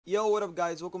Yo, what up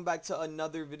guys? Welcome back to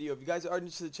another video. If you guys are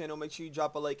new to the channel, make sure you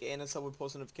drop a like and a sub with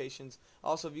post notifications.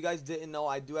 Also, if you guys didn't know,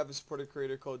 I do have a supporter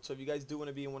creator code. So if you guys do want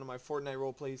to be in one of my Fortnite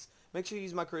roleplays, make sure you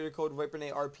use my creator code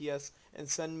ViperNate RPS and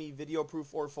send me video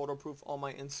proof or photo proof on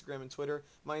my Instagram and Twitter.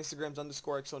 My Instagram's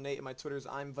 _XONate and my Twitter's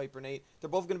I'm ViperNate.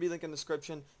 They're both going to be linked in the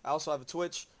description. I also have a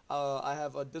Twitch. I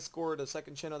have a Discord, a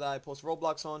second channel that I post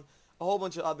Roblox on. A whole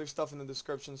bunch of other stuff in the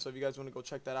description, so if you guys want to go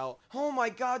check that out. Oh my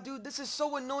god, dude, this is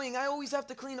so annoying. I always have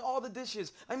to clean all the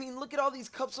dishes. I mean, look at all these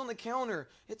cups on the counter.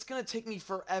 It's gonna take me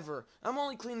forever. I'm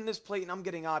only cleaning this plate and I'm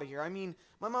getting out of here. I mean,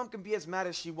 my mom can be as mad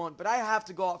as she wants, but I have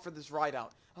to go out for this ride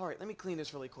out. Alright, let me clean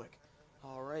this really quick.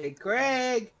 Alright. Hey,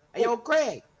 Craig. Hey, yo,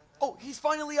 Craig. Oh, he's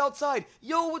finally outside.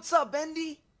 Yo, what's up,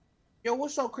 Bendy? Yo,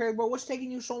 what's up, Craig, bro? What's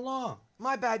taking you so long?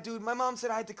 My bad, dude. My mom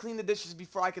said I had to clean the dishes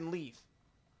before I can leave.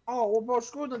 Oh, well, bro,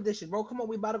 screw the dishes, bro. Come on,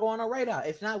 we about to go on a ride out.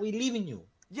 If not, we leaving you.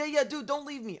 Yeah, dude, don't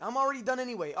leave me. I'm already done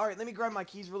anyway. Alright, let me grab my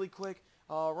keys really quick.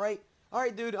 Alright,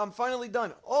 dude, I'm finally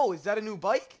done. Oh, is that a new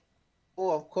bike? Oh,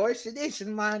 of course it is. This is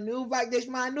my new bike. This is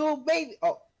my new baby.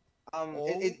 Oh,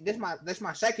 Oh. this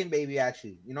my second baby,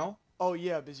 actually, you know? Oh,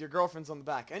 yeah, because your girlfriend's on the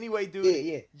back. Anyway, dude,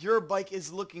 Yeah. your bike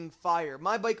is looking fire.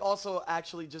 My bike also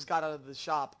actually just got out of the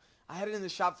shop. I had it in the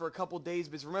shop for a couple days,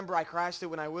 because remember I crashed it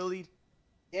when I willied?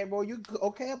 Yeah, bro, you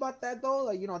okay about that, though?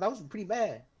 Like, you know, that was pretty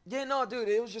bad. Yeah, no, dude,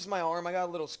 it was just my arm. I got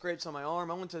a little scrapes on my arm.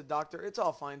 I went to the doctor. It's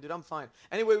all fine, dude. I'm fine.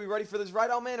 Anyway, we ready for this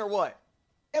ride out, man, or what?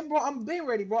 Yeah, bro, I'm been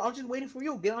ready, bro. I'm just waiting for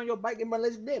you. Get on your bike and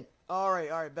let's dip. All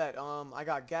right, bet. I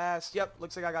got gas. Yep,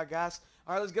 looks like I got gas.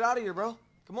 All right, let's get out of here, bro.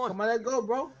 Come on. Come on, let's go,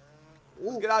 bro.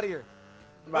 Let's Ooh. get out of here.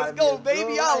 About Let's to go, be a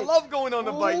baby. good I ride. love going on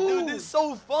the bike, dude. Ooh. This is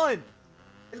so fun.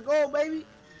 Let's go, baby.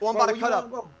 Oh, I'm Bro, about to where cut you up.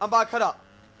 wanna go? I'm about to cut up.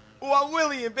 Oh, I'm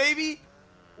wheeling, baby.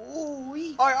 Ooh,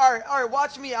 wee. All right.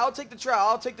 Watch me. I'll take the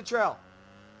trail.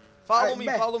 Follow Alright, me.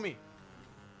 bet. Follow me.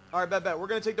 All right, bet. We're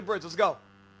going to take the bridge. Let's go.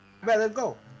 Bet, let's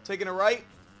go. Taking a right.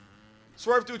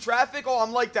 Swerve through traffic. Oh,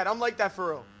 I'm like that for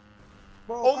real.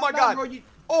 Bro, Oh, calm my down, God. bro. You...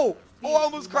 Oh, I He's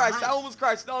almost crashed.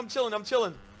 behind. No, I'm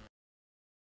chilling.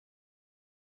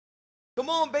 Come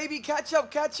on, baby. Catch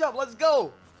up. Let's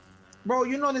go. Bro,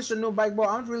 you know this is a new bike, bro.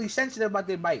 I'm really sensitive about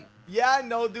this bike. Yeah, I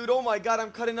know, dude. Oh, my God.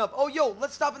 I'm cutting up. Oh, yo,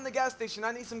 let's stop in the gas station.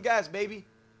 I need some gas, baby.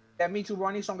 Yeah, me too, bro.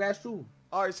 I need some gas, too.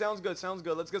 All right, sounds good.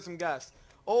 Let's get some gas.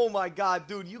 Oh, my God,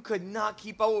 dude. You could not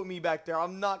keep up with me back there.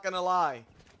 I'm not going to lie.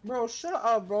 Bro, shut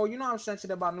up, bro. You know I'm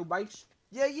sensitive about new bikes.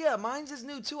 Yeah, mine's is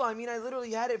new too. I mean, I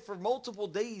literally had it for multiple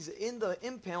days in the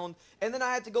impound, and then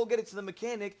I had to go get it to the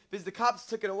mechanic because the cops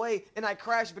took it away, and I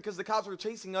crashed because the cops were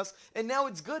chasing us, and now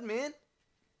it's good, man.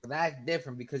 That's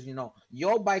different because, you know,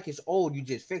 your bike is old. You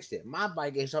just fixed it. My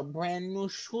bike is a brand new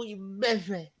sweet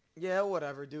baby. Yeah,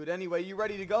 whatever, dude. Anyway, you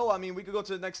ready to go? I mean, we could go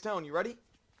to the next town. You ready?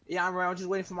 Yeah, I'm right. I'm just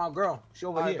waiting for my girl. She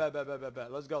over All right, here.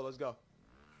 bet. Let's go. All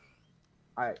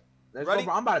right. Let's Ready? go,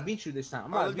 bro. I'm about to beat you this time.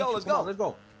 I'm All right, about to beat you. let's Come go. on, let's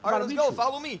go. All right, let's go.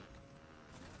 Follow me.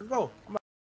 Let's go.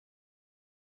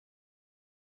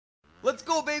 Let's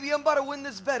go, baby. I'm about to win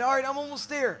this bet. All right, I'm almost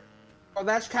there. Bro,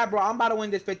 that's cap, bro. I'm about to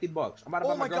win this $50. I'm about to Oh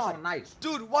buy my my girl God. something nice.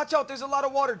 Dude, watch out. There's a lot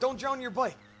of water. Don't drown your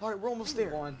bike. All right, we're almost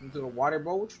there. Going into the water,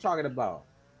 bro. What you talking about?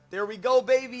 There we go,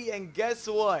 baby. And guess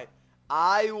what?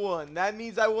 I won. That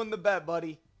means I won the bet,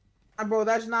 buddy. Bro,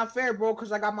 that's not fair, bro,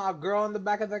 because I got my girl in the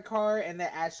back of the car and then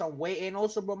add some weight. And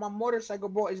also, bro, my motorcycle,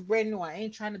 bro, is brand new. I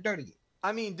ain't trying to dirty it.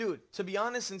 I mean, dude, to be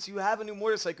honest, since you have a new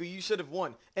motorcycle, you should have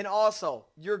won. And also,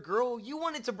 your girl, you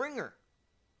wanted to bring her.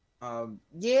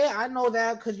 Yeah, I know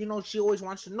that because, you know, she always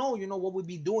wants to know, you know, what we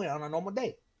be doing on a normal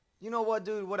day. You know what,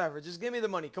 dude? Whatever. Just give me the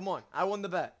money. Come on. I won the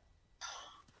bet.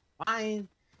 Fine.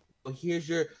 But here's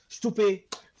your stupid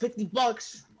 $50.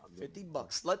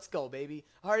 $50. Let's go, baby.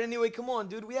 All right, anyway, come on,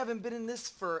 dude. We haven't been in this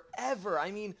forever. I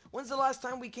mean, when's the last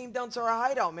time we came down to our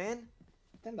hideout, man?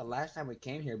 I think the last time we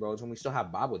came here, bro, is when we still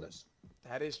have Bob with us.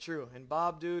 That is true. And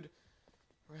Bob, dude,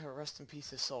 rest in peace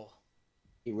his soul.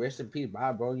 He rest in peace,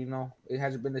 Bob, bro. You know, it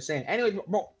hasn't been the same. Anyway,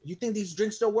 bro, you think these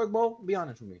drinks still work, bro? Be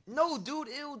honest with me. No, dude.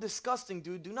 Ew, disgusting,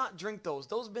 dude. Do not drink those.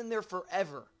 Those been there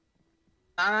forever.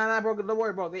 Nah, bro. Don't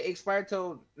worry, bro. They expire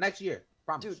till next year.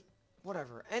 Promise. Dude,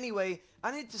 whatever. Anyway,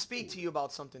 I need to speak to you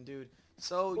about something, dude.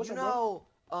 So, What's you up,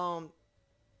 know,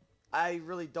 I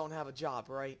really don't have a job,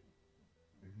 right?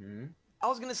 Mm-hmm. I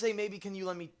was gonna say maybe can you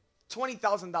lend me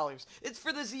 $20,000? It's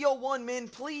for the ZO1, man,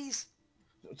 please.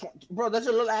 Bro, does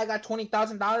it look like I got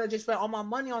 $20,000? I just spent all my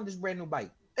money on this brand new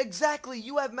bike. Exactly.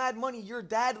 You have mad money. Your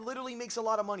dad literally makes a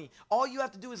lot of money. All you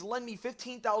have to do is lend me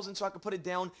 $15,000 so I can put it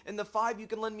down, and the $5,000 you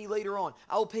can lend me later on.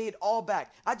 I will pay it all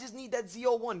back. I just need that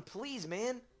ZO1, please,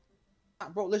 man.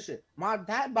 Bro, listen. My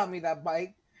dad bought me that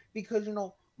bike because, you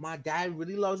know, my dad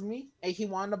really loves me, and he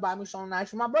wanted to buy me something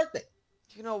nice for my birthday.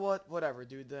 You know what? Whatever,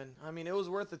 dude, then. I mean, it was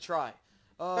worth a try.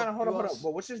 Hold who up. else?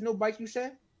 But what's this new bike you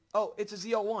said? Oh, it's a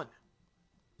Z01.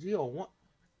 Z01.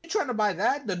 You trying to buy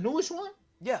that? The newest one?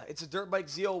 Yeah, it's a dirt bike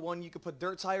Z01. You could put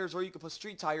dirt tires or you could put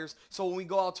street tires. So when we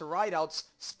go out to ride outs,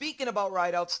 speaking about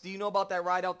ride outs, do you know about that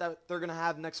ride out that they're going to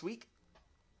have next week?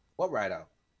 What ride out?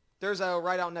 There's a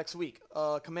ride out next week.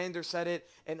 Commander said it,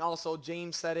 and also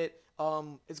James said it.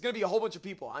 It's going to be a whole bunch of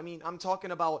people. I mean, I'm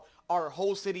talking about our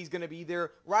whole city's going to be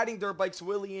there, riding dirt bikes,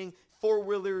 wheeling,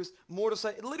 four-wheelers,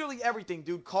 motorcycles, literally everything,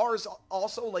 dude. Cars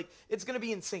also, like, it's going to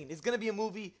be insane. It's going to be a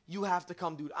movie. You have to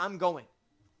come, dude. I'm going.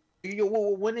 Yo,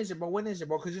 when is it, bro? When is it,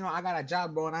 bro? Because, you know, I got a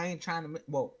job, bro, and I ain't trying to...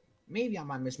 Well, maybe I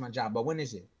might miss my job, but when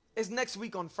is it? It's next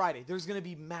week on Friday. There's going to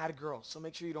be mad girls, so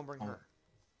make sure you don't bring her.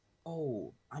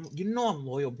 Oh, you know I'm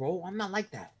loyal, bro. I'm not like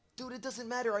that. Dude, it doesn't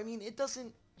matter. I mean, it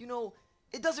doesn't, you know,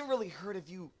 it doesn't really hurt if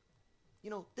you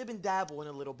know, dib and dabble in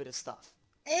a little bit of stuff.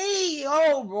 Hey,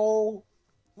 yo, bro.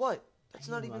 What? That's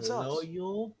not even sus.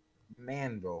 Loyal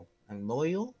man, bro. I'm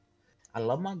loyal. I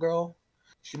love my girl.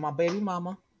 She my baby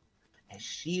mama. And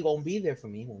she gonna be there for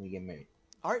me when we get married.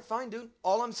 All right, fine, dude.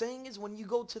 All I'm saying is when you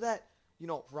go to that, you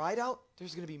know, ride out,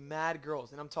 there's going to be mad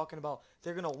girls. And I'm talking about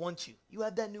they're going to want you. You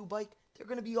have that new bike, they're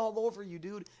going to be all over you,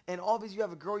 dude. And obviously you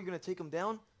have a girl, you're going to take them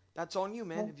down. That's on you,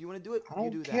 man. If you want to do it, you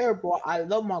do that. I don't care, bro. I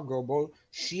love my girl, bro.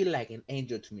 She like an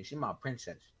angel to me. She my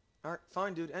princess. All right,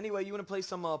 fine, dude. Anyway, you want to play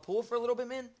some pool for a little bit,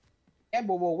 man? Yeah,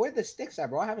 but where the sticks at,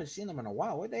 bro? I haven't seen them in a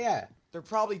while. Where they at? They're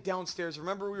probably downstairs.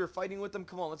 Remember we were fighting with them?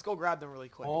 Come on, let's go grab them really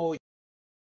quick. Oh,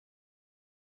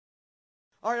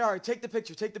 all right. Take the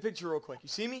picture. Take the picture real quick. You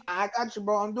see me? I got you,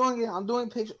 bro. I'm doing it. I'm doing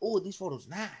pictures. Oh, these photos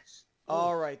nice.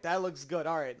 All right, that looks good.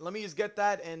 All right, let me just get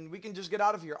that, and we can just get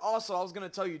out of here. Also, I was going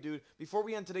to tell you, dude, before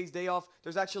we end today's day off,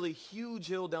 there's actually a huge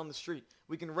hill down the street.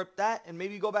 We can rip that and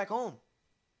maybe go back home.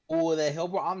 Oh, the hill,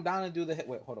 bro. I'm down to do the hill.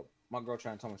 Wait, hold up. My girl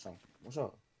trying to tell me something. What's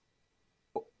up?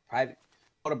 Oh, private.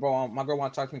 Hold up, bro. My girl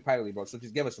want to talk to me privately, bro. So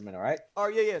just give us a minute, all right? All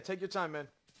right, yeah. Take your time, man.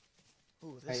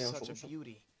 Ooh, this Hey, is yo, such a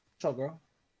beauty. What's up, girl?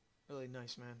 Really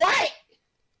nice, man. What?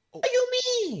 Oh. What do you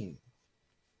mean?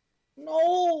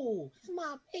 No, it's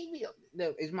my baby.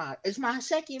 It's my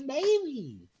second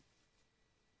baby.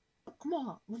 Come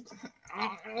on.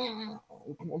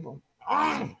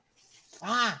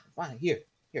 Fine. Here.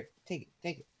 Take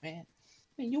it, man.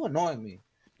 Man, you annoying me.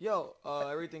 Yo,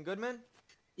 everything good, man?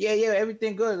 Yeah,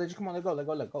 everything good. Let's come on, let go. Oh,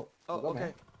 Let go, okay.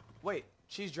 man. Wait,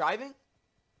 she's driving?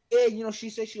 Yeah, you know, she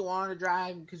said she wanted to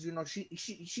drive because, you know, she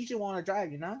should want to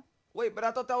drive, you know? Wait, but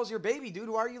I thought that was your baby, dude.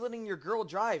 Why are you letting your girl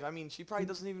drive? I mean, she probably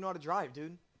doesn't even know how to drive,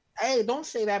 dude. Hey, don't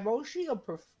say that, bro. She a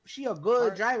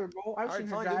good driver, bro. I've seen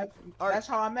her drive. That's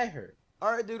how I met her.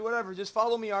 All right, dude, whatever. Just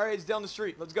follow me, all right? It's down the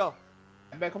street. Let's go.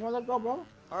 Come on, let's go, bro.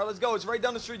 All right, let's go. It's right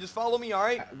down the street. Just follow me, all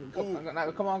right?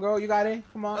 Come on, girl. You got it.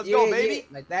 Come on. Let's go, baby.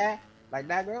 Yeah. Like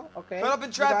that, girl. Okay. Cut up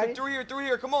in traffic. Through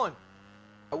here. Come on.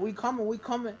 We coming.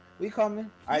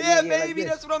 Right, yeah, baby.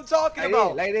 Like that's what I'm talking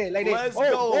about. Like this. Let's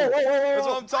go. That's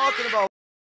what I'm talking about.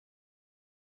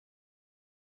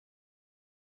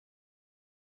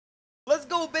 Let's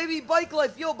go, baby. Bike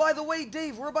life. Yo, by the way,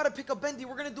 Dave, we're about to pick up Bendy.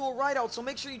 We're going to do a ride out, so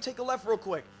make sure you take a left real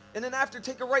quick. And then after,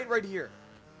 take a right here.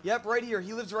 Yep, right here.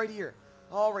 He lives right here.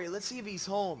 All right, let's see if he's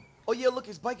home. Oh, yeah, look,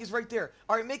 his bike is right there.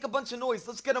 All right, make a bunch of noise.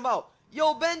 Let's get him out.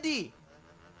 Yo, Bendy.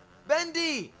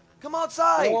 Come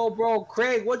outside. Oh, bro,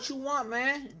 Craig, what you want,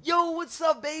 man? Yo, what's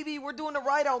up, baby? We're doing a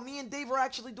ride out. Me and Dave are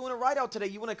actually doing a ride out today.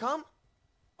 You want to come?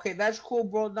 Okay, that's cool,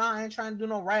 bro. Nah, I ain't trying to do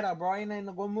no ride out, bro. I ain't in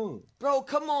a good mood. Bro,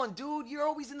 come on, dude. You're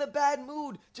always in the bad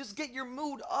mood. Just get your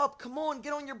mood up. Come on,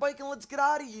 get on your bike and let's get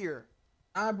out of here.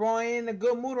 Nah, bro, I ain't in a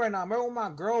good mood right now. Remember when my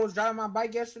girl was driving my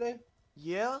bike yesterday?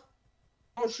 Yeah?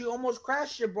 Oh, she almost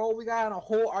crashed it, bro. We got in a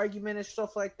whole argument and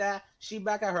stuff like that. She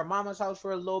back at her mama's house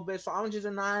for a little bit, so I'm just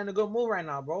not in a good mood right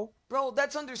now, bro. Bro,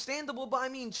 that's understandable, but I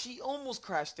mean, she almost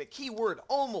crashed it. Keyword,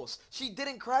 almost. She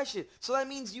didn't crash it, so that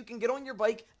means you can get on your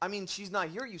bike. I mean, she's not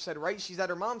here, you said, right? She's at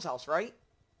her mom's house, right?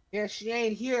 Yeah, she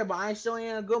ain't here, but I still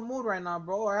ain't in a good mood right now,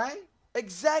 bro, alright?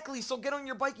 Exactly, so get on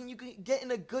your bike and you can get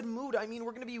in a good mood. I mean,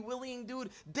 we're going to be wheeling, dude.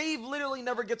 Dave literally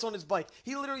never gets on his bike.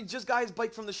 He literally just got his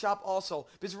bike from the shop also.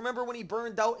 Because remember when he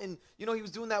burned out and, you know, he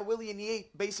was doing that wheelie and he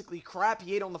ate basically crap.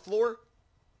 He ate on the floor?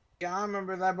 Yeah, I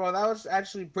remember that, bro. That was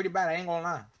actually pretty bad. I ain't gonna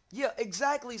lie. Yeah,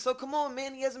 exactly. So come on,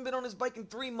 man. He hasn't been on his bike in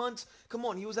 3 months. Come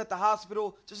on, he was at the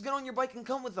hospital. Just get on your bike and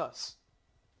come with us.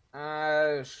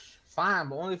 Fine,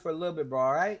 but only for a little bit, bro,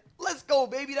 alright? Let's go,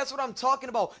 baby. That's what I'm talking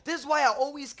about. This is why I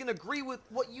always can agree with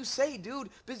what you say, dude.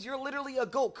 Because you're literally a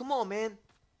GOAT. Come on, man.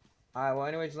 Alright, well,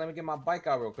 anyways, let me get my bike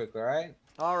out real quick, alright?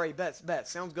 Alright, bet.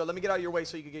 Sounds good. Let me get out of your way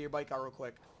so you can get your bike out real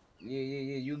quick. Yeah.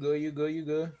 You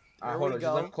good. Alright, There hold we on.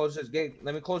 Just let go. me close this gate.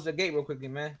 Let me close the gate real quickly,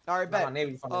 man. All right, Now bet. my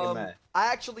neighbor's gonna get mad. I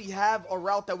actually have a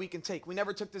route that we can take. We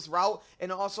never took this route,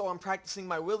 and also I'm practicing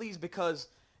my wheelies because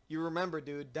you remember,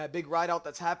 dude, that big ride out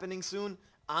that's happening soon.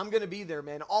 I'm gonna be there,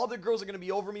 man. All the girls are gonna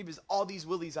be over me because all these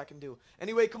wheelies I can do.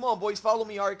 Anyway, come on, boys, follow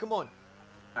me. All right, come on.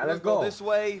 Alright, let's Go go. this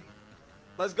way.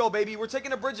 Let's go, baby. We're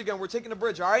taking a bridge again. We're taking a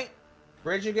bridge. All right.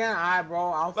 Bridge again? Alright,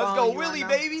 bro. I'll Let's follow go, you Willie,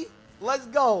 right now. baby. Let's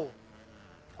go.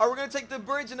 All right, we're gonna take the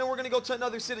bridge and then we're gonna go to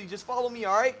another city. Just follow me,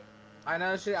 all right? I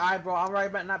know shit. Alright, bro. I'm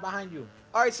right back, not behind you.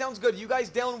 All right, sounds good. You guys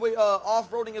down with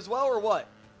off-roading as well, or what?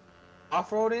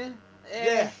 Off-roading?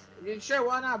 Yeah. Sure,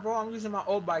 why not, bro? I'm using my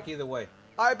old bike either way.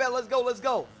 All right, bet. Let's go. Let's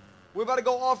go. We're about to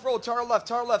go off-road. To our left.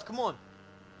 To our left. Come on.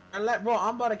 And bro,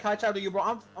 I'm about to catch up to you, bro.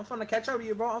 I'm finna catch up to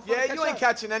you, bro. I'm finna Yeah, catch you ain't up.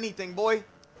 catching anything, boy.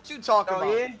 What you talking Oh,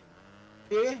 about? yeah?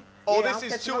 Yeah? Oh, Yeah, this I'm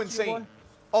is catching too up to you, insane. boy.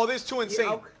 Oh, this is too insane.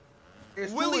 Yeah,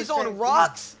 it's too Willie's insane. on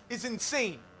rocks is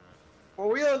insane.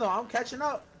 For real, though. I'm catching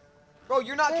up. Bro,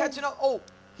 you're not Oh. catching up. Oh,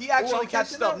 he actually I'm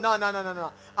catched catching up. up. No, no, no, no,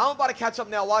 no. I'm about to catch up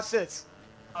now. Watch this.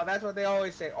 Oh, that's what they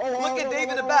always say. Oh, Look at whoa, Dave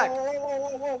whoa, in the whoa, back. whoa,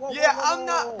 whoa, whoa, whoa, Yeah, whoa, I'm whoa,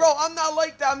 not, whoa. bro, I'm not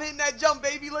like that. I'm hitting that jump,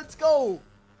 baby. Let's go.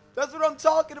 That's what I'm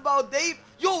talking about, Dave.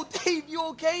 Yo, Dave, you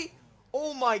okay?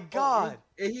 Oh, my God.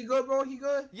 Is he good, bro? He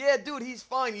good? Yeah, dude, he's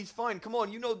fine. He's fine. Come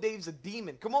on. You know Dave's a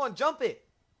demon. Come on, jump it.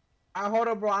 All right, hold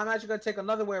up, bro. I'm actually going to take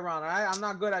another way around, all right? I'm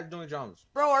not good at doing jumps.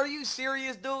 Bro, are you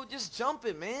serious, dude? Just jump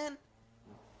it, man.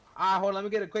 All right, hold on. Let me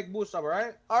get a quick boost up, all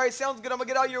right? All right, sounds good. I'm going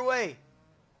to get out of your way.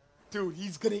 Dude,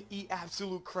 he's going to eat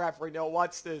absolute crap right now.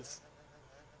 Watch this.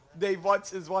 Dave, watch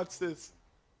this. Watch this.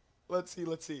 Let's see.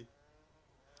 Let's see.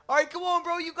 All right, come on,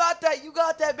 bro. You got that. You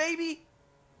got that, baby.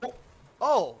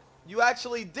 Oh, you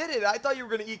actually did it. I thought you were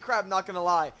going to eat crap, not going to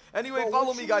lie. Anyway, Bro, follow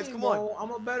what me, you guys. mean, Come bro? on.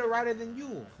 I'm a better rider than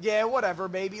you. Yeah, whatever,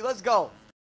 baby. Let's go.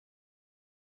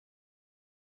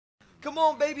 Come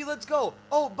on, baby. Let's go.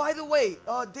 Oh, by the way,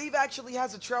 Dave actually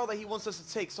has a trail that he wants us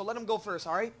to take, so let him go first,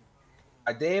 all right?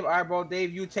 All right, Dave. All right, bro.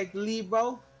 Dave, you take the lead,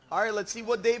 bro. All right, let's see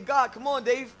what Dave got. Come on,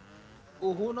 Dave.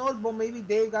 Well, who knows, bro? Maybe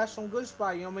Dave got some good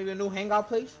spot. You know, maybe a new hangout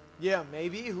place. Yeah,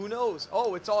 maybe. Who knows?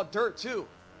 Oh, it's all dirt, too.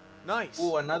 Nice.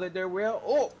 Oh, another dirt rail.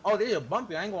 Oh, they just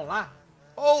bumpy. I ain't gonna lie.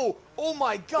 Oh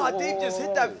my God. Dave just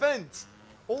hit that Whoa. fence.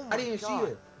 Oh, my I didn't God.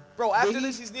 see it. Bro, after Did he-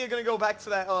 this, he's near going to go back to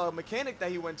that mechanic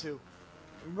that he went to.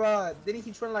 Bruh, didn't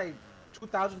he spend like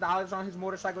 $2,000 on his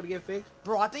motorcycle to get fixed?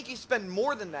 Bro, I think he spent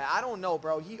more than that. I don't know,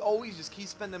 bro. He always just keeps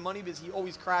spending money because he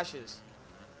always crashes.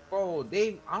 Bro,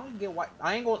 Dave, I don't get why.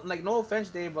 I ain't gonna, like, no offense,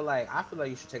 Dave, but like, I feel like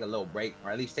you should take a little break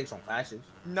or at least take some classes.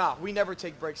 Nah, we never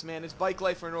take breaks, man. It's bike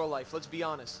life or no life. Let's be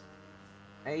honest.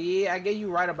 And yeah, I get you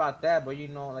right about that, but you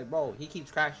know, like, bro, he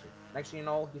keeps crashing. Next thing you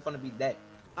know, he's gonna be dead.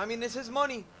 I mean, it's his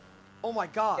money. Oh my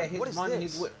God. Yeah, his What is money,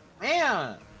 this? his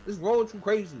man, this road too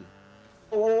crazy.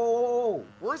 Oh,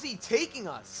 Where's he taking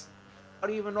us? I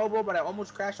don't even know, bro, but I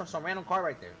almost crashed on some random car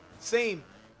right there. Same.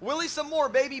 Willie some more,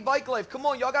 baby. Bike life. Come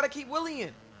on, y'all gotta keep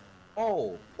willieing.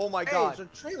 Oh. Oh my Hey, God. it's a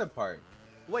trailer park.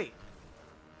 Wait.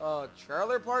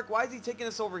 Trailer park? Why is he taking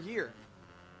us over here?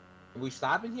 Are we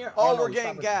stopping here? Oh, no, we're we getting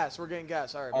stopping- gas. We're getting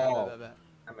gas. All right, Oh, bet.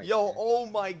 that makes Yo, sense. oh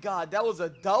my God. That was a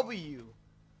W.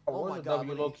 Oh Where's my the God. W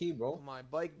let me low key, bro? put my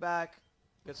bike back.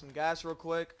 Get some gas real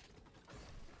quick.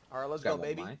 All right, let's Got go, one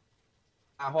baby. mine.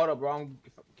 Hold up, bro. I'm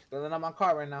filling up my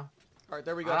car right now. All right,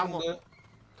 there we go. I'm Come on. good.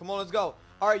 Come on, let's go.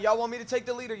 All right, y'all want me to take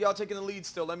the lead or y'all taking the lead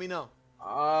still? Let me know.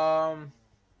 I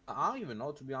don't even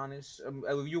know, to be honest.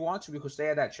 If you want to, we could stay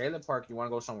at that trailer park. You want to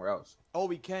go somewhere else? Oh,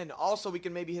 we can. Also, we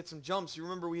can maybe hit some jumps. You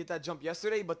remember we hit that jump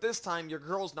yesterday, but this time your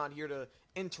girl's not here to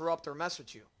interrupt or mess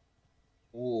with you.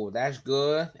 Ooh, that's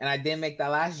good. And I did make that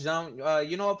last jump.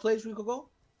 You know a place we could go?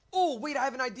 Oh, wait, I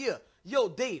have an idea. Yo,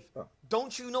 Dave, Oh.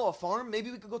 don't you know a farm?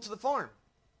 Maybe we could go to the farm.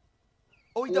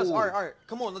 Oh, he does. Ooh. All right.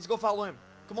 Come on, let's go follow him.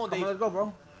 Come on, Come Dave. on, let's go,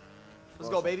 bro. Let's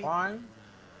go, baby. Fine.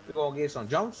 We go get some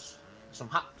jumps, some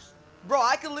hops. Bro,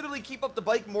 I can literally keep up the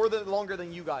bike longer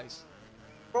than you guys.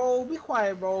 Bro, be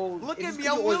quiet, bro. Look It's at me, just 'cause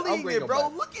I'm you always wheeling upgrade it, your bro.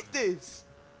 bike. Look at this.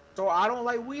 So I don't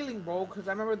like wheeling, bro, because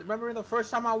I remember the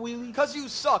first time I wheelied? Because you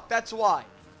suck, that's why.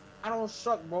 I don't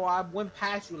suck, bro. I went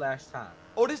past you last time.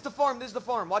 Oh, this is the farm. This is the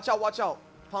farm. Watch out, watch out.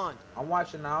 Pond. I'm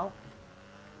watching now.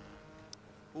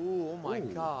 Ooh, oh my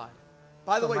Ooh. God.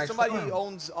 By the Some way, nice somebody farm.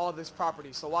 owns all this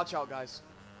property, so watch out, guys.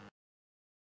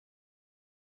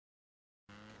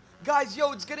 Guys,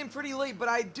 yo, it's getting pretty late, but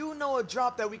I do know a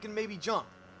drop that we can maybe jump.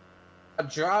 A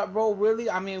drop, bro? Really?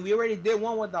 I mean, we already did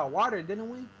one without water, didn't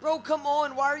we? Bro, come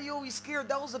on. Why are you always scared?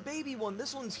 That was a baby one.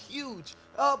 This one's huge.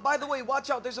 By the way, watch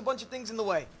out. There's a bunch of things in the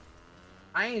way.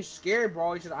 I ain't scared,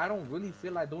 bro. It's just I don't really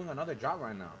feel like doing another drop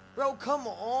right now. Bro, come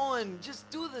on. Just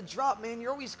do the drop, man.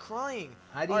 You're always crying.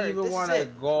 I didn't even want to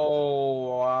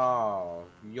go. Wow.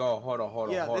 Yo, hold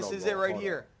on, Yeah, hold this on, is bro. it right Hold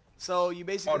here. on. So you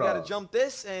basically Hold got to up. jump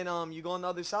this, and you go on the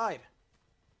other side.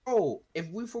 Bro, if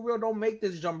we for real don't make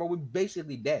this jump, bro, we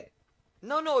basically dead.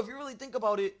 No, if you really think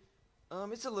about it,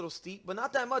 it's a little steep, but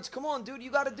not that much. Come on, dude,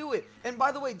 you got to do it. And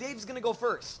by the way, Dave's going to go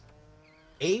first.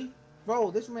 Hey, bro,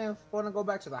 this man gonna go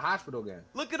back to the hospital again.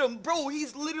 Look at him, bro.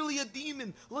 He's literally a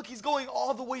demon. Look, he's going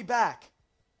all the way back.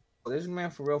 This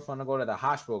man for real finna go to the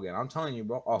hospital again. I'm telling you,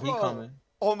 bro. Oh, he coming.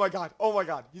 Oh my god. Oh my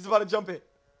god. He's about to jump it.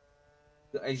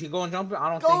 Is he going to jump it? I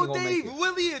don't Go, think he's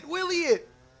gonna Dave. make it. Willie it.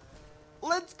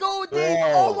 Let's go, Dave.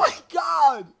 Bro. Oh my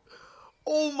god.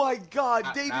 Oh my god.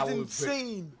 That- Dave that is was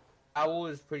insane. That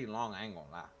was pretty long. I ain't gonna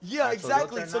lie. Yeah, Alright,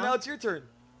 exactly. So now now it's your turn.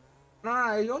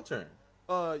 No, it's your turn.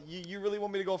 You really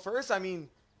want me to go first? I mean,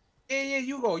 Yeah,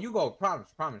 you go.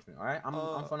 Promise me. All right, I'm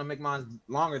gonna make mine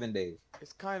longer than Dave.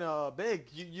 it's kind of big.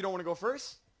 You don't want to go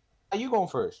first? You going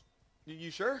first?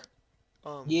 You sure?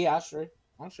 Yeah,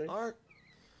 I'm sure. All right.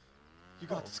 You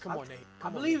got this. Come on, Nate. I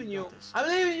Come on, believe Nate. in You you. got this. I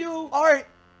believe in you. All right.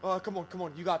 Come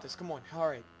on. You got this. Come on. All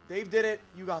right. Dave did it.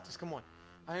 You got this. Come on.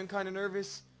 I am kind of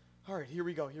nervous. All right. Here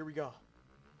we go.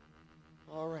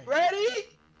 All right. Ready?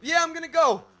 Yeah, I'm gonna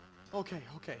go. Okay.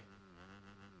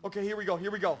 Okay. Here we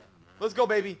go. Let's go,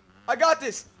 baby. I got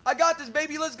this,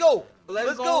 baby. Let's go.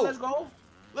 Let's go.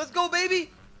 Let's go, baby.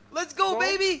 Let's go,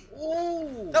 baby.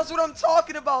 Ooh. That's what I'm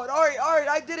talking about. All right.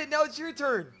 I did it. Now it's your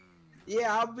turn.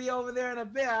 Yeah, I'll be over there in a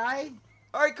bit, alright?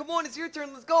 All right, come on. It's your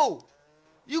turn. Let's go.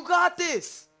 You got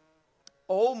this.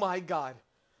 Oh, my God.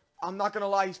 I'm not going to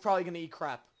lie. He's probably going to eat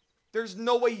crap. There's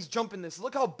no way he's jumping this.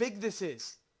 Look how big this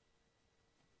is.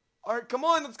 All right, come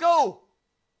on. Let's go.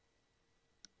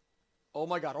 Oh,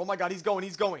 my God. He's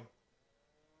going.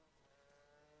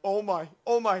 Oh, my.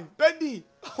 Bendy.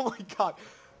 Oh, my God.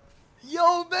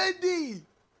 Yo, Bendy.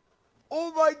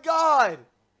 Oh, my God.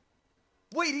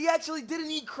 Wait, he actually didn't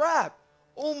eat crap.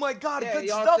 Oh my God, Yeah, good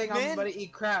y'all stuff, think man. I'm gonna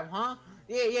eat crap, huh?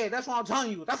 Yeah, that's what I'm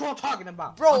telling you. That's what I'm talking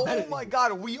about. Bro, oh my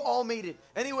God, we all made it.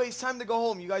 Anyways, time to go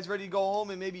home. You guys ready to go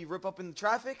home and maybe rip up in the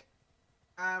traffic?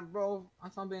 Bro,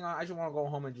 if I'm being honest, I just want to go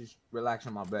home and just relax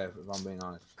in my bed, if I'm being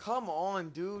honest. Come on,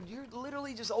 dude. You're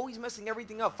literally just always messing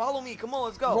everything up. Follow me. Come on,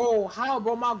 let's go. Bro, how,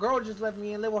 bro? My girl just left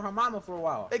me and live with her mama for a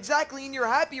while. Exactly, and you're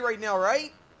happy right now,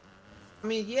 right? I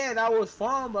mean, yeah, that was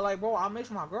fun, but like, bro, I miss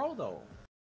my girl, though.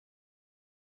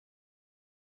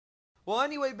 Well,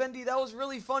 anyway, Bendy, that was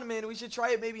really fun, man. We should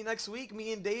try it maybe next week.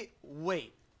 Me and Dave.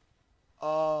 Wait.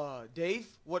 Dave?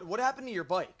 What happened to your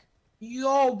bike?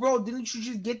 Yo, bro, didn't you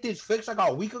just get this fixed like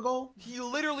a week ago? He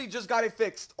literally just got it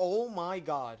fixed. Oh my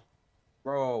God.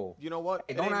 Bro. You know what?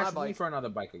 Hey, It don't ain't my ask me bike. for another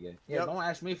bike again. Yeah, Yep. don't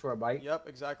ask me for a bike. Yep,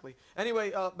 exactly.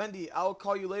 Anyway, Bendy, I'll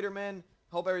call you later, man.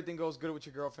 Hope everything goes good with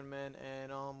your girlfriend, man.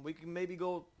 And we can maybe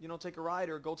go, take a ride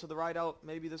or go to the ride out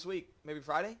maybe this week. Maybe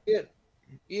Friday?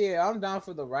 Yeah, I'm down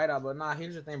for the ride out, but nah,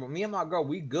 here's the thing. But me and my girl,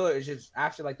 we good. It's just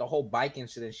after like the whole bike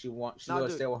incident, she gonna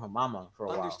stay with her mama for a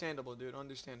while. Understandable, dude.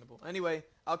 Understandable. Anyway,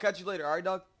 I'll catch you later. All right,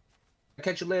 dog?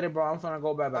 Catch you later, bro. I'm finna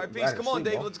go back. All right, peace. Come on,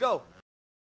 Dave. Bro. Let's go.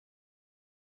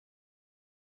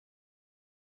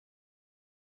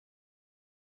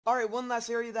 All right, one last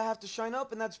area that I have to shine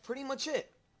up, and that's pretty much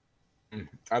it.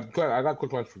 I got a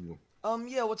quick question for you.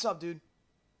 Yeah, what's up, dude?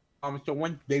 So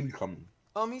when's Davey coming?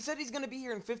 He said he's gonna be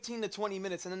here in 15 to 20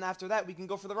 minutes, and then after that, we can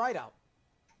go for the ride out.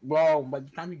 Bro, by the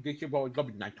time you get here, bro, it's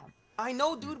gonna be nighttime. I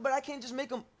know, dude, but I can't just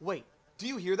make him... Wait, do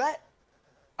you hear that?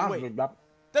 Wait, Bro.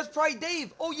 that's probably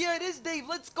Dave. Oh, yeah, it is Dave.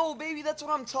 Let's go, baby. That's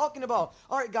what I'm talking about.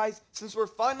 All right, guys, since we're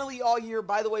finally all here,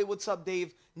 by the way, what's up,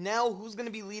 Dave? Now, who's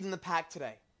gonna be leading the pack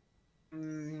today?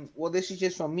 Well, this is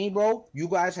just from me, bro. You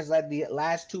guys has led the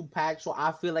last two packs, so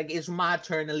I feel like it's my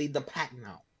turn to lead the pack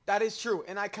now. That is true,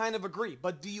 and I kind of agree.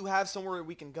 But do you have somewhere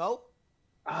we can go?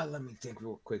 Let me think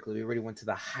real quickly. We already went to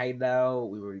the hideout.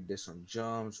 We already did some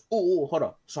jumps. Oh, hold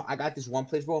up. So I got this one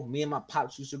place, bro. Me and my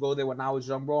pops used to go there when I was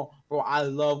young, bro. Bro, I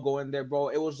love going there, bro.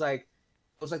 It was like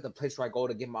the place where I go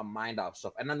to get my mind off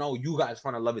stuff. And I know you guys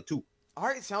finna love it too. All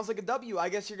right, sounds like a W. I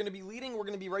guess you're gonna be leading. We're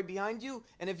gonna be right behind you,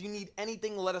 and if you need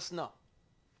anything, let us know.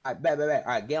 All right, bet. All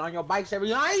right, get on your bikes,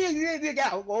 everyone.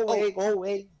 Go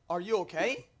away. Are you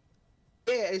okay?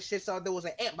 Yeah, it's just there was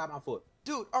an ant by my foot.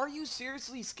 Dude, are you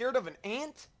seriously scared of an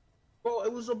ant? Bro,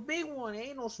 it was a big one. It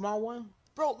ain't no small one.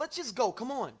 Bro, let's just go. Come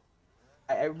on.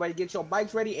 All right, everybody get your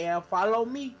bikes ready and follow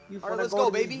me. All right, let's go,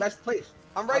 baby. Best place.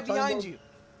 I'm right behind you.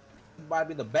 It's about to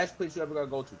be the best place you're ever gonna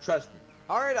go to. Trust me.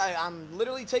 All right, I'm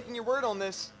literally taking your word on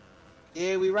this.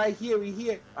 Yeah, we right here. We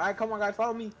here. All right, come on, guys,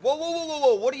 follow me.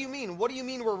 Whoa. What do you mean? What do you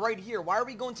mean we're right here? Why are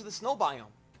we going to the snow biome?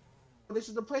 This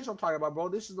is the place I'm talking about, bro.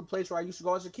 This is the place where I used to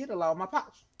go as a kid a lot with my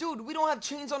pops. Dude, we don't have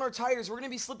chains on our tires. We're gonna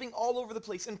be slipping all over the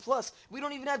place. And plus, we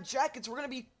don't even have jackets. We're gonna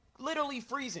be literally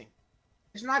freezing.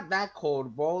 It's not that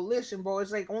cold, bro. Listen, bro,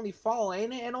 it's like only fall,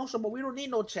 ain't it? And also, but we don't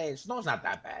need no chains. No, it's not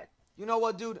that bad. You know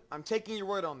what, dude? I'm taking your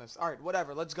word on this. All right,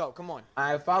 whatever. Let's go. Come on.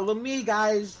 All right, follow me,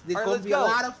 guys. This All right, gonna let's be go. a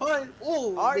lot of fun.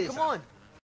 Ooh, All right, come on.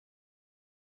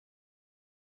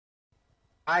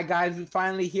 All right, guys, we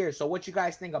finally here. So what you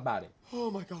guys think about it? Oh,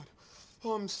 my God.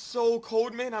 Oh, I'm so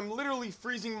cold, man. I'm literally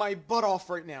freezing my butt off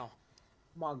right now.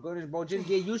 My goodness, bro, just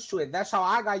get used to it. That's how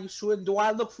I got used to it. Do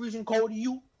I look freezing cold to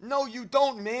you? No, you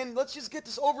don't, man. Let's just get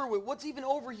this over with. What's even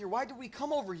over here? Why did we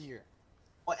come over here?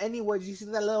 Well, anyways, you see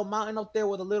that little mountain up there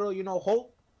with a little,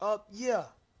 hole? Yeah.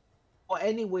 Well,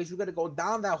 anyways, we gotta go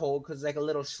down that hole because like a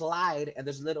little slide and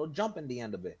there's a little jump in the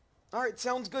end of it. All right,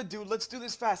 sounds good, dude. Let's do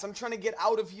this fast. I'm trying to get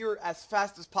out of here as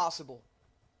fast as possible.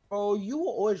 Bro, you will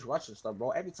always rushing stuff, bro.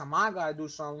 Every time I gotta do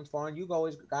something fun, you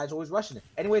guys always rushing it.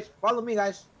 Anyways, follow me,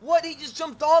 guys. What? He just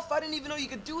jumped off? I didn't even know you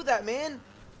could do that, man.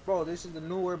 Bro, this is the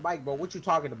newer bike, bro. What you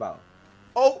talking about?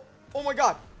 Oh my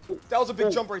God. That was a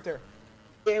big jump right there.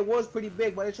 Yeah, it was pretty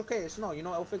big, but it's okay. It's snow.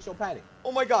 It'll fix your padding.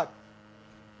 Oh my God.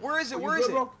 Where is it? Where is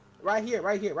it? Bro? Right here.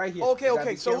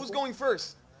 Okay. So who's going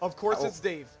first? Of course it's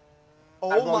Dave.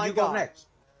 Oh bro, my you God. go next.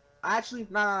 Actually,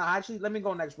 no. Actually, let me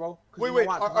go next, bro. Wait.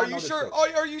 Are you sure?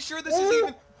 Are you sure this is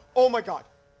even? Oh my God.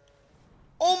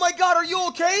 Oh my God. Are you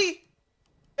okay?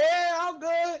 Yeah, I'm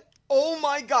good. Oh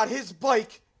my God. His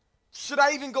bike. Should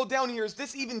I even go down here? Is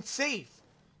this even safe?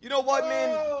 You know what,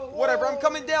 man? Whatever. I'm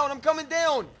coming down. I'm coming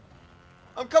down.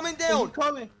 You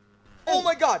coming? Oh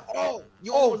my God. Oh,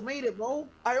 you almost made it, bro.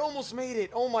 I almost made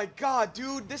it. Oh my God,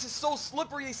 dude. This is so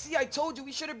slippery. See, I told you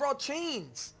we should have brought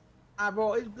chains.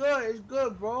 Bro, it's good. It's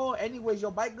good, bro. Anyways,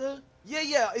 your bike good?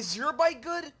 Yeah. Is your bike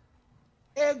good?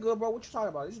 Yeah, good, bro. What you talking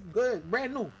about? It's good.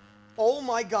 Brand new. Oh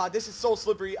my God, this is so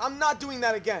slippery. I'm not doing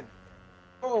that again.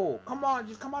 Bro, come on.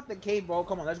 Just come out the cave, bro.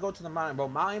 Come on. Let's go to the mountain, bro.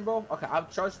 Mountain, bro? Okay,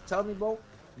 tell me, bro.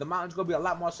 The mountain's going to be a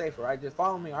lot more safer, all right? Just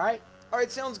follow me, all right? All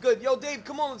right, sounds good. Yo, Dave,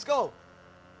 come on. Let's go.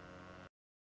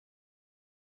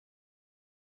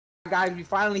 Guys, we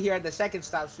finally here at the second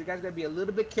stop, so you guys gotta be a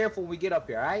little bit careful when we get up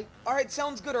here, alright? Alright,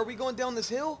 sounds good. Are we going down this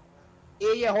hill?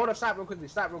 Yeah, hold up, stop real quickly,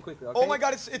 okay? Oh my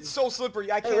God, it's so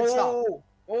slippery, I can't stop.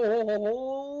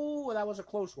 Oh, that was a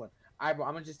close one. Alright, bro,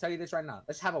 I'm gonna just tell you this right now.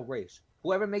 Let's have a race.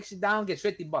 Whoever makes it down gets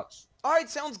 $50. Alright,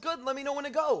 sounds good. Let me know when to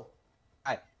go.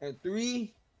 Alright, and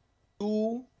 3,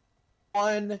 2,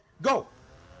 1, go!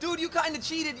 Dude, you kind of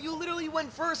cheated. You literally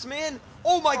went first, man.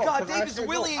 Oh my God, Dave is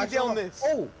wheeling down this.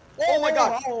 Oh my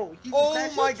God.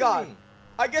 Oh my God.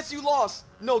 I guess you lost.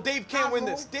 No, Dave can't win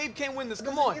this. Dave can't win this.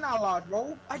 Come on. You're not lost,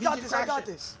 bro. I got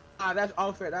this. That's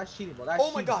unfair. That's cheating, bro.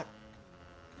 Oh my God.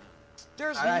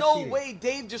 There's no way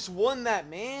Dave just won that,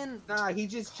 man. Nah, he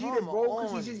just cheated, bro,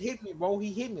 because he just hit me, bro.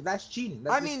 He hit me. That's cheating.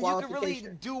 That's I mean, you can really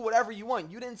do whatever you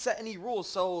want. You didn't set any rules,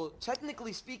 so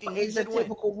technically speaking, you did win. It's a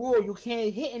typical rule. You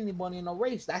can't hit anybody in a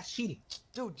race. That's cheating.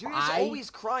 Dude, you're just always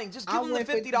crying. Just give him the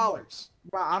 $50.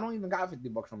 Bro, I don't even got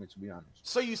 $50 on me, to be honest.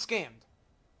 So you scammed?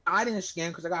 I didn't scam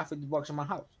because I got $50 in my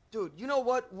house. Dude, you know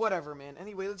what? Whatever, man.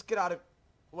 Anyway, let's get out of...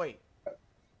 Wait.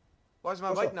 Why is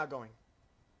my bike not going?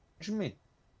 What you mean?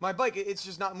 My bike, it's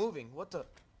just not moving.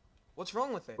 What's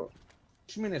wrong with it? What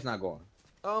you mean it's not going?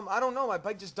 I don't know. My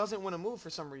bike just doesn't want to move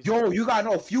for some reason. Yo, you got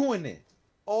no fuel in it.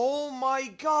 Oh my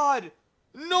God.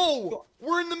 No!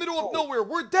 We're in the middle of nowhere.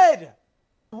 We're dead.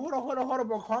 Hold on,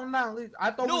 bro. Calm down. I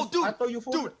thought you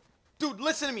Dude,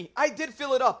 listen to me. I did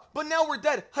fill it up, but now we're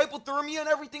dead. Hypothermia and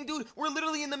everything, dude. We're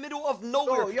literally in the middle of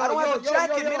nowhere. I don't have a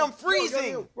jacket, man. I'm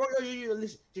freezing. Bro,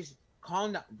 listen. Just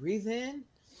calm down. Breathe in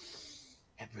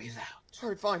and breathe out. All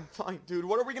right, fine, dude.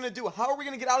 What are we going to do? How are we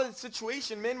going to get out of this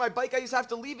situation, man? My bike, I just have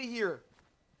to leave it here.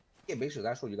 Yeah, basically,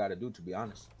 that's what you got to do, to be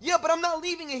honest. Yeah, but I'm not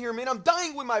leaving it here, man. I'm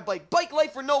dying with my bike. Bike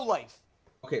life or no life.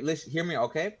 Okay, listen, hear me,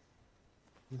 okay?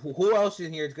 Who else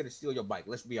in here is going to steal your bike?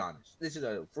 Let's be honest. This is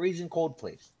a freezing cold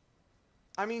place.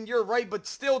 I mean, you're right, but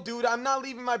still, dude, I'm not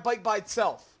leaving my bike by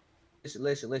itself.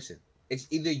 Listen. It's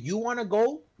either you want to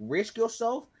go, risk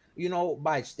yourself,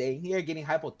 by staying here, getting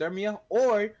hypothermia,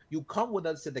 or you come with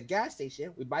us to the gas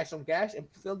station, we buy some gas, and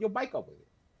fill your bike up with it.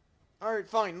 Alright,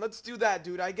 fine. Let's do that,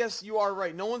 dude. I guess you are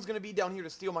right. No one's going to be down here to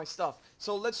steal my stuff.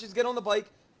 So let's just get on the bike,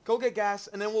 go get gas,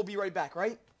 and then we'll be right back,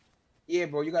 right? Yeah,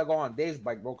 bro, you got to go on Dave's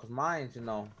bike, bro, because mine's,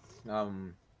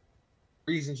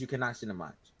 reasons you cannot see the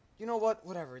mines. You know what?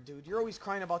 Whatever, dude. You're always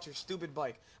crying about your stupid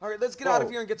bike. Alright, let's get out of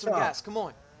here and get some gas. Come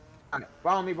on. Alright,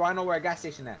 follow me, bro. I know where a gas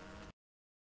station at.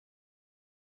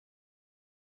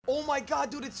 Oh my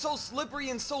God, dude, it's so slippery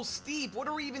and so steep. What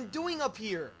are we even doing up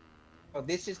here? Bro,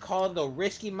 this is called the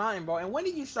Risky Mountain, bro. And when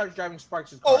did you start driving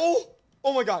Sparks' car? Oh!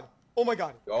 Oh my god. Oh my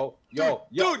god. Yo, Dude, yo,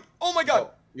 yo. dude. Oh my god.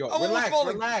 Yo, I'm almost relax,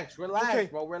 falling. relax, Okay.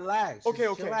 bro. Relax. Okay,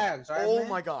 Just okay. chillax, all right, Oh man?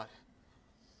 my god.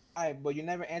 All right, but you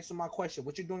never answered my question.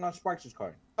 What you doing on Sparks'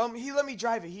 car? He let me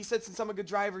drive it. He said since I'm a good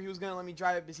driver, he was gonna let me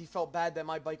drive it because he felt bad that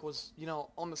my bike was, you know,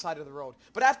 on the side of the road.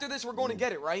 But after this, we're going to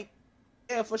get it, right?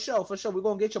 Yeah, for sure, for sure. We're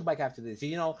gonna get your bike after this.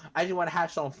 You know, I just want to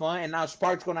have some fun, and now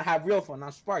Sparks gonna have real fun. Now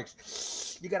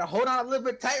Sparks, you gotta hold on a little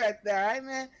bit tight right there, all right,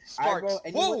 man? Sparks. All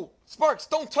right, bro. Whoa, Sparks!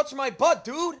 Don't touch my butt,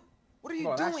 dude. What are you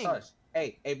Bro, doing? that's sus.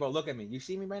 Hey, bro, look at me. You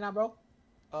see me right now,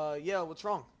 bro? Yeah. What's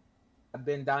wrong? I've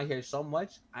been down here so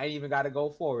much, I ain't even gotta go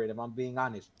forward. If I'm being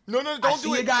honest. No, don't I do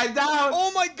see it. you guys down.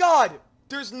 Oh my god!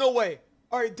 There's no way.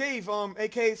 All right, Dave.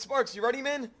 AKA Sparks, you ready,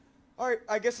 man? All right,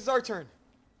 I guess it's our turn.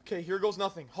 Okay, here goes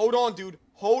nothing. Hold on, dude.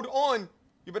 Hold on.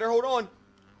 You better hold on.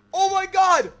 Oh my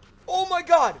god! Oh my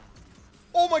god!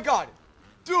 Oh my god!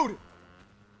 Dude!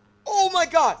 Oh my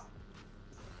god!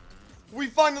 We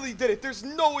finally did it. There's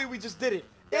no way we just did it.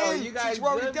 Yo, And you guys since we're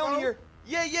already good, down bro? here.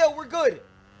 Yeah, we're good.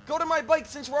 Go to my bike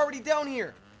since we're already down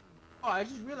here. Oh, I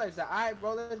just realized that. All right,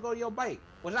 bro, let's go to your bike.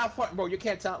 Was that fun, bro? You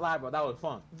can't tell it live, bro. That was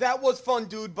fun. That was fun,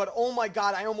 dude, but oh my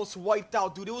god, I almost wiped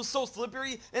out, dude. It was so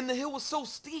slippery, and the hill was so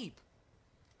steep.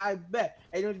 I bet.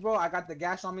 Hey, bro, I got the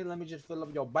gas on me. Let me just fill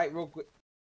up your bike real quick.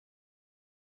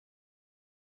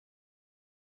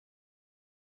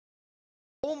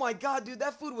 Oh my god, dude,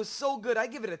 that food was so good. I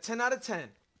give it a 10 out of 10.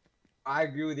 I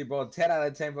agree with you, bro. 10 out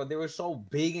of 10, bro. They were so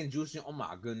big and juicy. Oh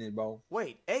my goodness, bro.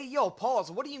 Wait, hey, yo, pause.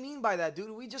 What do you mean by that,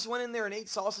 dude? We just went in there and ate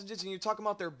sausages, and you're talking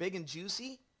about they're big and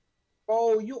juicy?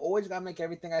 Bro, you always gotta make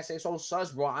everything I say so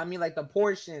sus, bro. I mean, like the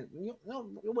portion.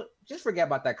 Just forget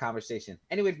about that conversation.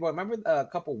 Anyways, bro, remember a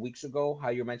couple weeks ago how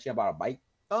you were mentioning about a bike?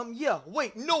 Yeah,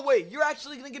 wait, no way. You're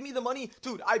actually gonna give me the money?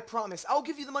 Dude, I promise. I'll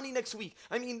give you the money next week.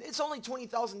 I mean, it's only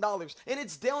 $20,000, and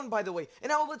it's down, by the way,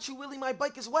 and I'll let you wheelie my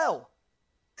bike as well.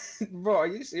 Bro, are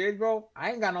you serious, bro?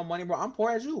 I ain't got no money, bro. I'm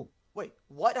poor as you. Wait,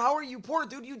 what? How are you poor,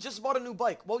 dude? You just bought a new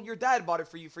bike. Well, your dad bought it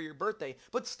for you for your birthday,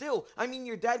 but still, I mean,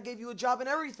 your dad gave you a job and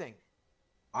everything.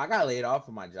 I got laid off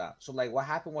from my job. So, like, what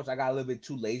happened was I got a little bit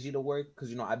too lazy to work because,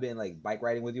 you know, I've been, like, bike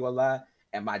riding with you a lot.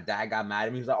 And my dad got mad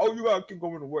at me. He's like, oh, you gotta keep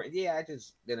going to work. Yeah, I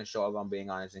just didn't show up, I'm being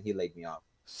honest, and he laid me off.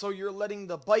 So you're letting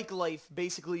the bike life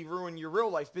basically ruin your real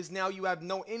life because now you have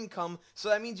no income. So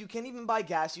that means you can't even buy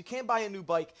gas, you can't buy a new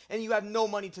bike, and you have no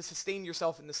money to sustain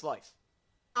yourself in this life.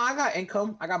 I got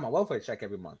income. I got my welfare check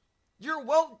every month.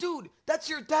 Dude, that's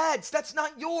your dad's. That's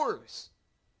not yours.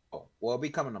 Oh, well, it'll be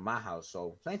coming to my house,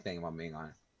 so same thing if I'm being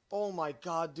honest. Oh my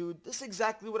god, dude. This is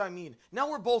exactly what I mean. Now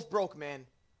we're both broke, man.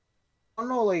 I don't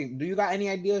know, like, do you got any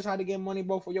ideas how to get money,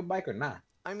 bro, for your bike or not?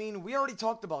 I mean, we already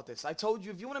talked about this. I told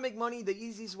you, if you want to make money, the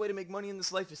easiest way to make money in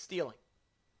this life is stealing.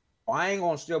 Oh, I ain't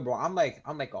gonna steal, bro. I'm like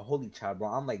a holy child, bro.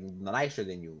 I'm like nicer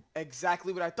than you.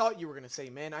 Exactly what I thought you were going to say,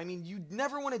 man. I mean, you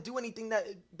never want to do anything that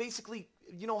basically,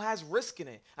 you know, has risk in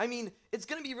it. I mean, it's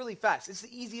going to be really fast. It's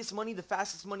the easiest money, the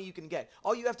fastest money you can get.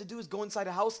 All you have to do is go inside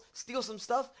a house, steal some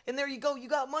stuff, and there you go. You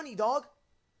got money, dog.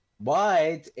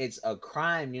 But it's a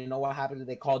crime. You know what happens?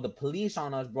 They call the police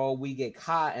on us, bro. We get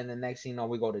caught, and the next thing you know,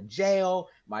 we go to jail.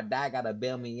 My dad gotta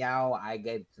bail me out. I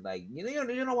get like, you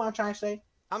know what I'm trying to say?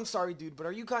 I'm sorry, dude, but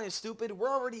are you kind of stupid? We're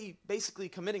already basically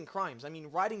committing crimes. I mean,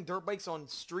 riding dirt bikes on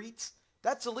streets,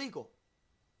 that's illegal.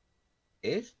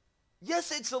 Is?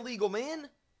 Yes, it's illegal, man.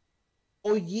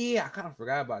 Oh yeah, I kind of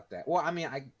forgot about that. Well, I mean,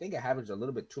 I think it happens a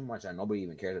little bit too much. And nobody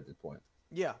even cares at this point.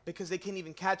 Yeah, because they can't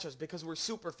even catch us because we're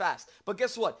super fast. But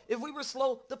guess what? If we were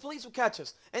slow, the police would catch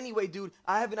us. Anyway, dude,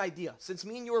 I have an idea. Since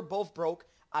me and you are both broke,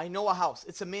 I know a house.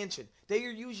 It's a mansion. They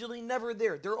are usually never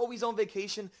there. They're always on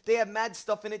vacation. They have mad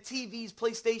stuff in it. TVs,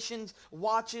 PlayStations,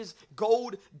 watches,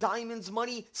 gold, diamonds,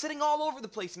 money, sitting all over the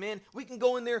place, man. We can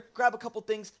go in there, grab a couple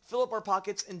things, fill up our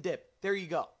pockets, and dip. There you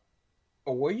go.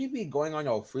 But where you be going on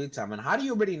your free time? And how do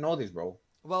you already know this, bro?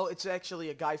 Well, it's actually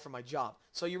a guy from my job.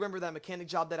 So you remember that mechanic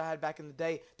job that I had back in the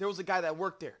day? There was a guy that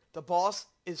worked there. The boss,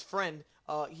 his friend,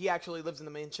 he actually lives in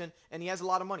the mansion, and he has a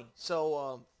lot of money.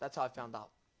 So that's how I found out.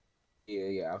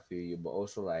 Yeah, I feel you. But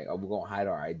also, like, are we going to hide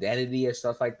our identity and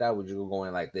stuff like that? Would you go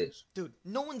in like this? Dude,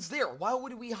 no one's there. Why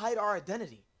would we hide our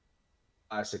identity?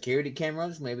 Security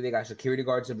cameras. Maybe they got security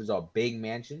guards if it's a big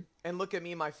mansion. And look at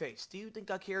me in my face. Do you think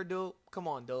I care, dude? Come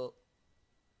on, dude.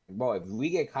 Bro, if we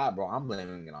get caught, bro, I'm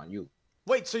blaming it on you.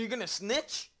 Wait, so you're gonna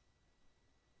snitch?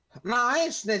 Nah, I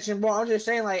ain't snitching, bro. I'm just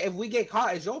saying, like, if we get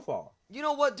caught, it's your fault. You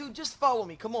know what, dude? Just follow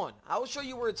me. Come on. I will show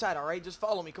you where it's at, all right? Just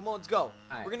follow me. Come on, let's go.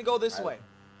 Right. We're gonna go this way.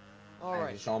 All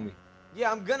right. Show me.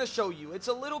 Yeah, I'm gonna show you. It's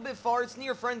a little bit far. It's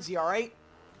near Frenzy, all right?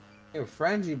 You're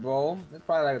Frenzy, bro. It's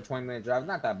probably like a 20-minute drive.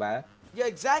 Not that bad. Yeah,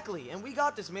 exactly. And we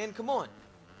got this, man. Come on.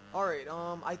 All right.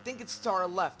 I think it's to our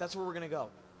left. That's where we're gonna go.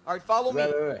 All right, follow me.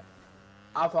 Wait.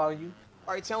 I'll follow you.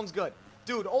 All right, sounds good.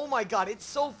 Dude, oh my god, it's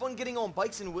so fun getting on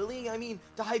bikes and wheeling. I mean,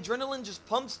 the adrenaline just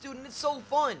pumps, dude, and it's so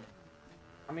fun.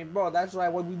 I mean, bro, that's why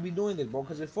we be doing this, bro,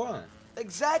 because it's fun.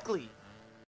 Exactly.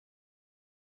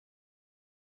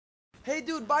 Hey,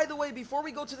 dude, by the way, before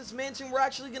we go to this mansion, we're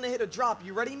actually gonna hit a drop.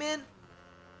 You ready, man?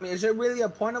 I mean, is there really a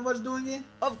point of us doing it?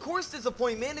 Of course there's a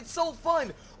point, man. It's so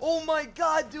fun. Oh my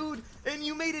god, dude. And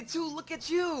you made it too. Look at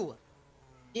you.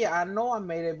 Yeah, I know I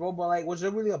made it, bro, but like, was there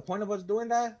really a point of us doing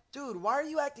that? Dude, why are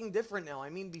you acting different now? I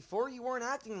mean, before you weren't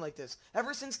acting like this.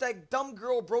 Ever since that dumb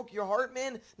girl broke your heart,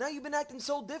 man, now you've been acting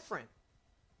so different.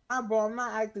 Nah, bro, I'm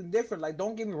not acting different. Like,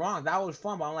 don't get me wrong, that was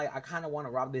fun, but I'm like, I kind of want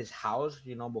to rob this house,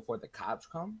 you know, before the cops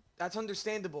come. That's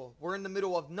understandable. We're in the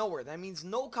middle of nowhere. That means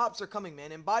no cops are coming,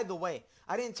 man. And by the way,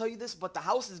 I didn't tell you this, but the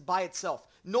house is by itself.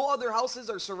 No other houses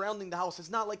are surrounding the house. It's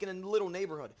not like in a little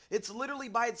neighborhood. It's literally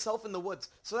by itself in the woods.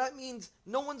 So that means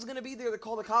no one's going to be there to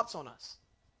call the cops on us.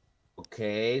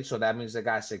 Okay, so that means they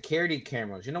got security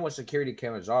cameras. You know what security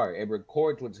cameras are? It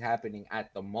records what's happening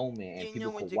at the moment, and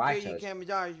people can watch us. Cameras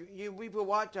are. People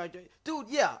watch us. Dude,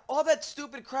 yeah, all that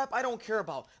stupid crap I don't care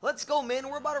about. Let's go, man.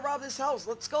 We're about to rob this house.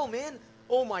 Let's go, man.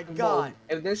 Oh my god.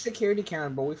 Bro, if there's security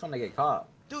cameras, bro, we finna get caught.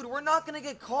 Dude, we're not gonna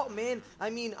get caught, man. I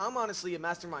mean, I'm honestly a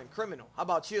mastermind criminal. How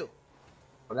about you?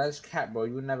 Well, that's cat, bro.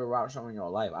 You would never rob someone in your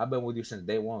life. I've been with you since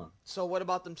day one. So what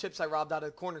about them chips I robbed out of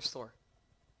the corner store?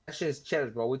 That shit's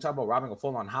chips, bro. We talk about robbing a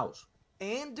full-on house.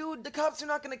 And, dude, the cops are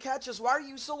not gonna catch us. Why are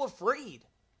you so afraid?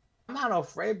 I'm not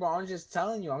afraid, bro. I'm just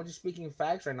telling you. I'm just speaking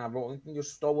facts right now, bro. You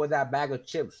stole with that bag of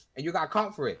chips, and you got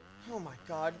caught for it. Oh my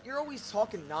god, you're always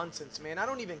talking nonsense, man. I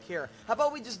don't even care. How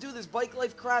about we just do this bike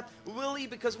life crap, Willie,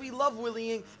 because we love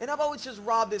Willieing, and how about we just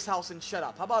rob this house and shut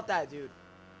up? How about that, dude?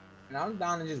 And I'm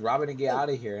down to just rob it and get out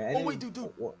of here. Oh, wait, dude.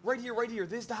 Right here.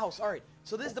 This is the house. All right,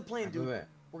 so this is the plan, dude.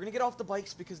 We're going to get off the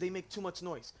bikes because they make too much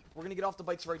noise. We're going to get off the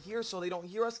bikes right here so they don't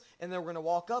hear us, and then we're going to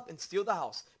walk up and steal the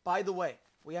house. By the way,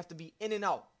 we have to be in and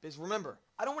out, because remember,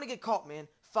 I don't want to get caught, man.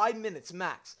 5 minutes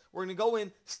max. We're going to go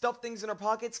in, stuff things in our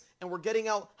pockets, and we're getting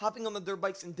out, hopping on the dirt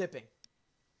bikes, and dipping.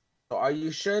 So are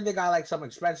you sure they got, like, some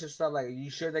expensive stuff? Like, are you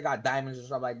sure they got diamonds or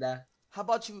stuff like that? How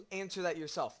about you answer that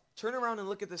yourself? Turn around and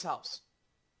look at this house.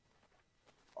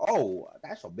 Oh,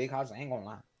 that's a big house. I ain't gonna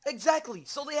lie. Exactly.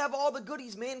 So they have all the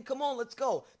goodies, man. Come on, let's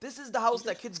go. This is the house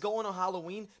that kids go in on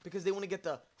Halloween because they want to get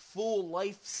the full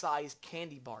life-size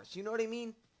candy bars. You know what I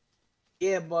mean?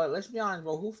 Yeah, but let's be honest,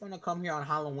 bro. Who finna come here on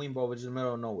Halloween, bro, which is in the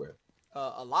middle of nowhere?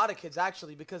 A lot of kids,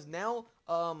 actually, because now,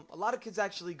 a lot of kids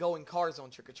actually go in cars on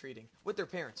trick-or-treating with their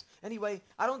parents. Anyway,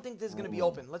 I don't think this is going to be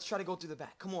open. Let's try to go through the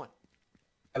back. Come on.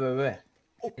 Wait.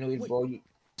 Oh, you know, wait. bro,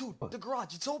 Dude, the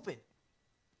garage, it's open.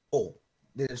 Oh,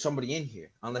 there's somebody in here,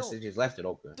 unless they just left it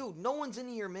open. Dude, no one's in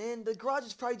here, man. The garage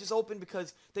is probably just open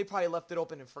because they probably left it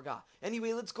open and forgot.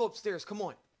 Anyway, let's go upstairs. Come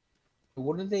on.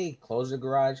 Wouldn't they close the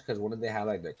garage? Because wouldn't they have,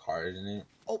 like, their cars in it?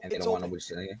 Oh, and they it's don't open. want nobody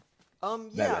sitting here?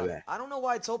 Yeah, I don't know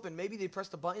why it's open. Maybe they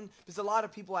pressed a button because a lot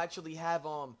of people actually have,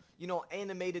 you know,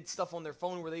 animated stuff on their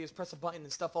phone where they just press a button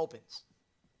and stuff opens.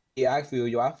 Yeah, I feel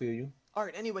you. All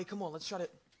right, anyway, come on, let's try to,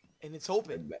 and it's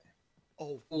open.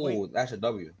 Oh, wait. That's a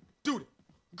W. Dude,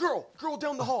 girl,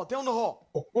 down the hall.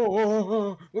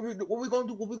 What we gonna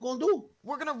do?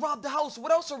 We're gonna rob the house.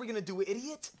 What else are we gonna do,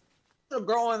 idiot? There's a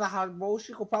girl in the house, bro.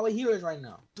 She could probably hear us right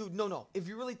now. Dude, no. If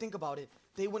you really think about it,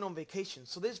 they went on vacation,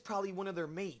 so there's probably one of their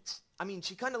maids. I mean,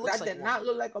 she kind of looks like one. That did not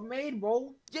look like a maid,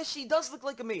 bro. Yes, she does look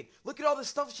like a maid. Look at all the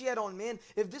stuff she had on, man.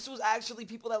 If this was actually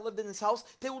people that lived in this house,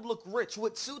 they would look rich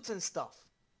with suits and stuff.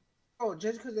 Bro,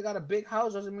 just because they got a big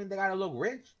house doesn't mean they gotta look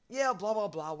rich. Yeah, blah, blah,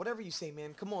 blah. Whatever you say,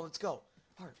 man. Come on, let's go.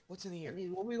 All right, what's in here?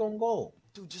 Where we gonna go?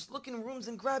 Dude, just look in rooms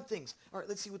and grab things. All right,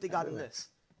 let's see what they got in this.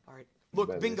 All right,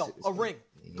 look, bingo, a ring.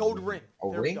 Gold ring.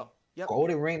 There we go. Yep.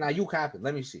 Golden ring. Now you cap it.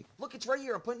 Let me see. Look, it's right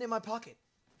here. I'm putting it in my pocket.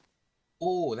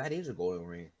 Oh, that is a golden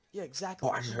ring. Yeah, exactly.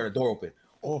 Oh, I just heard a door open.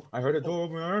 Oh, I heard a door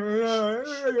open. I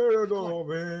heard a door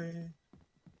open.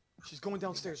 She's going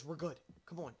downstairs. We're good.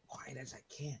 Come on. Quiet as I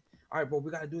can. All right, bro.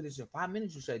 We gotta do this in 5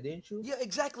 minutes. You said, didn't you? Yeah,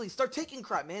 exactly. Start taking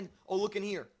crap, man. Oh, look in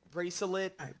here.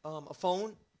 Bracelet. A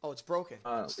phone. Oh, it's broken.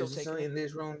 Still taking it in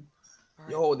this room.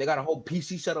 Right. Yo, they got a whole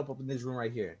PC setup up in this room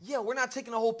right here. Yeah, we're not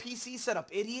taking a whole PC setup,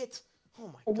 idiot. Oh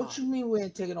my god. What you mean we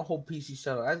ain't taking a whole PC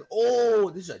setup?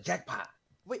 This is a jackpot.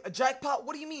 Wait, a jackpot?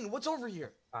 What do you mean? What's over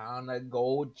here? Found a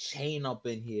gold chain up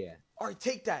in here. All right,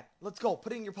 take that. Let's go.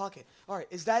 Put it in your pocket. All right,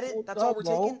 is that it? That's all we're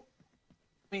taking?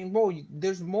 I mean, bro,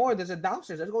 there's more. There's a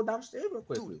downstairs. Let's go downstairs real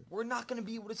quick. Dude, we're not going to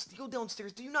be able to steal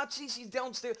downstairs. Do you not see she's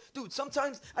downstairs? Dude,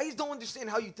 sometimes I just don't understand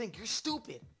how you think. You're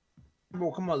stupid.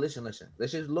 Bro, come on, listen.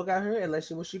 Let's just look at her and let's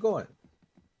see where she going.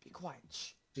 Be quiet.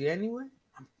 Shh. She anywhere?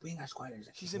 I'm being as quiet as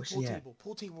I can. She's in Where's pool she at? table.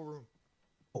 Pool table room.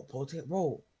 Oh, pool table,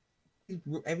 bro.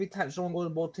 Every time someone goes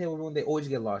to pool table room, they always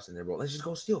get lost in there, bro. Let's just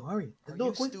go steal. Hurry. Are Let's do you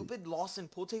it quickly. stupid? Lost in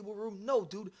pool table room? No,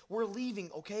 dude. We're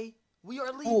leaving, okay? We are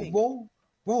Oh, leaving.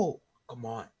 bro. Come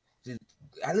on. Just,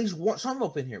 at least want something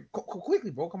up in here.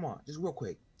 Quickly, bro. Come on. Just real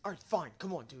quick. All right, fine.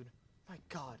 Come on, dude. My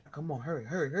God. Come on. Hurry,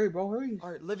 bro. Hurry.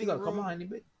 All right, living room. Come on,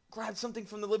 anybody. Grab something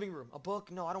from the living room. A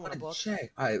book? No, I don't want a book.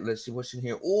 Check. All right, let's see what's in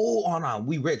here. Oh, no.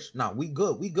 We rich. Nah, we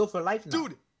good. We good for life now.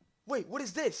 Dude, wait. What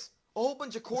is this? A whole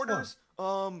bunch of quarters.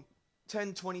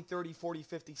 10, 20, 30, 40,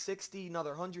 50, 60,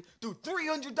 another 100. Dude,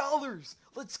 $300.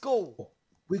 Let's go.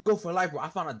 We go for life, bro. I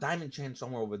found a diamond chain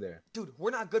somewhere over there. Dude,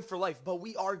 we're not good for life, but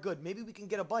we are good. Maybe we can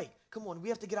get a bike. Come on, we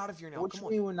have to get out of here now. What Come you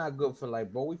on. mean we're not good for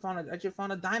life, bro? I just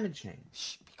found a diamond chain.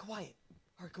 Shh, be quiet.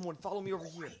 All right, come on, follow me over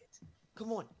here.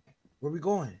 Come on. Where we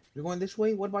going? We're going this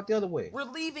way? What about the other way? We're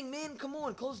leaving, man. Come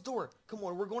on, close the door. Come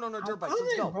on, we're going on our dirt I'm bikes.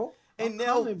 Let's go. bro. And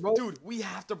now, dude, we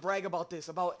have to brag about this.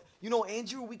 About,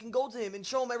 Andrew, we can go to him and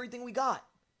show him everything we got.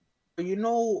 But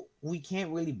we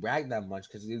can't really brag that much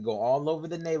because we go all over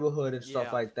the neighborhood and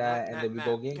stuff like that, and then we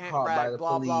go get caught by the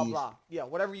police. Blah, blah. Yeah,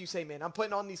 whatever you say, man. I'm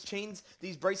putting on these chains,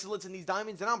 these bracelets, and these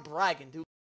diamonds, and I'm bragging, dude.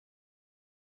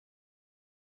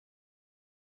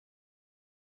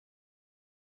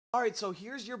 All right, so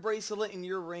here's your bracelet and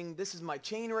your ring. This is my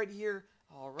chain right here.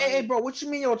 All right. Hey, bro, what you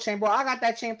mean your chain, bro? I got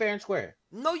that chain fair and square.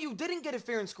 No, you didn't get it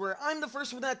fair and square. I'm the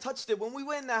first one that touched it. When we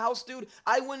went in the house, dude,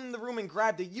 I went in the room and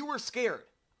grabbed it. You were scared.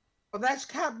 Well, that's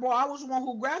cap, bro. I was the one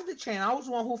who grabbed the chain. I was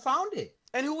the one who found it.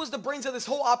 And who was the brains of this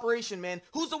whole operation, man?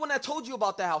 Who's the one that told you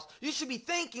about the house? You should be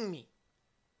thanking me.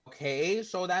 Okay,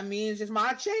 so that means it's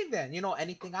my chain then.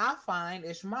 Anything I find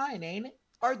is mine, ain't it?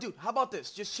 All right, dude, how about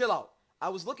this? Just chill out. I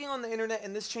was looking on the internet,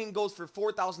 and this chain goes for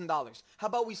 $4,000. How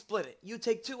about we split it? You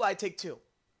take 2, I take 2.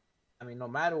 I mean, no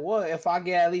matter what, if I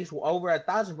get at least over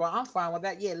 1,000, bro, I'm fine with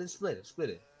that. Yeah, let's split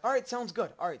it. All right, sounds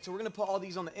good. All right, so we're going to put all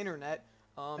these on the internet.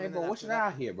 Hey, bro, what's that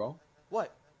out here, bro?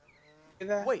 What?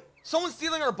 That? Wait, someone's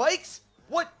stealing our bikes?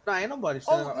 What? Nah, ain't nobody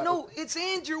stealing Oh, no, it's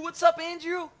Andrew. What's up,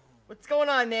 Andrew? What's going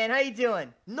on, man? How you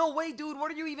doing? No way, dude.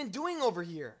 What are you even doing over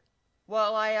here?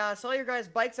 Well, I saw your guys'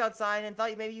 bikes outside and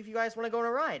thought maybe if you guys want to go on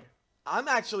a ride. I'm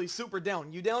actually super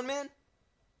down. You down, man?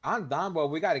 I'm down, bro.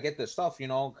 We got to get this stuff,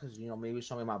 because, maybe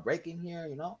somebody might break in here,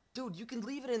 Dude, you can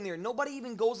leave it in there. Nobody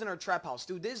even goes in our trap house,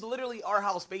 dude. This is literally our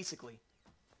house, basically.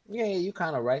 Yeah, you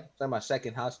kind of right. It's like my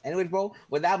second house. Anyways, bro,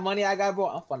 with that money I got, bro,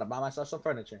 I'm fun to buy myself some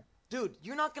furniture. Dude,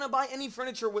 you're not going to buy any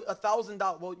furniture with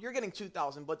 $1,000. Well, you're getting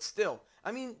 $2,000, but still.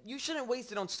 I mean, you shouldn't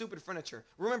waste it on stupid furniture.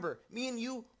 Remember, me and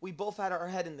you, we both had our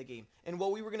head in the game. And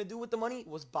what we were going to do with the money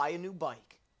was buy a new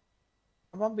bike.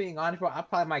 If I'm being honest, bro, I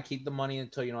probably might keep the money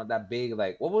until, that big,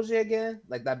 what was it again?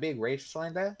 Like that big race or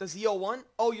something like that? The Z01?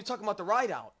 Oh, you're talking about the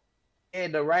ride out. Yeah,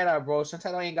 the ride out, bro. Since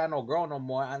I ain't got no girl no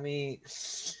more, I mean,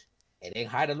 it ain't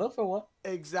hard to look for one.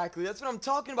 Exactly. That's what I'm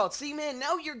talking about. See, man,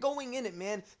 now you're going in it,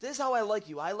 man. This is how I like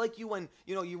you. I like you when,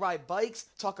 you ride bikes,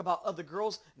 talk about other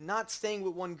girls, not staying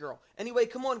with one girl. Anyway,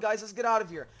 come on, guys. Let's get out of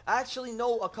here. I actually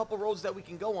know a couple roads that we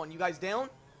can go on. You guys down?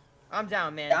 I'm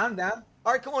down, man. Yeah, I'm down.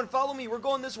 All right, come on. Follow me. We're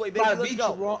going this way, baby. Let's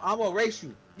go. You, bro. I'm going to race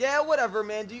you. Yeah, whatever,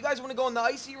 man. Do you guys want to go on the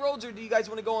icy roads, or do you guys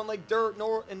want to go on, dirt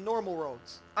and normal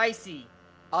roads? Icy.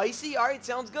 Icy? All right,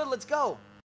 sounds good. Let's go.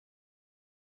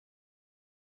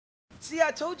 See,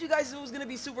 I told you guys it was going to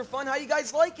be super fun. How you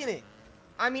guys liking it?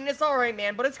 I mean, it's alright,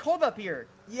 man, but it's cold up here.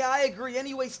 Yeah, I agree.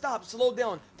 Anyway, stop. Slow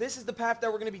down. This is the path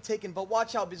that we're going to be taking, but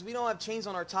watch out because we don't have chains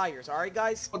on our tires. All right,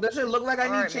 guys? Well, does it look like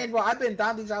I need chains, bro? I've been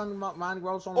down these mountain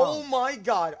roads so long. Oh, my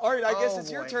God. All right, I guess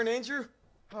it's your turn, Andrew.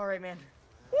 Alright, man.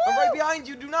 I'm right behind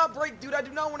you. Do not break, dude. I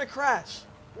do not want to crash.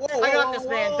 Whoa, I got this,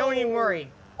 man. Don't even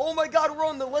worry. Oh, my God. We're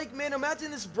on the lake, man.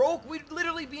 Imagine this broke. We'd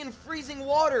literally be in freezing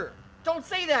water. Don't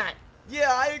say that.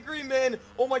 Yeah, I agree, man.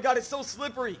 Oh, my God. It's so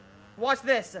slippery. Watch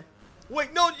this.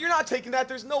 Wait, no, you're not taking that.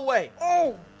 There's no way.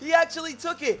 Oh! He actually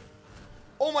took it.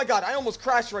 Oh, my God. I almost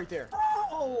crashed right there.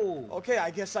 Oh! Okay,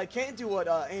 I guess I can't do what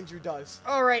Andrew does.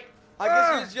 All right. I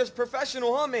guess he's just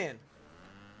professional, huh, man?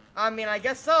 I mean, I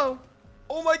guess so.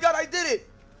 Oh, my God. I did it.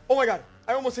 Oh, my God.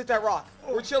 I almost hit that rock.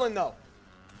 We're chilling, though.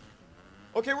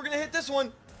 Okay, we're going to hit this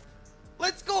one.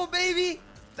 Let's go, baby.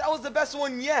 That was the best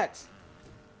one yet.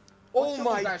 Oh,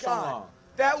 my God.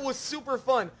 That was super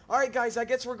fun. All right, guys, I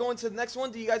guess we're going to the next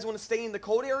one. Do you guys want to stay in the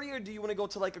cold area, or do you want to go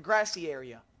to, a grassy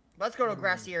area? Let's go to a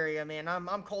grassy area, man.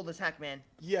 I'm cold as heck, man.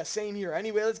 Yeah, same here.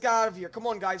 Anyway, let's get out of here. Come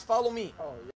on, guys. Follow me.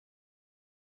 Oh,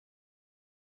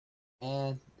 yeah.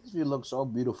 Man, this view looks so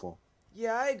beautiful.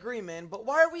 Yeah, I agree, man. But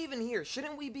why are we even here?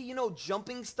 Shouldn't we be,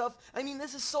 jumping stuff? I mean,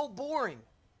 this is so boring.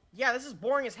 Yeah, this is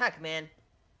boring as heck, man.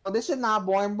 Oh, this is not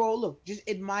boring, bro. Look, just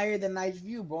admire the nice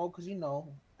view, bro. Because,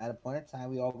 at a point in time,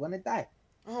 we all going to die.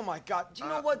 Oh my god. Do you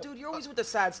know what, dude? You're always with the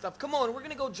sad stuff. Come on, we're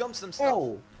gonna go jump some stuff.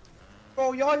 Oh,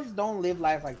 bro, y'all just don't live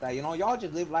life like that. Y'all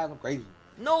just live life crazy.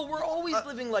 No, we're always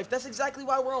living life. That's exactly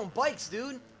why we're on bikes,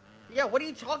 dude. Yeah, what are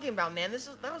you talking about, man?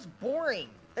 That was boring.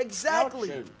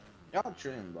 Exactly. Y'all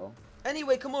chilling, bro.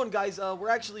 Anyway, come on, guys. We're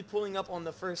actually pulling up on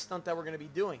the first stunt that we're gonna be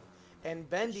doing. And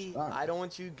Bendy, I don't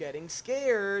want you getting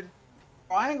scared.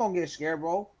 Bro, I ain't gonna get scared,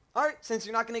 bro. Alright, since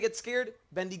you're not gonna get scared,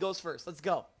 Bendy goes first. Let's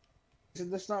go. Is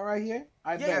this stunt right here?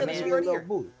 Yeah, this is right here.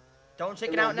 Don't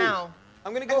check it out now.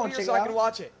 I'm gonna go over here so I can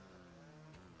watch it.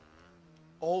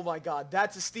 Oh my god,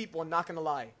 that's a steep one, not gonna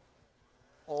lie.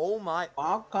 Oh my.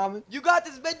 I'm coming. You got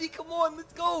this, Bendy. Come on,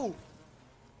 let's go.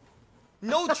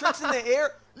 No tricks in the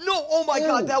air. No, oh my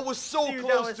god, that was so close,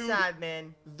 That was dude. sad,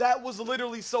 man. That was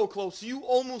literally so close. You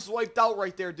almost wiped out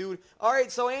right there, dude. All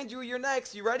right, so Andrew, you're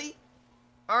next. You ready?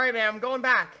 All right, man, I'm going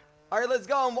back. All right, let's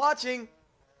go. I'm watching.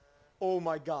 Oh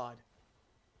my god.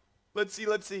 Let's see,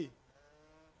 let's see.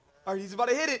 All right, he's about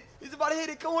to hit it. He's about to hit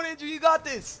it. Come on, Andrew, you got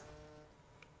this.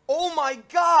 Oh my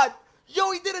god.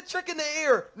 Yo, he did a trick in the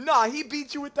air. Nah, he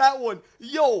beat you with that one.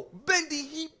 Yo, Bendy,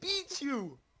 he beat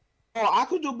you. Oh, I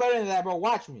could do better than that, bro.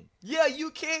 Watch me. Yeah, you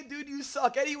can't, dude. You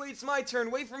suck. Anyway, it's my turn.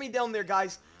 Wait for me down there,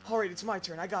 guys. All right, it's my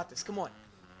turn. I got this. Come on.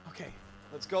 Okay,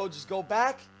 let's go. Just go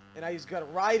back, and I just got to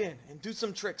ride in and do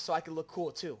some tricks so I can look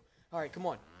cool, too. All right, come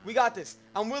on. We got this.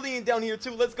 I'm wheeling down here,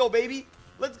 too. Let's go, baby.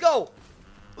 Let's go.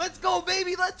 Let's go,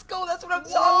 baby. Let's go. That's what I'm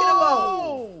talking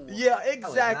about. Yeah,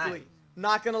 exactly. Nice.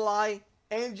 Not going to lie.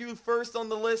 Andrew first on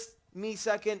the list, me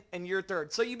second, and you're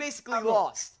third. So you basically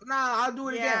lost. Nah, I'll do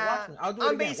it again. Watch me. I'll do it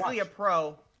again. I'm basically a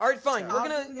pro. All right, fine.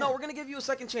 So we're gonna give you a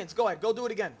second chance. Go ahead. Go do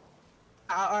it again.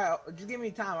 All right, just give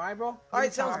me time, all right, bro? All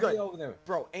right, sounds good. Over there.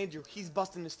 Bro, Andrew, he's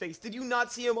busting his face. Did you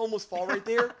not see him almost fall right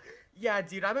there? Yeah,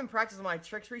 dude, I've been practicing my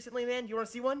tricks recently, man. You want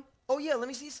to see one? Oh, yeah, let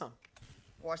me see some.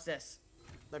 Watch this.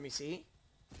 Let me see.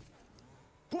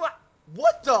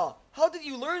 What the? How did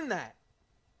you learn that?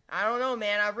 I don't know,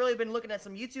 man. I've really been looking at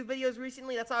some YouTube videos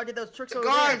recently. That's how I did those tricks over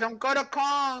Guys, there. I'm gonna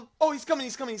call. Oh, he's coming,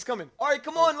 he's coming, he's coming. All right,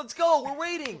 come on, let's go. We're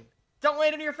waiting. Don't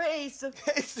land on your face.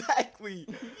 Exactly.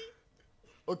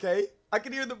 Okay, I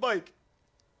can hear the bike.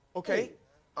 Okay.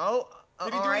 Oh,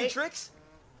 Did he do any tricks?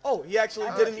 Oh, he actually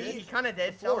didn't eat. He kind of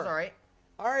did. That was all right.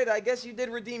 All right, I guess you did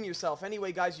redeem yourself.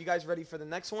 Anyway, guys, you guys ready for the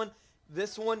next one?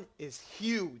 This one is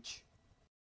huge.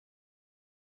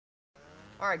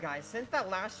 All right, guys. Since that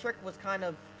last trick was kind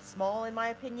of small, in my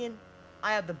opinion,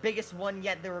 I have the biggest one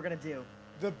yet that we're going to do.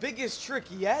 The biggest trick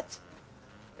yet?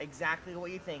 Exactly what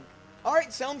you think. All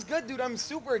right, sounds good, dude. I'm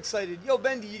super excited. Yo,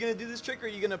 Bendy, you going to do this trick or are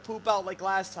you going to poop out like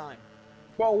last time?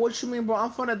 Bro, what you mean, bro?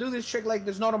 I'm finna do this trick like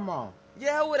there's no tomorrow.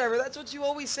 Yeah, whatever. That's what you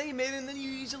always say, man, and then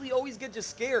you usually always get just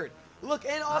scared. Look,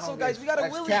 and also, guys, we got a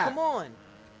Willy. Come on.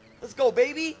 Let's go,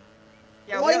 baby.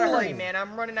 Yeah, we gotta hurry, man.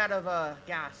 I'm running out of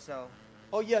gas, so.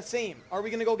 Oh, yeah, same. Are we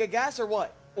going to go get gas or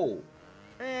what? Oh.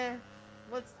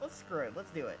 Let's screw it. Let's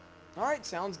do it. All right,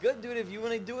 sounds good, dude. If you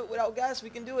want to do it without gas, we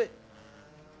can do it.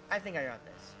 I think I got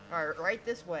this. All right, right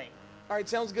this way. All right,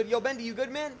 sounds good. Yo, Bendy, you good,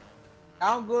 man?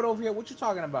 I'm good over here. What you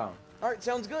talking about? All right,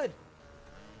 sounds good.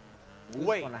 We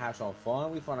Wait. finna have some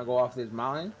fun. We finna go off this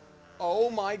mountain. Oh,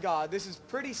 my God. This is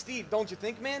pretty steep, don't you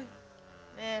think, man?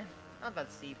 Not that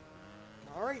steep.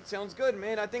 All right, sounds good,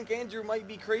 man. I think Andrew might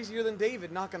be crazier than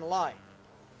David, not going to lie.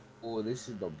 Oh, this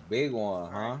is the big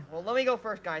one, huh? Well, let me go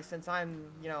first, guys, since I'm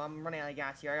running out of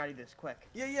gas here. I gotta do this quick.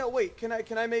 Yeah, wait. Can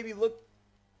I maybe look?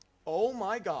 Oh,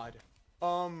 my God.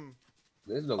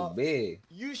 This looks big.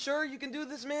 You sure you can do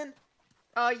this, man?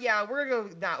 Yeah, we're gonna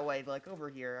go that way, like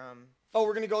over here. Oh,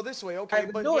 we're gonna go this way. Okay,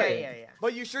 but yeah.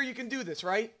 But you sure you can do this,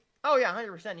 right? Oh yeah,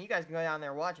 100%. You guys can go down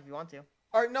there and watch if you want to.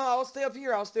 All right, no, I'll stay up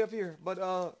here.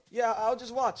 But yeah, I'll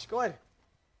just watch. Go ahead.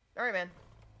 All right, man.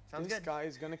 Sounds good. This guy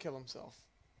is gonna kill himself.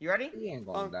 You ready? He ain't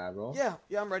gonna die, bro. Yeah,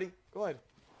 I'm ready. Go ahead.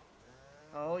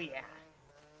 Oh yeah.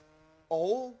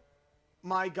 Oh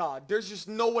my God! There's just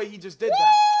no way he just did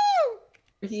that.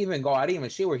 Where'd he even go? I didn't even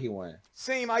see where he went.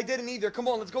 Same, I didn't either. Come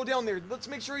on, let's go down there. Let's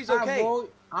make sure he's okay. Bro,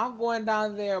 I'm going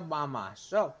down there by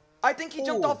myself. I think he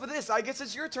jumped off of this. I guess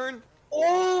it's your turn.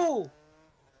 Oh!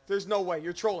 There's no way.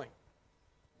 You're trolling.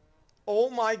 Oh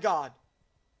my God.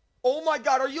 Oh my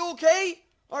God. Are you okay?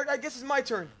 All right, I guess it's my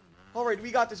turn. All right,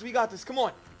 we got this. Come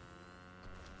on.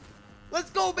 Let's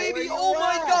go, baby. Oh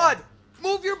my God.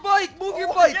 Move your bike. Move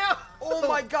your bike. Yeah. Oh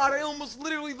my God. I almost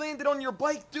literally landed on your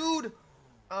bike, dude.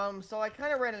 So I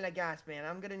kind of ran out of gas, man.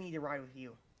 I'm gonna need to ride with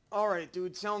you. All right,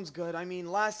 dude. Sounds good. I mean,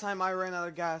 last time I ran out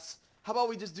of gas. How about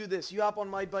we just do this? You hop on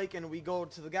my bike and we go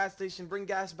to the gas station, bring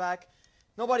gas back,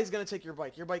 Nobody's gonna take your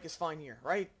bike. Your bike is fine here,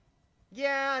 right?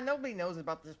 Yeah, nobody knows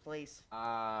about this place.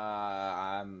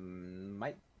 I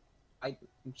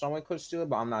someone could steal it,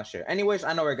 but I'm not sure. Anyways,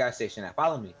 I know where gas station at.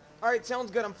 Follow me. All right,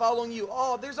 sounds good. I'm following you.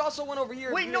 Oh, there's also one over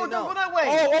here. Wait, You no, didn't don't know. go that way!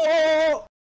 Oh!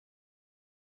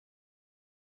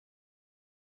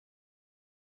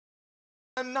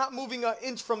 I'm not moving an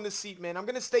inch from this seat, man. I'm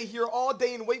gonna stay here all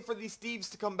day and wait for these thieves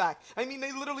to come back. I mean,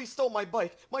 they literally stole my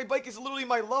bike. My bike is literally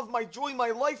my love, my joy, my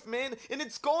life, man. And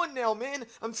it's gone now, man.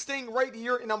 I'm staying right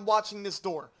here and I'm watching this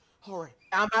door. All right.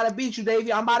 I'm about to beat you,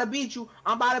 Davey. I'm about to beat you.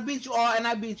 I'm about to beat you. Oh, and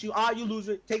I beat you. Oh, you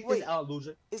loser. Take this. Oh,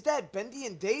 loser. Is that Bendy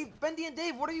and Dave? Bendy and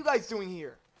Dave, what are you guys doing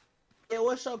here? Yeah,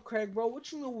 what's up, Craig, bro?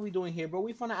 What you know what we doing here, bro?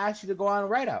 We finna ask you to go on a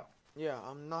ride out. Yeah,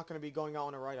 I'm not gonna be going out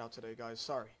on a ride out today, guys.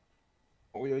 Sorry.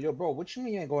 Oh, yo, bro, what you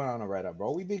mean you ain't going on a ride out,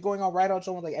 bro? We be going on ride outs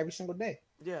almost like every single day.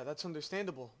 Yeah, that's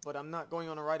understandable, but I'm not going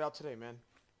on a ride out today, man.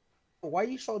 Why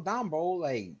you so down, bro?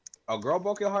 Like, a girl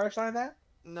broke your heart or something like that?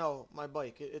 No, my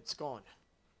bike, it's gone.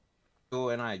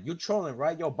 Dude, and you trolling,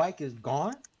 right? Your bike is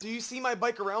gone? Do you see my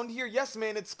bike around here? Yes,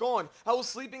 man, it's gone. I was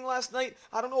sleeping last night.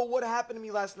 I don't know what happened to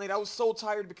me last night. I was so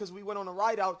tired because we went on a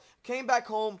ride out. Came back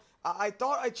home. I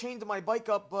thought I chained my bike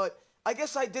up, but I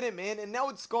guess I didn't, man, and now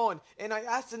it's gone. And I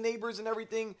asked the neighbors and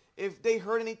everything if they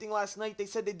heard anything last night. They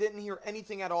said they didn't hear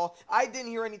anything at all. I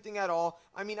didn't hear anything at all.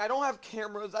 I mean, I don't have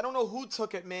cameras. I don't know who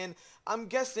took it, man. I'm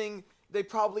guessing they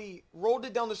probably rolled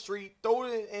it down the street, threw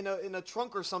it in a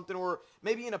trunk or something, or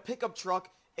maybe in a pickup truck,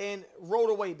 and rode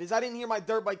away because I didn't hear my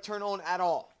dirt bike turn on at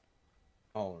all.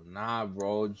 Oh, nah,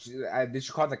 bro. Did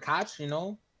you call the cops, you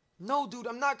know? No, dude,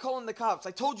 I'm not calling the cops.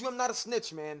 I told you I'm not a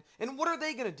snitch, man. And what are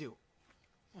they gonna do?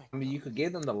 I mean, you could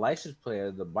give them the license plate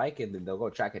of the bike and then they'll go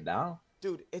track it down.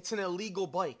 Dude, it's an illegal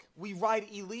bike. We ride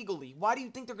illegally. Why do you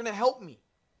think they're gonna help me?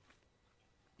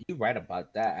 You're right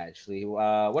about that, actually.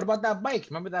 What about that bike?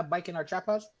 Remember that bike in our trap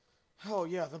house? Oh,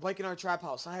 yeah, the bike in our trap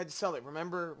house. I had to sell it.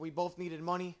 Remember? We both needed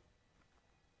money.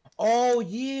 Oh,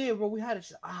 yeah, bro.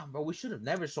 Bro, we should have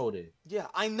never sold it. Yeah,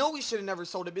 I know we should have never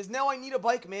sold it because now I need a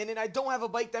bike, man, and I don't have a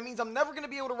bike. That means I'm never going to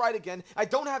be able to ride again. I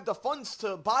don't have the funds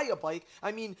to buy a bike.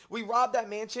 I mean, we robbed that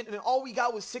mansion, and all we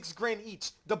got was $6 grand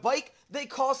each. The bike, they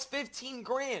cost 15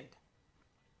 grand.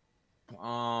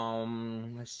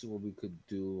 Let's see what we could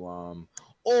do.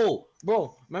 Oh,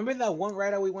 bro, remember that one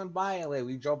ride that we went by and like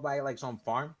we drove by like some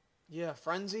farm? Yeah,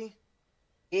 Frenzy?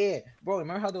 Yeah, bro,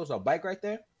 remember how there was a bike right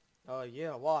there?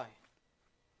 Yeah, why?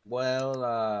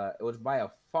 Well, it was by a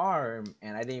farm,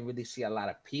 and I didn't really see a lot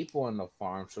of people on the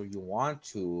farm, so you want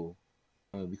to,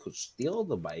 we could steal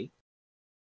the bike.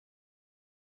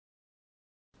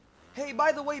 Hey,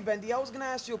 by the way, Bendy, I was going to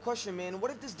ask you a question, man.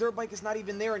 What if this dirt bike is not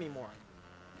even there anymore?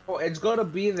 Oh, it's gonna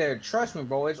be there. Trust me,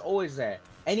 bro. It's always there.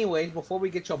 Anyways, before we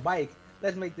get your bike,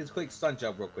 let's make this quick stunt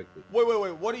job real quickly.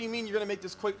 Wait. What do you mean you're going to make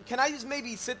this quick? Can I just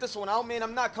maybe sit this one out, man?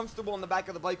 I'm not comfortable in the back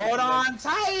of the bike. Hold on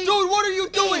tight. Dude, what are you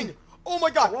doing? Oh my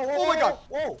god. Whoa, Oh my god.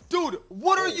 whoa. Dude,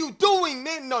 what are you doing,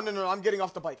 man? No. I'm getting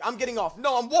off the bike. I'm getting off.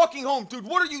 No, I'm walking home, dude.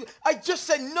 What are you? I just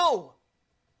said no.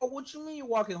 Oh, what you mean you're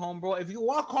walking home, bro? If you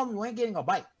walk home, you ain't getting a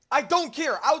bike. I don't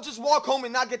care. I'll just walk home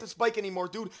and not get this bike anymore,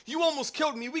 dude. You almost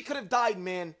killed me. We could have died,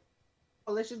 man.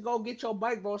 Well, let's just go get your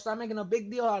bike, bro. Stop making a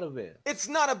big deal out of it. It's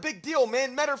not a big deal,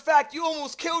 man. Matter of fact, you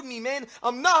almost killed me, man.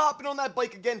 I'm not hopping on that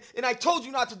bike again, and I told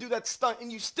you not to do that stunt,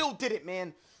 and you still did it,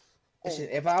 man. Listen,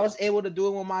 if I was able to do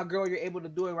it with my girl, you're able to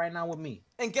do it right now with me.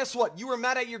 And guess what? You were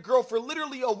mad at your girl for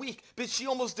literally a week, but she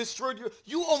almost destroyed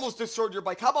you almost destroyed your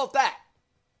bike. How about that?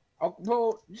 Oh,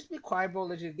 bro, just be quiet, bro.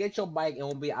 Let's just get your bike and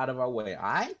we'll be out of our way, all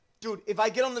right? Dude, if I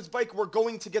get on this bike, we're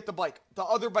going to get the bike. The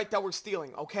other bike that we're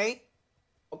stealing, okay?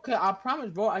 Okay, I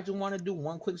promise, bro. I just want to do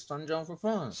one quick stunt jump for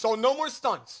fun. So no more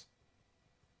stunts.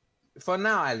 For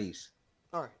now, at least.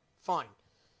 All right, fine.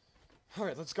 All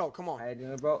right, let's go. Come on. All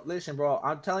right, bro. Listen, bro.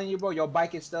 I'm telling you, bro. Your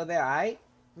bike is still there, all right?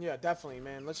 Yeah, definitely,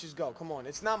 man. Let's just go. Come on.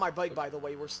 It's not my bike, by the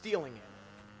way. We're stealing it.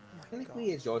 Oh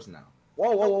Technically, it's yours now.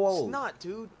 Whoa. It's not,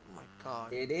 dude. Oh, my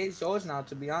God. It is yours now,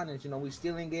 to be honest. You know, we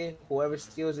stealing it. Whoever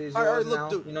steals it is All right, yours look, now.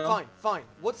 dude. You know? Fine.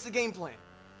 What's the game plan?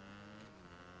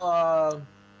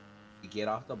 You get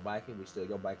off the bike and we steal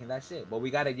your bike and that's it. But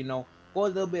we gotta, you know, go a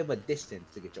little bit of a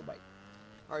distance to get your bike.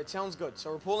 All right, sounds good.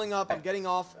 So we're pulling up. I'm getting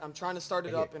off. I'm trying to start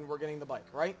it up, and we're getting the bike,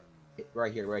 right?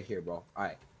 Right here, bro. All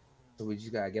right. So we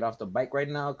just gotta get off the bike right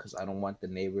now because I don't want the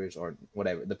neighbors or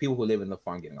whatever, the people who live in the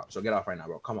farm getting off. So get off right now,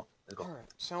 bro. Come on, let's go. All right,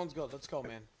 sounds good. Let's go,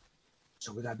 man.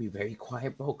 So we gotta be very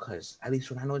quiet, bro, because at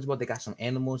least what I know is about they got some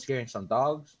animals here and some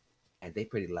dogs, and they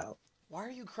pretty loud. Why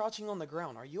are you crouching on the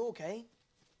ground? Are you okay?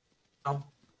 No,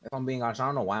 if I'm being honest, I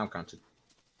don't know why I'm crouching.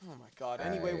 Oh my God.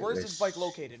 Anyway, where's this bike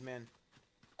located, man?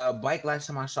 Bike last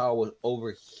time I saw was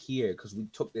over here because we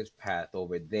took this path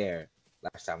over there.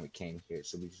 last time we came here.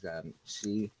 So we just gotta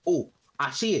see. Oh,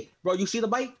 I see it, bro. You see the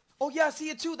bike? Oh yeah, I see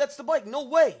it too. That's the bike. No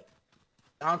way.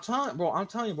 I'm telling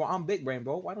you, bro. I'm big brain,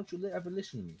 bro. Why don't you ever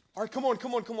listen to me? All right, come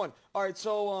on. All right,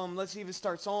 so let's see if it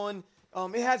starts on.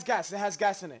 It has gas. It has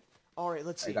gas in it. All right,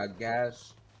 let's see. I got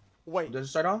gas. Wait. Does it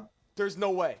start on? There's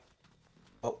no way.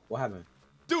 Oh, what happened?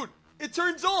 Dude, it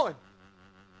turns on.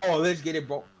 Oh, let's get it,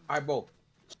 bro. All right, bro.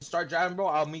 Start driving, bro.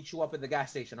 I'll meet you up at the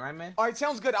gas station, all right, man? All right,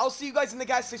 sounds good. I'll see you guys in the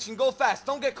gas station. Go fast.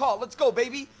 Don't get caught. Let's go,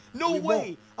 baby. No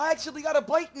way. I actually got a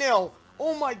bike now.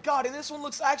 Oh my god, and this one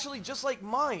looks actually just like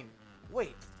mine.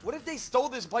 Wait, what if they stole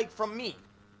this bike from me?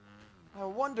 I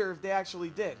wonder if they actually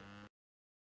did.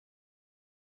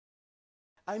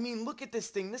 I mean, look at this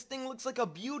thing. This thing looks like a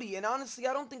beauty, and honestly,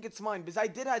 I don't think it's mine, because I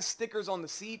did have stickers on the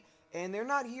seat, and they're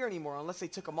not here anymore, unless they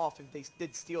took them off if they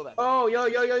did steal that. Oh,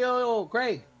 yo,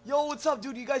 Craig. Yo, what's up,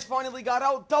 dude? You guys finally got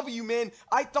out? W, man.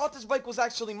 I thought this bike was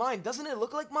actually mine. Doesn't it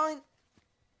look like mine?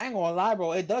 I ain't gonna lie,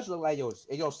 bro. It does look like yours.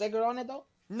 Is your sticker on it, though?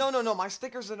 No. My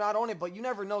stickers are not on it, but you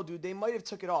never know, dude. They might have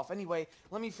took it off. Anyway,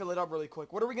 let me fill it up really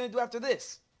quick. What are we going to do after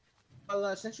this?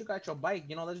 Well, since you got your bike,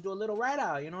 let's do a little ride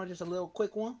out, just a little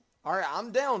quick one. All right,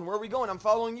 I'm down. Where are we going? I'm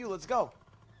following you. Let's go.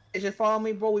 If you follow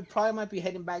me, bro, we probably might be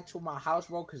heading back to my house,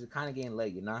 bro, because it's kind of getting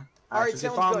late, All right,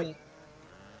 so sounds good.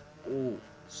 Ooh,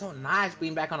 so nice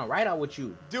being back on a ride out with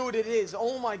you. Dude, it is.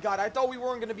 Oh, my God. I thought we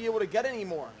weren't going to be able to get any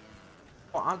more.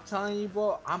 Bro, I'm telling you,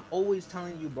 bro. I'm always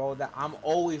telling you, bro, that I'm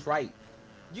always right.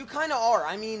 You kind of are.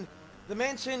 I mean, the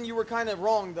mansion, you were kind of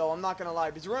wrong, though. I'm not going to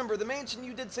lie. Because remember, the mansion,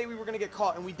 you did say we were going to get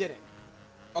caught, and we didn't.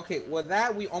 Okay, well,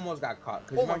 that we almost got caught.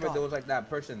 Because remember, there was, like, that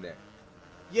person there.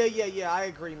 Yeah, I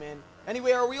agree, man.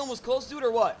 Anyway, are we almost close, dude,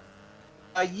 or what?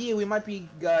 Yeah, we might be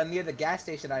near the gas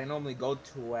station I normally go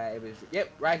to.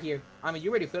 Yep, right here. I mean, you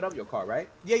already filled up your car, right?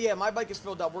 Yeah, my bike is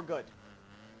filled up. We're good.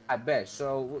 I bet.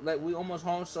 So, we almost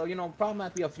home, so, probably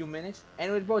might be a few minutes.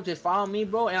 Anyways, bro, just follow me,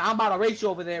 bro, and I'm about to race you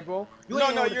over there, bro. No,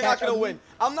 you're not going to win.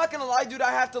 I'm not going to lie, dude.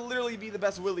 I have to literally be the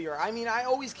best willier. I mean, I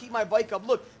always keep my bike up.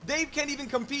 Look, Dave can't even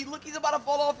compete. Look, he's about to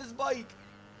fall off his bike.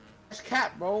 That's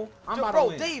cap, bro. I'm about to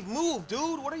win. Bro, Dave, move,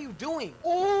 dude. What are you doing?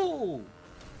 Ooh.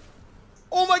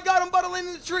 Oh, my God. I'm about to land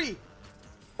in the tree.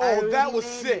 Oh, that was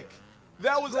sick.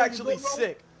 That was actually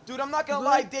sick. Dude, I'm not going to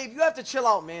lie, Dave. You have to chill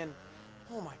out, man.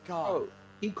 Oh, my God. Oh.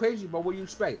 He crazy, bro. What do you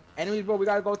expect? Anyways, bro, we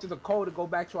gotta go through the code to go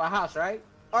back to our house, right?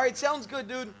 All right, sounds good,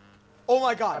 dude. Oh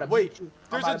my God! Wait,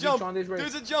 there's a jump.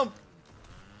 There's a jump.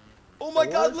 Oh my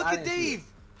God! Look at Dave.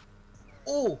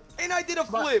 Oh, and I did a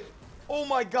flip. Oh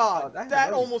my God!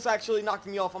 That almost actually knocked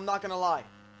me off. I'm not gonna lie.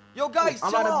 Yo, guys, chill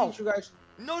out. I'm about to beat you guys.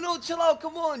 No, chill out.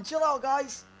 Come on, chill out,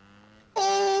 guys.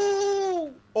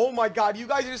 Oh! Oh my God! You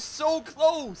guys are so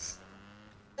close.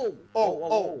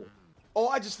 Oh!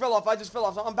 I just fell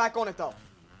off. I'm back on it though.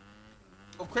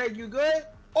 Oh, Craig, you good?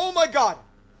 Oh my God!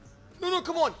 No,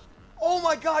 come on! Oh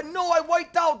my God, no, I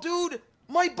wiped out, dude!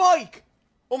 My bike!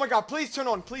 Oh my God, please turn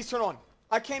on,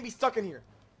 I can't be stuck in here.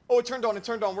 Oh, it turned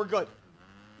on, we're good.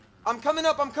 I'm coming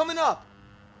up.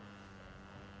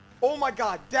 Oh my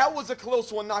God, that was a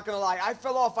close one, not gonna lie. I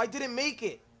fell off, I didn't make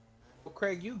it. Oh,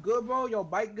 Craig, you good, bro? Your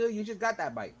bike good? You just got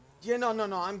that bike. Yeah, no,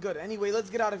 I'm good. Anyway,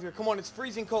 let's get out of here. Come on, it's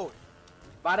freezing cold.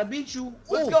 About to beat you.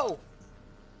 Let's go.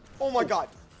 Oh my God.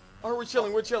 All right, we're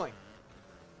chilling.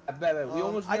 I bet. We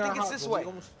almost near I think our it's house, this bro. way.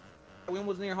 We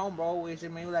almost near home, bro. It's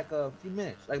maybe like a few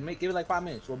minutes. Give it like 5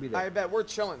 minutes. We'll be there. I bet. We're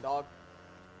chilling, dog.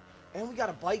 And we got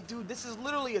a bike, dude. This is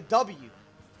literally a W.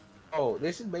 Oh,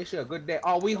 this is basically a good day.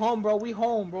 Oh, we home, bro.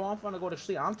 I'm trying to go to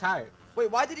sleep. I'm tired.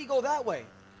 Wait, why did he go that way?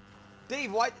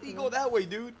 Dave, why did he go that way,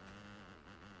 dude?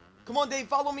 Come on, Dave,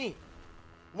 follow me.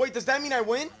 Wait, does that mean I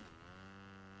win?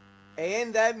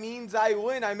 And that means I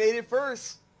win. I made it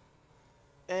first.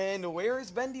 And where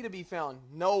is Bendy to be found?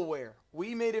 Nowhere.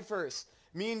 We made it first.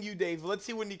 Me and you, Dave. Let's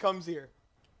see when he comes here.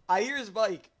 I hear his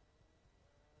bike.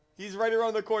 He's right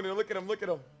around the corner. Look at him.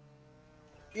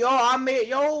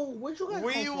 Yo, where'd you guys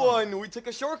We come won. from? We took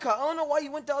a shortcut. I don't know why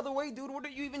you went the other way, dude. What are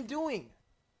you even doing?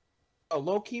 Oh,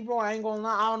 low-key, bro, I ain't gonna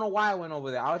lie. I don't know why I went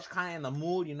over there. I was kind of in the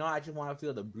mood, I just want to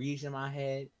feel the breeze in my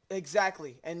head.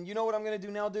 Exactly. And you know what I'm going to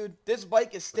do now, dude? This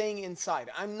bike is staying inside.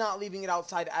 I'm not leaving it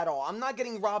outside at all. I'm not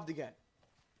getting robbed again.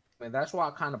 And that's why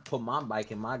I kind of put my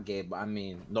bike in my gate, but I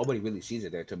mean, nobody really sees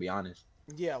it there, to be honest.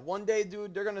 Yeah, one day,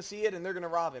 dude, they're going to see it and they're going to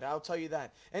rob it. I'll tell you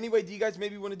that. Anyway, do you guys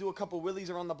maybe want to do a couple wheelies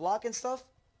around the block and stuff?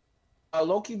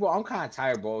 Low-key, bro, I'm kind of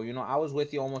tired, bro. I was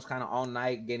with you almost kind of all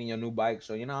night getting your new bike,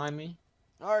 so you know what I mean?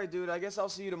 All right, dude, I guess I'll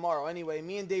see you tomorrow. Anyway,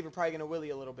 me and Dave are probably going to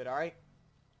wheelie a little bit, all right?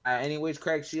 Anyways,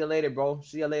 Craig, see you later, bro.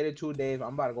 See you later, too, Dave.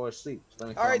 I'm about to go to sleep. So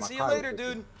all right, see you later,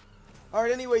 dude. All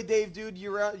right, anyway, Dave, dude,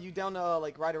 you down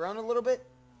to, ride around a little bit?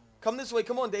 Come this way.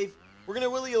 Come on, Dave. We're going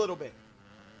to wheelie a little bit.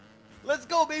 Let's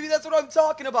go, baby. That's what I'm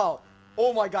talking about.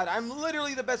 Oh my god, I'm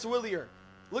literally the best willier.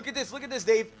 Look at this,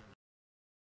 Dave.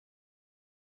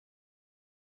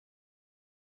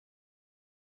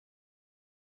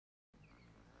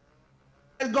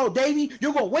 Let's go, Davey.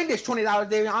 You're gonna win this $20,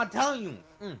 Davey. I'm telling you.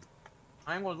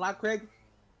 I ain't gonna lie, Craig.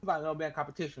 You got a little bit of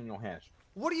competition in your hands.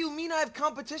 What do you mean I have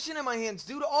competition in my hands,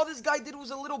 dude? All this guy did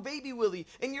was a little baby willy,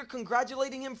 and you're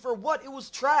congratulating him for what? It was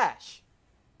trash.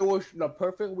 It was the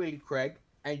perfect way, Craig.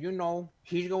 And you know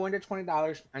he's gonna win the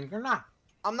 $20, and you're not.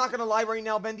 I'm not gonna lie right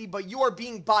now, Bendy, but you are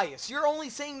being biased. You're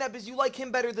only saying that because you like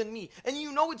him better than me, and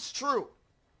you know it's true.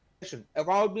 Listen, if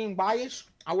I was being biased,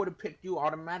 I would have picked you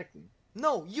automatically.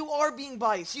 No, you are being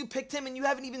biased. You picked him, and you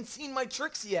haven't even seen my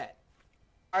tricks yet.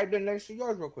 Alright, then let's see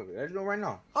yours real quick. Let's do it right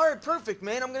now. Alright, perfect,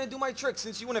 man. I'm gonna do my trick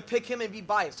since you want to pick him and be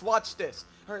biased. Watch this.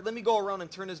 Alright, let me go around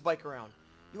and turn his bike around.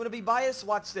 You want to be biased?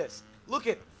 Watch this. Look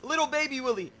at little baby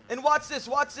Willie. And watch this,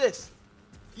 watch this.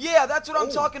 Yeah, that's what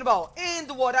I'm talking about. And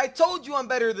what? I told you I'm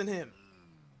better than him.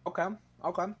 Okay.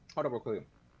 Hold up real quick.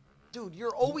 Dude,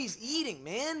 you're always eating,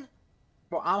 man.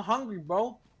 Bro, I'm hungry,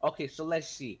 bro. Okay, so let's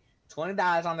see.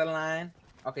 $20 on the line.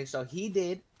 Okay, so he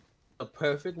did the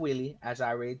perfect wheelie, as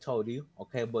I already told you.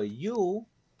 Okay, but you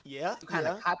kind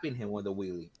of copied him with a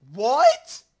wheelie.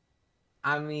 What?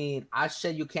 I mean, I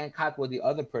said you can't copy what the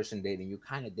other person did, and you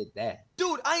kind of did that.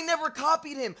 Dude, I never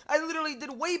copied him. I literally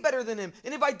did way better than him.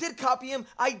 And if I did copy him,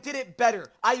 I did it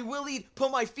better. I willied, put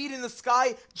my feet in the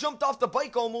sky, jumped off the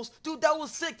bike almost. Dude, that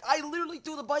was sick. I literally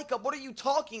threw the bike up. What are you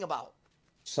talking about?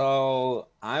 So,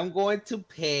 I'm going to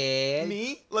pick...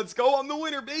 Me? Let's go. I'm the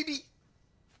winner, baby.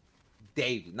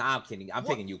 Dave. Nah, I'm kidding. I'm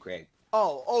picking you, Craig.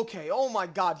 Oh, okay. Oh, my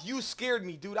God. You scared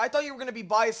me, dude. I thought you were going to be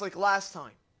biased like last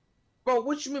time. Bro,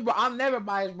 what you mean, bro? I'm never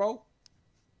biased, bro.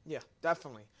 Yeah,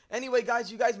 definitely. Anyway,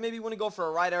 guys, you guys maybe want to go for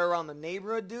a ride around the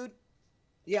neighborhood, dude?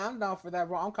 Yeah, I'm down for that,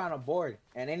 bro. I'm kind of bored.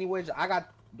 And anyways, do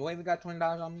I even got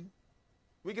 $20 on me?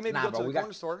 We can maybe go to the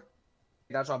corner store.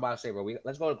 That's what I'm about to say, bro.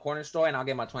 Let's go to the corner store, and I'll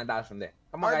get my $20 from there.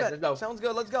 Come on, guys, let's go. Sounds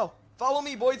good. Let's go. Follow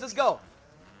me, boys. Let's go.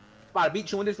 I'm about to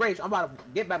beat you in this race. I'm about to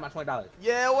get back my $20.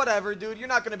 Yeah, whatever, dude. You're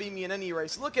not going to beat me in any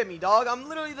race. Look at me, dog. I'm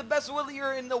literally the best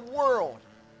willier in the world.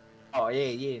 Oh,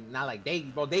 yeah. Not like Davey,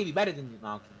 bro. Davey better than you.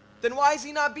 No, then why is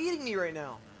he not beating me right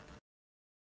now?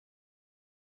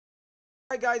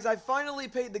 Alright, guys. I finally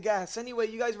paid the gas. Anyway,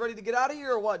 you guys ready to get out of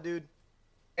here or what, dude?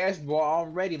 Yes, bro.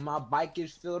 I'm ready. My bike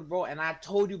is filled, bro. And I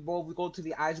told you, bro, if we go to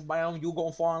the ice biome, you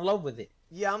gonna fall in love with it.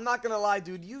 Yeah, I'm not gonna lie,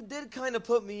 dude. You did kind of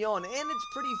put me on, and it's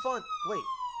pretty fun. Wait,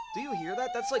 do you hear that?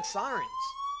 That's like sirens.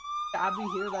 I be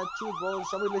hearing that too, bro.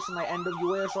 Somebody listen like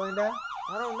NWA or something like that?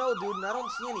 I don't know, dude, and I don't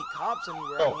see any cops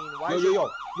anywhere. Yo, I mean, why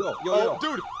yo,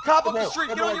 dude, cop up the street.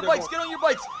 Get on your bikes. Get on your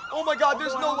bikes. Oh my God,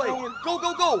 there's no way.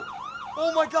 Go.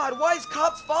 Oh my God, why is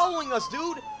cops following us,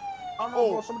 dude? I don't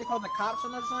know, bro. Somebody called the cops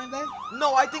on us or something like that?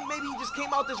 No, I think maybe he just came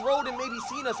out this road and maybe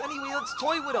seen us. Anyway, let's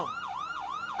toy with him.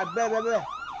 I bet.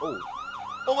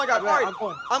 Oh my God, alright.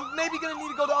 I'm maybe gonna need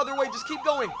to go the other way. Just keep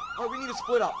going. Alright, we need to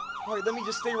split up. Alright, let me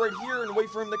just stay right here and wait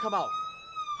for him to come out.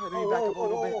 Alright, let me back up a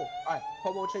little bit. Alright,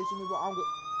 Pobo chasing me, bro. I'm good.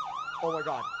 Oh my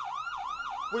God.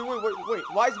 Wait.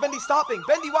 Why is Bendy stopping?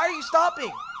 Bendy, why are you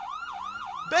stopping?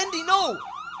 Bendy, no!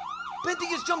 Bendy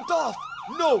has jumped off.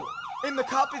 No! And the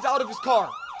cop is out of his car.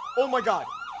 Oh my God.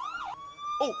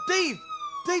 Oh, Dave!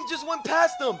 Dave just went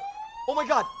past him. Oh my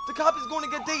God, the cop is going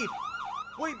to get Dave.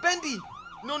 Wait, Bendy!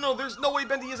 No, there's no way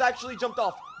Bendy has actually jumped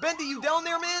off. Bendy, you down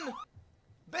there, man?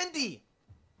 Bendy!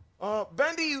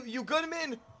 Bendy, you good,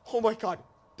 man? Oh my God,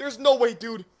 there's no way,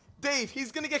 dude. Dave,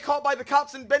 he's gonna get caught by the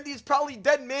cops and Bendy is probably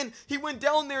dead, man. He went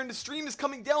down there and the stream is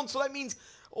coming down, so that means...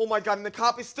 Oh my God, and the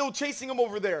cop is still chasing him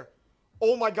over there.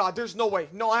 Oh my God, there's no way.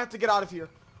 No, I have to get out of here.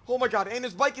 Oh my God, and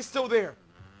his bike is still there.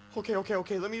 Okay.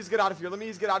 Let me just get out of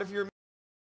here.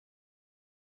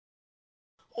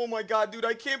 Oh my God, dude,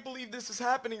 I can't believe this is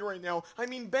happening right now. I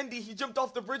mean, Bendy, he jumped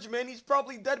off the bridge, man. He's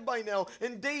probably dead by now.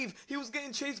 And Dave, he was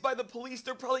getting chased by the police.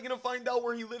 They're probably gonna find out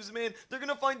where he lives, man. They're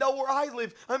gonna find out where I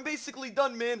live. I'm basically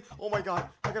done, man. Oh my God,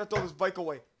 I gotta throw this bike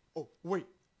away. Oh, wait,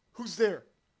 who's there?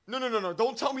 No.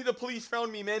 Don't tell me the police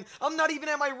found me, man. I'm not even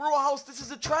at my rural house. This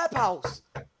is a trap house.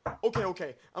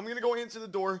 Okay. I'm gonna go answer the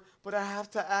door, but I have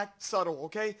to act subtle,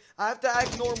 okay? I have to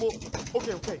act normal.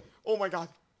 Okay. Oh my God.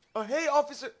 Hey,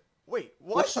 officer. Wait,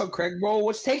 what? What's up, Craig, bro?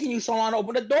 What's taking you so long to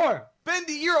open the door?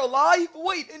 Bendy, you're alive?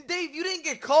 Wait, and Dave, you didn't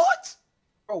get caught?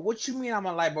 Bro, what you mean I'm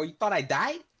alive, bro? You thought I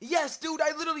died? Yes, dude,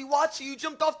 I literally watched you. You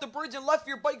jumped off the bridge and left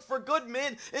your bike for good,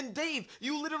 man. And Dave,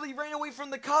 you literally ran away from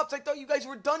the cops. I thought you guys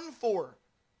were done for.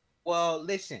 Well,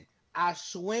 listen, I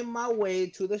swim my way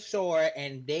to the shore,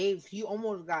 and Dave, he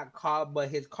almost got caught, but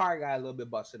his car got a little bit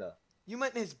busted up. You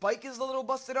meant his bike is a little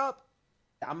busted up?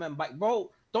 I meant bike, bro.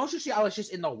 Don't you see I was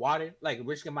just in the water, like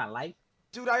risking my life?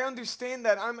 Dude, I understand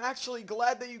that. I'm actually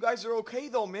glad that you guys are okay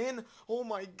though, man. Oh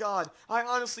my god. I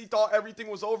honestly thought everything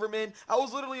was over, man. I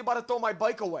was literally about to throw my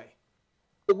bike away.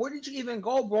 Where did you even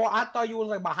go, bro? I thought you was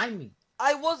like behind me.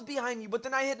 I was behind you, but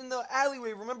then I hid in the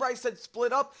alleyway. Remember I said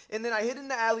split up, and then I hid in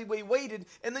the alleyway, waited,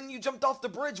 and then you jumped off the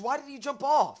bridge. Why did you jump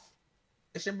off?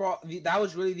 Listen, bro, that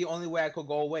was really the only way I could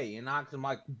go away, you know,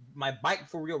 because my bike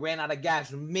for real ran out of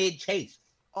gas mid-chase.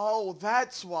 Oh,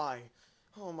 that's why.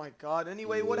 Oh my god.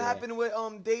 Anyway, what happened with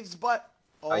Dave's butt?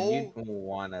 Oh. You don't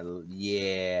wanna,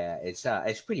 yeah, it's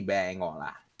pretty bad, ain't gonna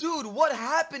lie. Dude, what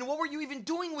happened? What were you even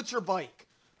doing with your bike?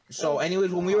 So,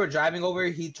 anyways, when we were driving over,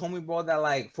 he told me, bro, that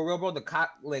like for real, bro, the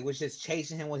cop like was just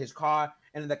chasing him with his car,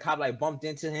 and then the cop like bumped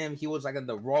into him. He was like in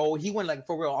the road. He went like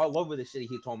for real all over the city.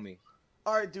 He told me.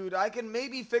 Alright, dude, I can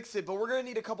maybe fix it, but we're gonna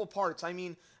need a couple parts. I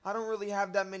mean, I don't really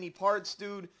have that many parts,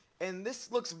 dude, and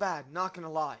this looks bad, not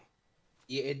gonna lie.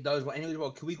 Yeah, it does. But anyways,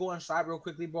 bro, can we go inside real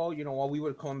quickly, bro? You know, while we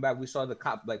were coming back, we saw the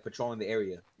cop like patrolling the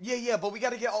area. Yeah, but we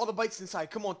gotta get all the bikes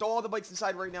inside. Come on, throw all the bikes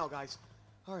inside right now, guys.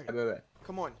 Alright,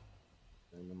 come on.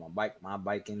 My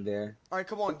bike in there. Alright,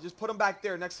 come on, just put them back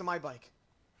there next to my bike.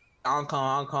 I'll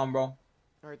come, bro.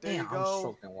 Alright, there you go. I'm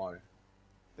soaked in water.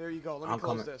 There you go. Let me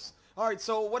close this. Alright,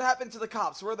 so what happened to the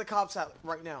cops? Where are the cops at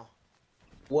right now?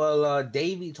 Well,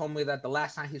 Davey told me that the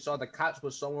last time he saw the cops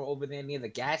was somewhere over there near the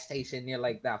gas station near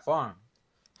like that farm.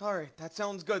 Alright, that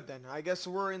sounds good then. I guess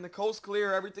we're in the coast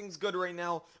clear. Everything's good right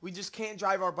now. We just can't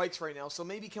drive our bikes right now. So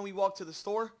maybe can we walk to the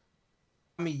store?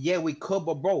 I mean, yeah, we could,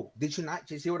 but bro, did you not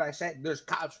just hear what I said? There's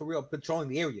cops for real patrolling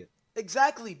the area.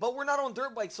 Exactly, but we're not on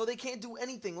dirt bikes, so they can't do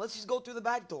anything. Let's just go through the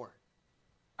back door.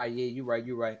 Yeah, you're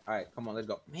right. All right, come on, let's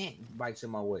go. Man, bike's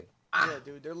in my way. Yeah,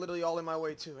 dude, they're literally all in my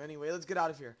way too. Anyway, let's get out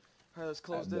of here. All right, let's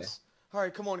close this. All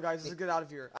right, come on, guys, let's get out of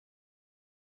here.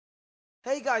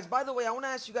 Hey, guys, by the way, I want to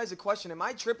ask you guys a question. Am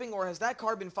I tripping, or has that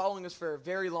car been following us for a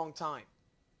very long time?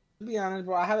 To be honest,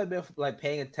 bro, I haven't been like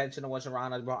paying attention to what's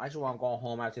around us, bro. I just want to go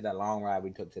home after that long ride we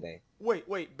took today.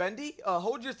 Wait, Bendy,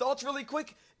 hold your thoughts really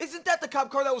quick. Isn't that the cop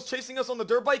car that was chasing us on the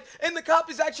dirt bike? And the cop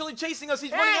is actually chasing us.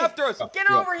 He's running after us. Get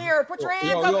over here. Put your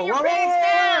hands up and your pants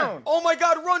down. Oh my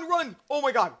god, run. Oh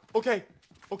my god. Okay.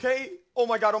 Oh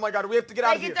my god. We have to get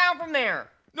out of here. Get down from there.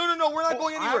 No, we're not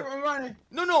going anywhere. I'm running.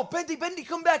 No, Bendy,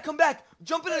 come back.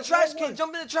 Jump in the trash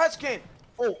can.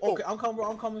 Oh, okay, I'm coming,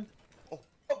 bro. I'm coming.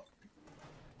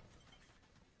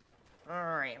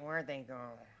 Alright, where'd they go?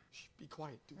 Shh, be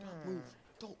quiet. Do not move.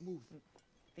 Don't move.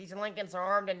 These Lincolns are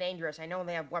armed and dangerous. I know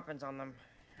they have weapons on them.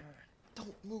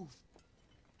 Don't move.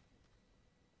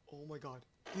 Oh my god.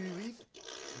 Did he leave?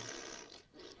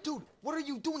 Dude, what are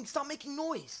you doing? Stop making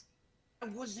noise.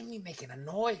 It wasn't me making a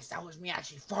noise. That was me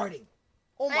actually farting.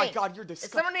 Oh my god, you're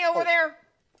disgusting. Is somebody over there?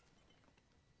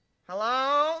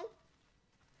 Hello?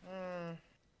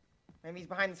 Maybe he's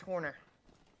behind this corner.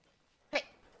 Hey!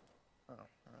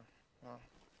 Well.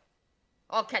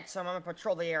 I'll catch some. I'm gonna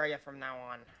patrol the area from now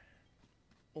on.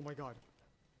 Oh my god.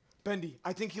 Bendy,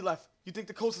 I think he left. You think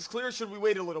the coast is clear, or should we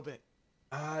wait a little bit?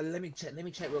 Let me check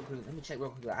real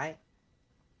quick.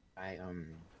 I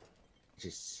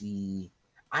just see.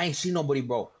 I ain't see nobody,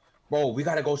 bro. Bro, we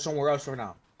gotta go somewhere else for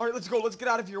now. Alright, let's go. Let's get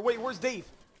out of here. Wait, where's Dave?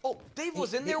 Oh, Dave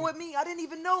was in there with me? I didn't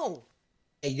even know.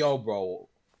 Hey, yo, bro.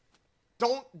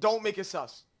 Don't make it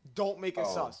sus. Don't make it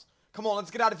sus. Come on,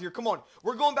 let's get out of here. Come on.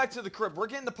 We're going back to the crib. We're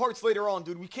getting the parts later on,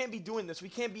 dude. We can't be doing this. We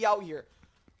can't be out here.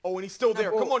 Oh, and he's still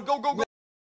there. Come on, go.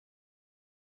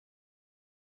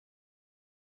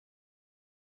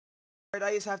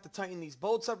 Alright, I just have to tighten these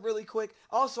bolts up really quick.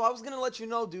 Also, I was going to let you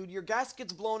know, dude, your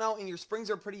gasket's blown out and your springs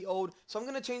are pretty old. So I'm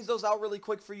going to change those out really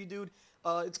quick for you, dude.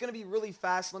 It's going to be really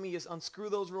fast. Let me just unscrew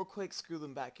those real quick. Screw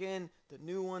them back in. The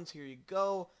new ones, here you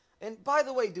go. And by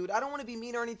the way, dude, I don't want to be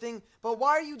mean or anything, but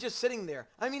why are you just sitting there?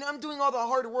 I mean, I'm doing all the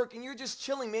hard work and you're just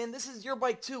chilling, man. This is your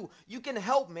bike too. You can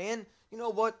help, man. You know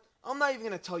what? I'm not even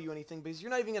going to tell you anything because you're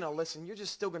not even going to listen. You're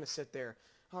just still going to sit there.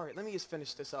 All right, let me just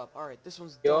finish this up. All right, this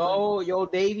one's done. Yo,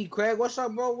 Davey Craig. What's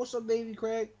up, bro? What's up, Davey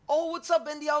Craig? Oh, what's up,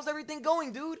 Bendy? How's everything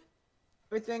going, dude?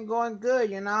 Everything going good,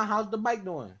 you know? How's the bike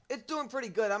doing? It's doing pretty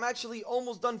good. I'm actually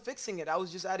almost done fixing it. I was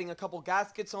just adding a couple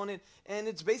gaskets on it, and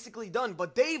it's basically done.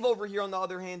 But Dave over here, on the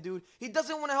other hand, dude, he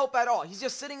doesn't want to help at all. He's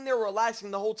just sitting there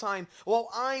relaxing the whole time while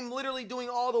I'm literally doing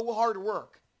all the hard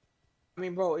work. I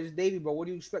mean, bro, it's Davey, bro. What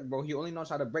do you expect, bro? He only knows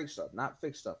how to break stuff, not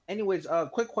fix stuff. Anyways,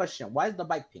 quick question. Why is the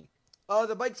bike pink?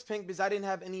 The bike's pink because I didn't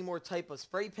have any more type of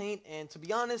spray paint, and to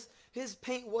be honest, his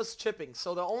paint was chipping.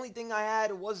 So the only thing I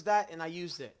had was that, and I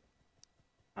used it.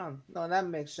 No, that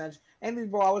makes sense. Anyways,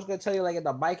 bro, I was gonna tell you, like, if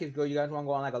the bike is good, you guys want to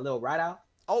go on like a little ride out?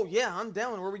 Oh yeah, I'm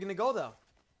down. Where are we gonna go though?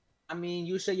 I mean,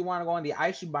 you said you want to go on the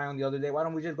ice you buy on the other day. Why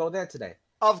don't we just go there today?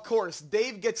 Of course,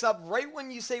 Dave gets up right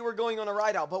when you say we're going on a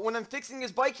ride out, but when I'm fixing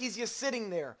his bike, he's just sitting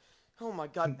there. Oh my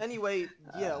god. Anyway,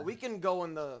 yeah, we can go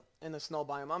in the snow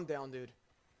biome. I'm down, dude.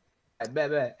 I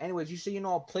bet. Anyways, you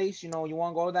know a place, you want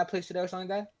to go to that place today or something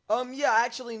like that? Yeah, I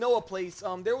actually know a place.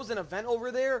 There was an event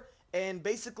over there, and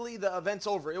basically the event's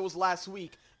over. It was last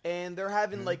week, and they're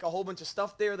having like a whole bunch of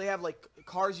stuff there. They have like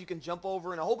cars you can jump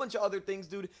over and a whole bunch of other things,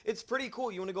 dude. It's pretty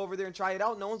cool. You want to go over there and try it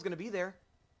out? No one's gonna be there.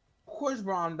 Of course,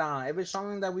 bro, I'm down. If it's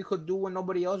something that we could do with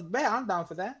nobody else, bet I'm down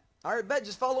for that. All right, bet.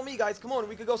 Just follow me, guys. Come on,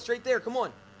 we could go straight there. Come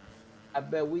on. I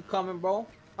bet we coming, bro.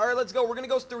 All right, let's go. We're gonna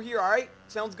go through here. All right,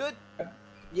 sounds good.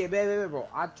 Yeah, bet, bro.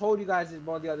 I told you guys this,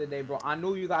 bro, the other day, bro. I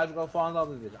knew you guys were gonna fall in love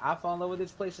with this. I fell in love with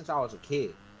this place since I was a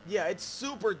kid. Yeah, it's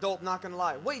super dope, not gonna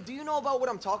lie. Wait, do you know about what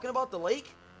I'm talking about, the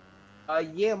lake?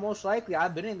 Yeah, most likely.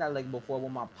 I've been in that lake before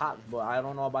with my pops, but I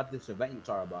don't know about this event you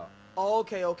talk about.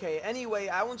 Okay. Anyway,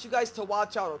 I want you guys to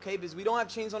watch out, okay? Because we don't have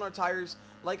chains on our tires,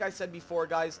 like I said before,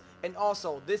 guys. And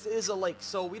also, this is a lake,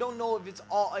 so we don't know if it's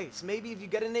all ice. Maybe if you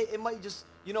get in it, it might just,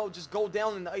 just go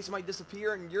down and the ice might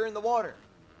disappear and you're in the water.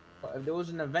 If there was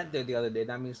an event there the other day,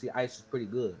 that means the ice is pretty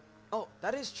good. Oh,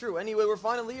 that is true. Anyway, we're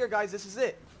finally here, guys. This is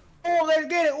it. Oh, let's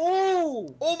get it.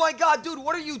 Ooh! Oh my god, dude,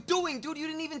 what are you doing? Dude, you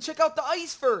didn't even check out the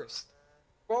ice first.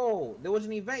 Bro, there was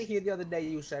an event here the other day,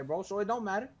 you said, bro, so it don't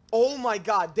matter. Oh my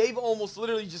god, Dave almost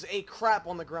literally just ate crap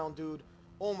on the ground, dude.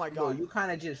 Oh my god. Bro, you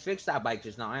kind of just fixed that bike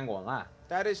just now, I ain't gonna lie.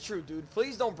 That is true, dude.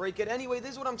 Please don't break it. Anyway,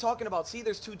 this is what I'm talking about. See,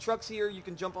 there's 2 trucks here. You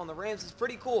can jump on the ramps. It's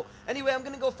pretty cool. Anyway, I'm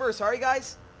gonna go first. Alright,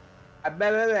 guys? I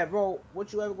bet, bro.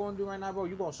 What you ever gonna do right now, bro?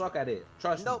 You gonna suck at it.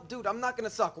 Trust me. No, dude, I'm not gonna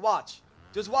suck. Watch.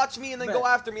 Just watch me and then Bet. go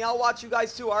after me. I'll watch you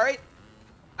guys too, alright?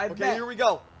 Okay, Okay, here we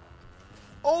go.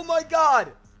 Oh my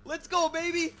god. Let's go,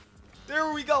 baby.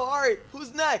 There we go. Alright,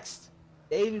 who's next?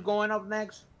 Dave's going up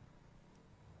next.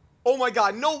 Oh my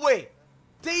god, no way.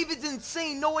 David's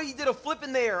insane. No way he did a flip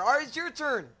in the air. Alright, it's your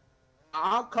turn.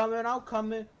 I'm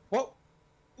coming. Whoa.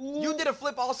 Ooh. You did a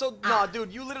flip also? Nah,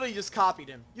 dude, you literally just copied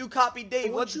him. You copied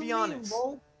Dave, What let's you be mean, honest.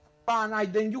 Bro?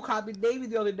 Fine, then you copied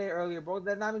David the other day earlier, bro.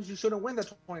 That means you shouldn't win the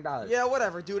 $20. Yeah,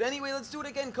 whatever, dude. Anyway, let's do it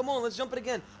again. Come on, let's jump it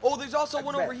again. Oh, there's also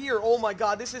one bet. over here. Oh my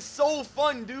god, this is so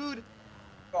fun, dude.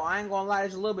 Bro, I ain't gonna lie,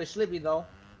 it's a little bit slippy though.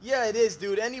 Yeah, it is,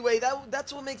 dude. Anyway,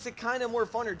 that's what makes it kind of more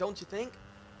funner, don't you think?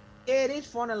 Yeah, it is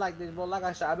funner like this, bro. Like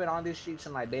I said, I've been on this street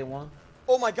since like day one.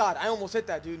 Oh my god, I almost hit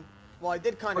that, dude. Well, I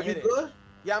did kind of hit it. Good?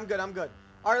 Yeah, I'm good.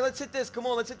 All right, let's hit this. Come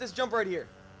on, let's hit this jump right here.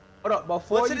 Hold up,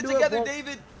 before Let's you hit it do together, bro.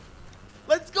 David.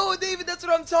 Let's go, David. That's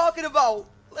what I'm talking about.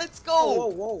 Let's go.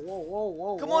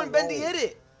 Whoa. Come on, Bendy, hit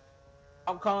it.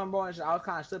 I'm coming, bro. I was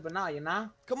kind of slipping out, you know?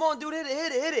 Come on, dude, hit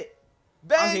it.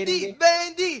 I'm hitting Bendy, it.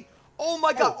 Bendy. Oh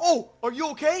my god. Oh, are you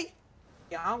okay?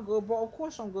 Yeah, I'm good, bro. Of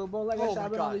course I'm good, bro. Like I Oh said, my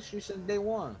I've been God. on this street since day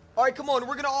one. All right, come on.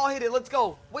 We're going to all hit it. Let's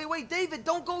go. Wait, David,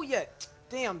 don't go yet.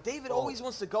 Damn, David always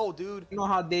wants to go, dude. You know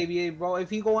how Davey is, bro. If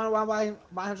he going by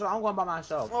himself, I'm going by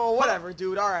myself. Oh, whatever,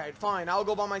 dude. All right, fine. I'll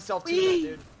go by myself too, then,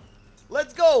 dude.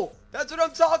 Let's go. That's what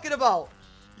I'm talking about.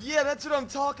 Yeah, that's what I'm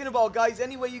talking about, guys.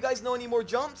 Anyway, you guys know any more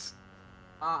jumps?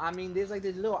 I mean, there's like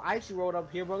this little icy road up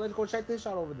here, bro. Let's go check this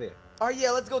out over there. All right,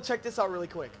 yeah, let's go check this out really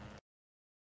quick.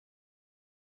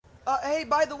 Hey,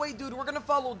 by the way, dude, we're going to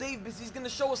follow Dave because he's going to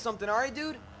show us something. All right,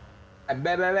 dude? I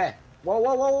bet. Whoa.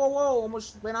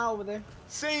 Almost went out over there.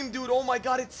 Same, dude. Oh, my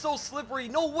God. It's so slippery.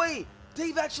 No way.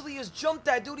 Dave actually has jumped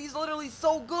that, dude. He's literally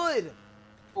so good.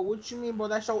 But what you mean, bro?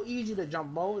 That's so easy to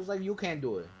jump, bro. It's like you can't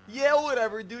do it. Yeah,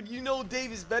 whatever, dude. You know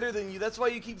Dave is better than you. That's why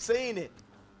you keep saying it.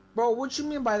 Bro, what you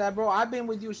mean by that, bro? I've been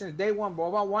with you since day one, bro.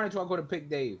 If I wanted to, I could have picked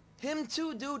Dave. Him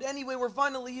too, dude. Anyway, we're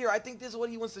finally here. I think this is what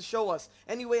he wants to show us.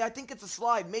 Anyway, I think it's a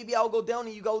slide. Maybe I'll go down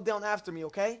and you go down after me,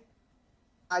 okay?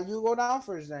 You go down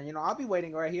first then. You know, I'll be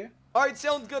waiting right here. All right,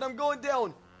 sounds good. I'm going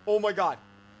down. Oh, my God.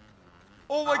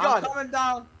 Oh, my God. I'm coming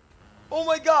down. Oh,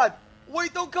 my God.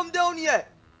 Wait, don't come down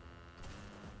yet.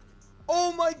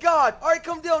 Oh, my God. All right,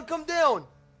 come down.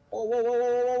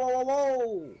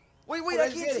 Whoa. Wait, I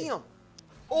can't see him.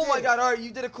 Oh, my God. All right,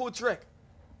 you did a cool trick.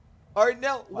 All right,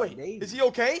 now, wait. Dave. Is he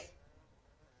okay?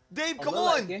 Dave, come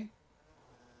on.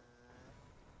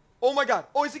 Oh, my God.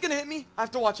 Oh, is he going to hit me? I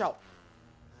have to watch out.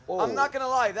 Whoa. I'm not going to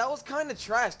lie. That was kind of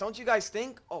trash. Don't you guys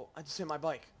think? Oh, I just hit my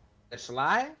bike. The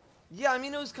slide? Yeah, I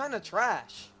mean, it was kind of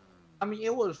trash. I mean,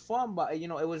 it was fun, but, you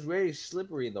know, it was very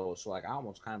slippery, though. So, like, I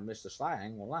almost kind of missed the slide. I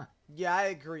ain't gonna lie. Yeah, I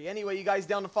agree. Anyway, you guys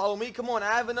down to follow me? Come on,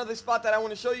 I have another spot that I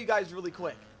want to show you guys really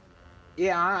quick.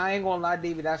 Yeah, I ain't gonna lie,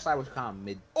 David. That slide was kind of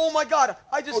mid. Oh, my God.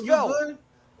 I just fell. You good?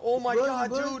 Oh, my You God,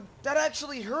 good? dude. That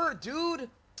actually hurt, dude.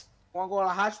 Want to go to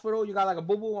the hospital? You got, like, a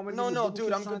boo-boo? No,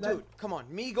 dude, I'm good, dude. Come on.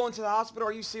 Me going to the hospital?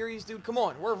 Are you serious, dude? Come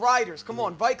on. We're riders. Come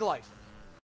on. Bike life.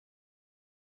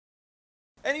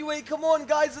 Anyway, come on,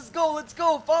 guys. Let's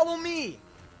go. Follow me.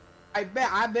 I bet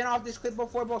I've been off this cliff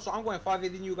before, bro, so I'm going farther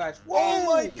than you guys. Whoa! Oh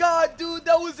my god, dude,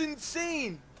 that was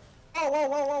insane.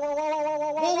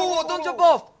 Whoa, don't jump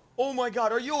off. Oh my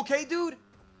god, are you okay, dude?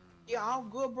 Yeah, I'm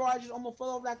good, bro. I just almost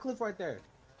fell off that cliff right there.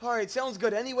 Alright, sounds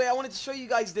good. Anyway, I wanted to show you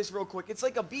guys this real quick. It's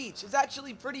like a beach. It's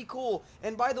actually pretty cool.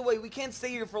 And by the way, we can't stay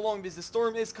here for long because the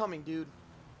storm is coming, dude.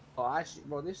 Oh, I see,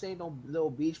 bro. This ain't no little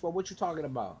beach, bro. What you talking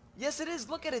about? Yes, it is.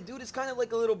 Look at it, dude. It's kind of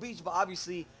like a little beach, but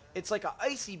obviously, it's like an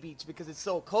icy beach because it's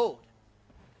so cold.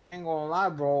 Ain't gonna lie,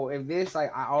 bro. If this, like,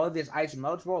 all of this ice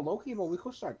melts, bro, low-key, bro, we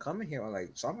could start coming here on, like,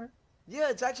 summer. Yeah,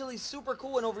 it's actually super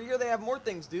cool. And over here, they have more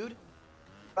things, dude.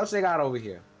 What else they got over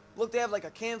here? Look, they have like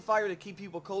a campfire to keep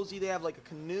people cozy. They have like a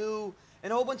canoe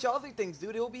and a whole bunch of other things,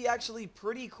 dude. It'll be actually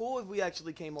pretty cool if we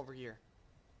actually came over here.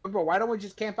 Bro, why don't we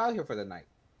just camp out here for the night?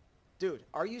 Dude,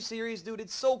 are you serious, dude?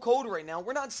 It's so cold right now.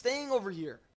 We're not staying over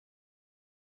here.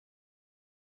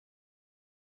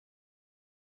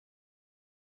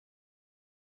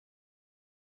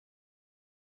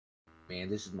 Man,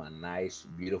 this is my nice,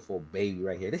 beautiful baby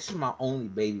right here. This is my only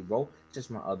baby, bro. Just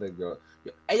my other girl.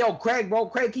 Hey, yo, Craig, bro.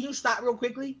 Craig, can you stop real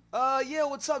quickly? Yeah,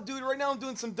 what's up, dude? Right now I'm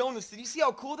doing some donuts. Did you see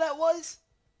how cool that was?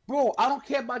 Bro, I don't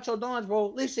care about your donuts, bro.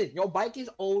 Listen, your bike is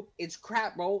old. It's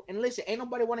crap, bro. And listen, ain't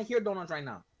nobody want to hear donuts right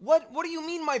now. What do you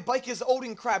mean my bike is old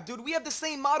and crap, dude? We have the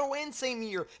same model and same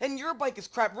year. And your bike is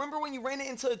crap. Remember when you ran it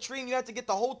into a tree and you had to get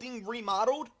the whole thing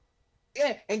remodeled?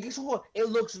 Yeah, and guess what? It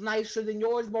looks nicer than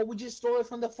yours, bro. We just stole it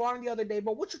from the farm the other day,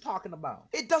 bro. What you talking about?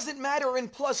 It doesn't matter, and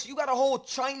plus, you got a whole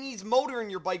Chinese motor in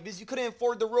your bike because you couldn't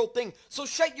afford the real thing. So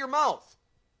shut your mouth.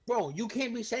 Bro, you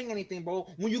can't be saying anything, bro,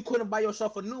 when you couldn't buy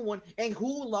yourself a new one, and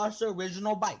who lost the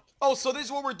original bike? Oh, so this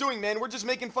is what we're doing, man. We're just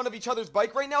making fun of each other's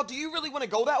bike right now? Do you really want to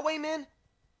go that way, man?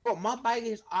 Bro, my bike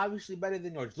is obviously better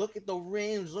than yours. Look at the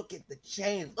rims, look at the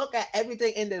chains, look at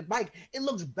everything in the bike. It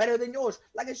looks better than yours.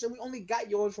 Like I said, we only got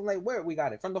yours from, like, where we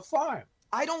got it? From the farm.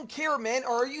 I don't care, man.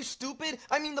 Or are you stupid?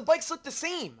 I mean, the bikes look the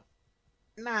same.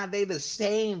 Nah, they the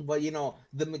same, but, you know,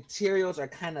 the materials are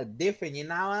kind of different, you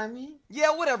know what I mean?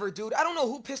 Yeah, whatever, dude. I don't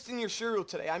know who pissed in your cereal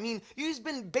today. I mean, you've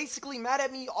been basically mad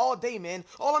at me all day, man.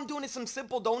 All I'm doing is some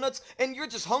simple donuts, and you're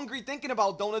just hungry thinking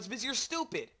about donuts because you're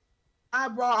stupid.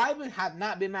 Bro, I even have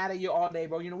not been mad at you all day,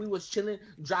 bro. You know, we was chilling,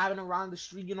 driving around the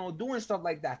street, you know, doing stuff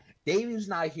like that. David's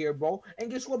not here, bro.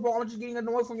 And guess what, bro? I'm just getting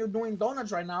annoyed from you doing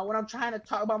donuts right now when I'm trying to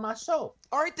talk about myself.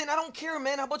 All right, then. I don't care,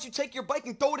 man. How about you take your bike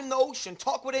and throw it in the ocean?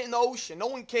 Talk with it in the ocean. No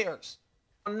one cares.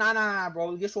 Nah,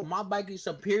 bro. Guess what? My bike is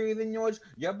superior than yours.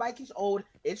 Your bike is old.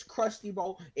 It's crusty,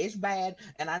 bro. It's bad.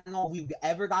 And I know if we've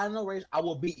ever gotten in a race, I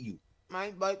will beat you.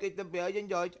 My bike is $1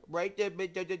 billion, right there.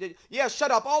 Yeah,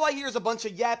 shut up. All I hear is a bunch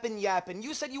of yapping.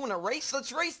 You said you want to race?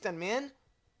 Let's race then, man.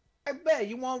 I bet.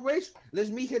 You want to race? Let's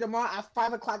meet here tomorrow at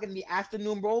 5 o'clock in the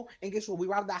afternoon, bro. And guess what? We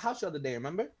robbed that house the other day,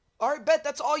 remember? All right, bet.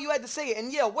 That's all you had to say.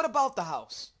 And yeah, what about the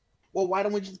house? Well, why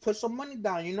don't we just put some money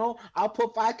down, you know? I'll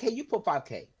put 5K, you put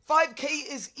 5K. 5K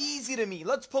is easy to me.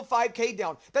 Let's put 5K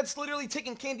down. That's literally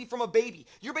taking candy from a baby.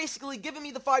 You're basically giving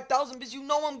me the 5,000 because you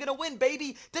know I'm gonna win,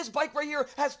 baby. This bike right here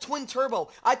has twin turbo.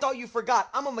 I thought you forgot.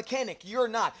 I'm a mechanic. You're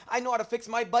not. I know how to fix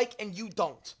my bike and you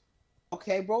don't.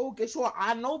 Okay, bro, guess what?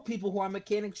 I know people who are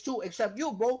mechanics too, except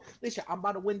you, bro. Listen, I'm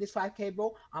about to win this 5K,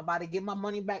 bro. I'm about to get my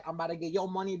money back. I'm about to get your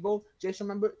money, bro. Just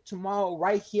remember, tomorrow,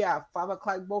 right here at 5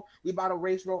 o'clock, bro, we about to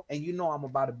race, bro, and you know I'm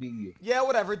about to beat you. Yeah,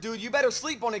 whatever, dude. You better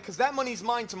sleep on it, because that money's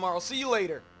mine tomorrow. See you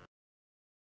later.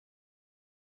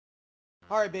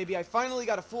 Alright, baby, I finally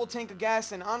got a full tank of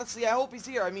gas, and honestly, I hope he's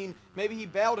here. I mean, maybe he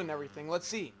bailed and everything. Let's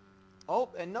see. Oh,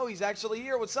 and no, he's actually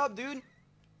here. What's up, dude?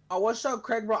 Oh, what's up,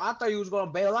 Craig, bro? I thought you was going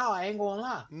to bail out. I ain't going to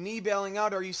lie. Me bailing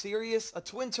out? Are you serious? A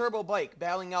twin turbo bike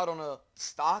bailing out on a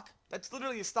stock? That's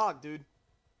literally a stock, dude.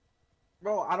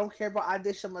 Bro, I don't care, bro. I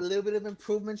did a little bit of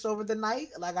improvements over the night.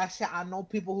 Like I said, I know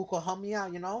people who could help me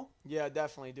out, you know? Yeah,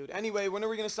 definitely, dude. Anyway, when are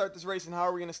we going to start this race and how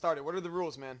are we going to start it? What are the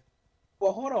rules, man?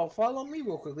 Well, hold on. Follow me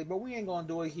real quickly, but we ain't going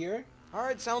to do it here.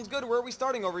 Alright, sounds good. Where are we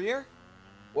starting? Over here?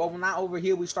 Well, we're not over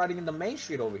here. We're starting in the main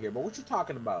street over here. But what you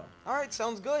talking about? Alright,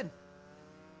 sounds good.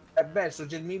 I bet. So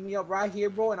just meet me up right here,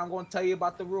 bro, and I'm going to tell you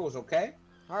about the rules, okay?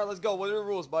 Alright, let's go. What are the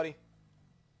rules, buddy?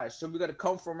 Alright, so we're going to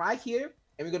come from right here,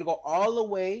 and we're going to go all the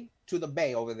way to the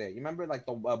bay over there. You remember, like,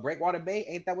 the Breakwater Bay?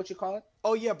 Ain't that what you call it?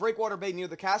 Oh, yeah, Breakwater Bay near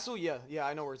the castle? Yeah,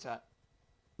 I know where it's at.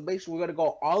 Basically, we're going to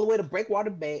go all the way to Breakwater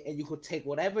Bay, and you could take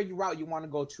whatever route you want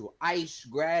to go to. Ice,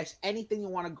 grass, anything you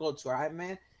want to go to, all right,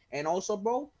 man? And also,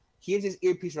 bro, here's this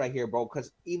earpiece right here, bro,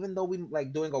 because even though we,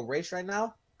 like, doing a race right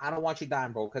now, I don't want you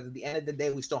dying, bro, because at the end of the day,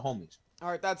 we still homies. All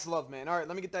right, that's love, man. All right,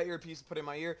 let me get that earpiece to put in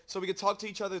my ear so we can talk to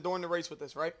each other during the race with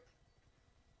this, right?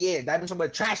 Yeah, that means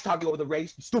somebody trash talking over the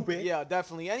race. Stupid. Yeah,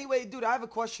 definitely. Anyway, dude, I have a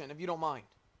question, if you don't mind.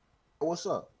 What's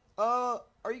up?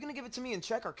 Are you gonna give it to me in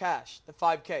check or cash? The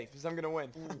 5K, because I'm gonna win.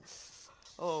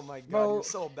 Oh my God, Bro, you're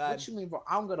so bad. what you mean, bro?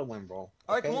 I'm gonna win, bro. All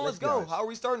right, Okay? come on, let's be go. honest. How are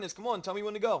we starting this? Come on, tell me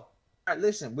when to go. All right,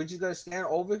 listen, we're just gonna stand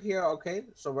over here, okay?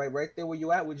 So right there where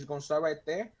you at, we're just gonna start right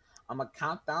there. I'm gonna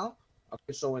count down.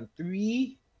 Okay, so in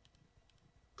 3,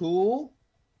 2,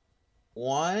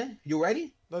 1. You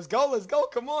ready? Let's go,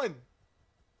 come on.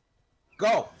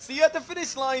 Go. See you at the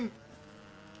finish line.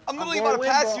 I'm literally gonna about to win,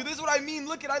 pass bro. you. This is what I mean.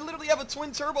 Look I literally have a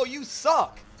twin turbo. You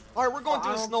suck. All right, we're going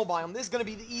through a snow biome. This is gonna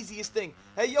be the easiest thing.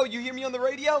 Hey, yo, you hear me on the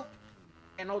radio?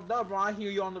 And no dub, bro. I hear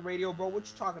you on the radio, bro. What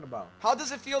you talking about? How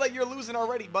does it feel that you're losing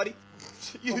already, buddy?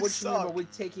 You Bro, what suck. you mean, bro? We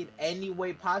take it any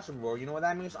way possible, bro. You know what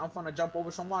that means? I'm gonna jump over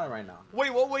some water right now.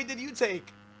 Wait, what way did you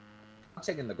take? I'm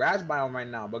taking the grass biome right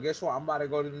now, but guess what? I'm about to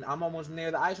go to. I'm almost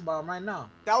near the ice biome right now.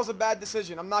 That was a bad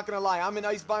decision. I'm not gonna lie. I'm in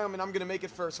ice biome and I'm gonna make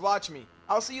it first. Watch me.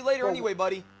 I'll see you later Bro, anyway,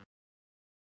 buddy.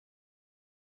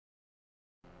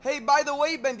 Hey, by the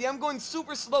way, Bendy, I'm going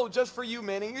super slow just for you,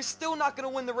 man, and you're still not gonna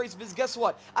win the race because guess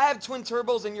what? I have twin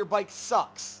turbos and your bike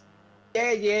sucks.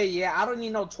 Yeah. I don't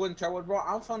need no twin turbos, bro.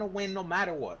 I'm gonna win no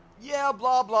matter what. Yeah,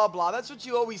 blah, blah, blah. That's what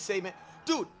you always say, man.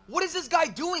 Dude, what is this guy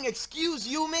doing? Excuse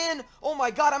you, man? Oh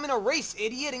my God, I'm in a race,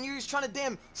 idiot, and you're just trying to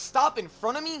damn stop in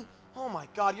front of me? Oh my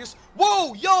God,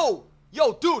 Whoa, yo!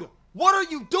 Yo, dude, what are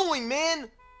you doing, man?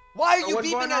 Why are you what's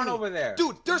beeping going at on me? over there?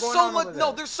 Dude, there's What's so going on much, over no,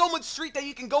 there? there's so much street that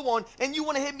you can go on, and you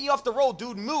want to hit me off the road,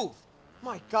 dude. Move.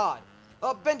 My God.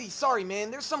 Bendy, sorry, man.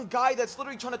 There's some guy that's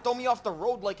literally trying to throw me off the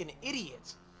road like an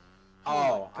idiot.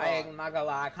 Oh, my I ain't not gonna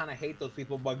lie. I kind of hate those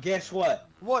people, but guess what?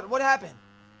 What happened?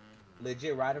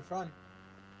 Legit right in front.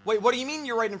 Wait, what do you mean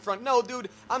you're right in front? No, dude,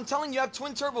 I'm telling you, I have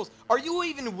twin turbos. Are you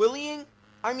even wheeling?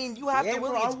 I mean, you have to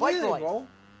bro, wheelie. It's I'm bike wheeling, life. bro.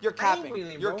 You're I ain't capping.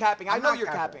 wheeling, You're bro. capping. I I'm know not you're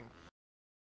capping. capping.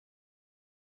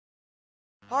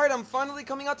 Alright, I'm finally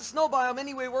coming out the snow biome.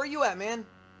 Anyway, where are you at, man?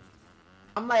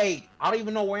 I'm like, I don't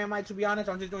even know where am I, to be honest.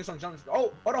 I'm just doing some jumps.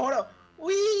 Oh, hold up.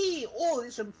 Wee! Oh, this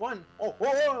is some fun. Oh.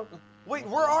 Wait,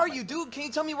 where are you, dude? Can you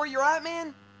tell me where you're at,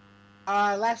 man?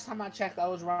 Last time I checked, I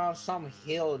was around some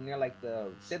hill near, like, the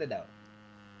Citadel.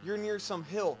 You're near some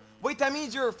hill. Wait, that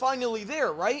means you're finally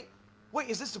there, right? Wait,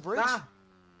 is this the bridge? Nah.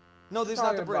 No, this is What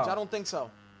not you the talking bridge. about? I don't think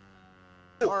so.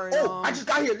 Oh, Alright, I just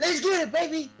got here. Let's get it,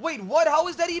 baby. Wait, what? How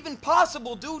is that even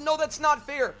possible, dude? No, that's not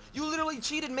fair. You literally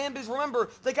cheated, man, because remember,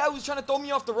 the guy who was trying to throw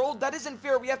me off the road, that isn't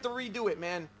fair. We have to redo it,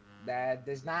 man. That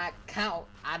does not count.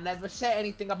 I never said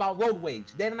anything about roadways,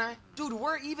 didn't I? Dude,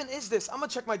 where even is this? I'm gonna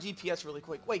check my GPS really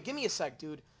quick. Wait, give me a sec,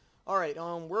 dude. Alright,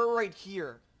 we're right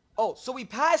here. Oh, so we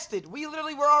passed it. We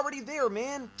literally were already there,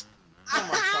 man. Oh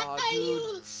my God, dude.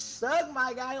 You suck,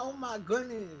 my guy. Oh my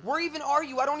goodness. Where even are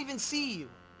you? I don't even see you.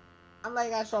 I'm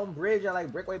like at some bridge at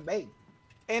like Brickway Bay.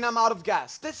 And I'm out of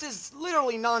gas. This is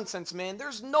literally nonsense, man.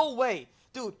 There's no way.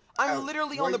 Dude, I'm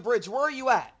literally on the bridge. Where are you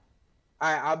at?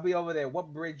 Alright, I'll be over there.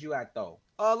 What bridge you at though?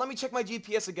 Let me check my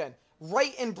GPS again.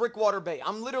 Right in Brickwater Bay.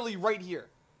 I'm literally right here.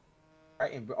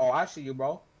 Right in, oh, I see you,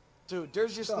 bro. Dude,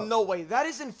 there's just no way. That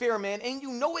isn't fair, man. And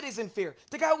you know it isn't fair.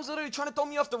 The guy was literally trying to throw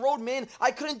me off the road, man. I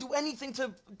couldn't do anything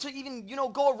to even, you know,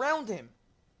 go around him.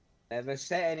 Never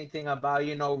said anything about,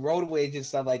 you know, roadways and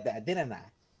stuff like that, didn't I?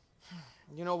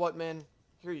 You know what, man?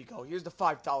 Here you go. Here's the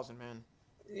 5,000, man.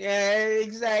 Yeah,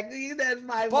 exactly. That's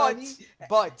my money.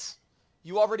 But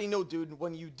you already know, dude,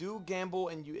 when you do gamble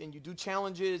and you do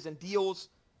challenges and deals,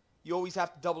 you always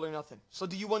have to double or nothing. So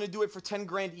do you want to do it for 10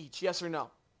 grand each? Yes or no?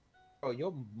 Bro,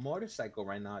 your motorcycle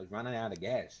right now is running out of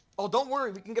gas. Oh, don't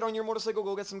worry. We can get on your motorcycle,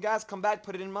 go get some gas, come back,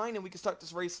 put it in mine, and we can start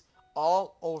this race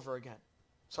all over again.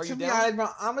 So are you To be down? honest, bro,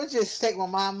 I'm gonna just take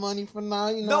my money for now.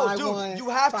 You know, No, dude, you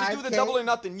have to do the 5K. double or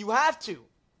nothing. You have to.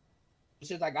 It's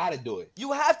just I gotta do it.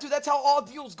 You have to. That's how all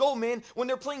deals go, man. When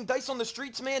they're playing dice on the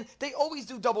streets, man, they always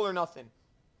do double or nothing.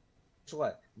 Guess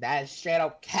what? That's straight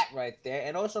up cat right there.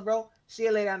 And also, bro, see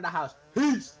you later in the house.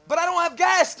 Peace. But I don't have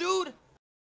gas, dude.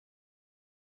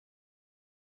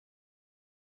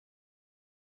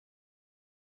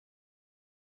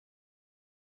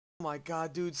 Oh my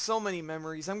God, dude, so many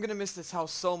memories. I'm gonna miss this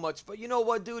house so much. But you know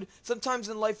what, dude? Sometimes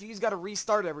in life, you just gotta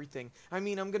restart everything. I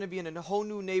mean, I'm gonna be in a whole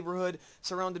new neighborhood,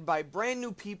 surrounded by brand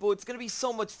new people. It's gonna be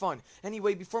so much fun.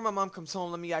 Anyway, before my mom comes home,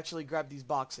 let me actually grab these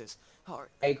boxes. All right,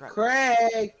 Hey, grab-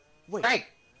 Craig. Wait, Craig.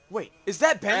 wait, is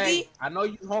that Bendy? Craig, I know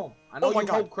you home. I know Oh my you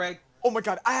God. home, Craig. Oh my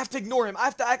God, I have to ignore him. I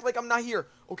have to act like I'm not here.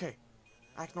 Okay,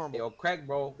 act normal. Yo, Craig,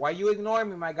 bro, why you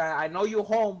ignoring me, my guy? I know you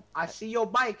home. I see your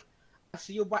bike. I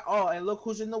see your bike. Oh, and look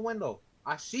who's in the window.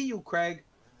 I see you, Craig.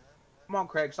 Come on,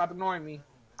 Craig, stop ignoring me.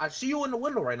 I see you in the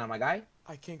window right now, my guy.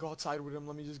 I can't go outside with him.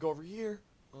 Let me just go over here.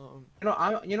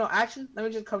 Actually, let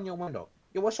me just come in your window.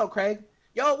 Yo, what's up, Craig?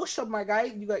 Yo, what's up, my guy?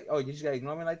 You just gotta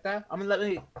ignore me like that? Let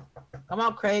me come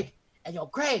out, Craig. Hey, yo,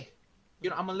 Craig.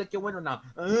 I'm gonna lick your window now.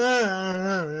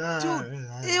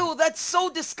 Dude, ew, that's so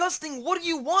disgusting. What do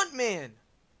you want, man?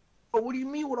 But what do you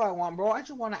mean? What do I want, bro? I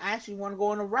just want to go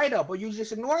on a write up, or you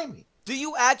just ignoring me? Do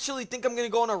you actually think I'm gonna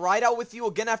go on a ride out with you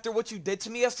again after what you did to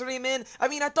me yesterday, man? I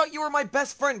mean, I thought you were my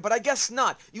best friend, but I guess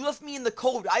not. You left me in the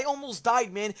cold. I almost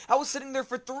died, man. I was sitting there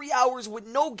for 3 hours with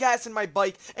no gas in my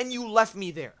bike, and you left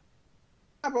me there.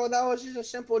 Yeah, bro, that was just a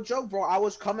simple joke, bro. I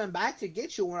was coming back to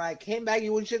get you. When I came back,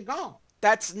 you was just gone.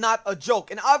 That's not a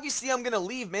joke. And obviously I'm gonna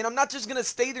leave, man. I'm not just gonna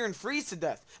stay there and freeze to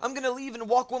death. I'm gonna leave and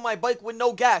walk with my bike with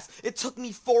no gas. It took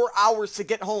me 4 hours to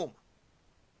get home.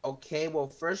 Okay, well,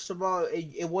 first of all,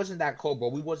 it wasn't that cold, bro.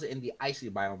 We wasn't in the icy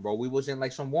biome, bro. We was in,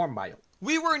 like, some warm biome.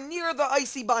 We were near the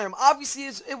icy biome. Obviously,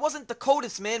 it wasn't the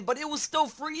coldest, man, but it was still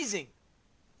freezing.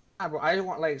 Nah, bro, I didn't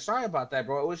want, like, sorry about that,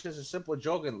 bro. It was just a simple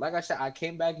joke. And like I said, I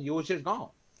came back and you was just gone.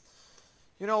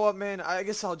 You know what, man? I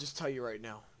guess I'll just tell you right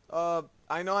now.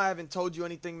 I know I haven't told you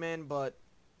anything, man, but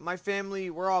my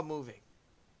family, we're all moving.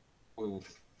 Ooh.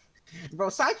 Bro,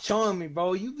 stop showing me,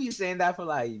 bro. You be saying that for,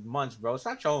 like, months, bro.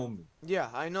 Stop showing me. Yeah,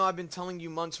 I know I've been telling you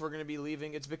months we're going to be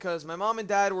leaving. It's because my mom and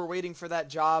dad were waiting for that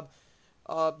job.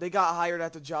 They got hired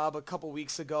at the job a couple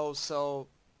weeks ago, so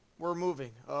we're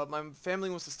moving. My family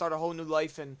wants to start a whole new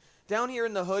life, and down here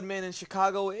in the hood, man, in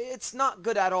Chicago, it's not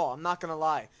good at all. I'm not going to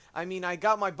lie. I mean, I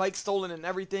got my bike stolen and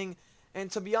everything,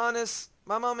 and to be honest,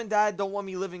 my mom and dad don't want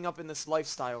me living up in this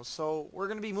lifestyle, so we're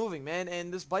going to be moving, man,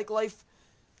 and this bike life,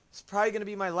 it's probably going to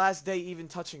be my last day even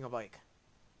touching a bike.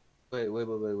 Wait.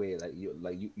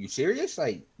 You serious?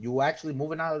 Like, you actually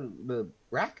moving out of the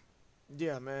rack?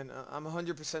 Yeah, man, I'm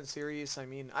 100% serious. I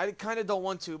mean, I kind of don't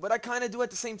want to, but I kind of do at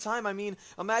the same time. I mean,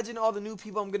 imagine all the new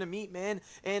people I'm going to meet, man,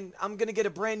 and I'm going to get a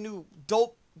brand new,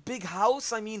 dope, big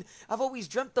house. I mean, I've always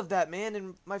dreamt of that, man,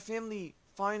 and my family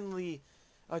finally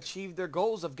achieved their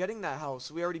goals of getting that house.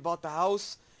 We already bought the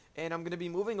house, and I'm going to be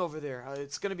moving over there.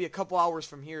 It's going to be a couple hours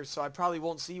from here, so I probably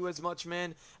won't see you as much,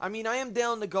 man. I mean, I am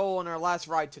down to go on our last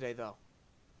ride today, though.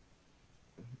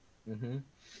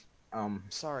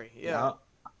 Sorry, yeah.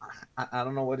 I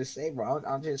don't know what to say, bro.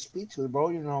 I'll just speak to it,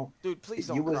 bro. Dude, please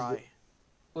don't cry.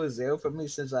 You was there for me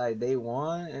since, like, day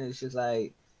one, and it's just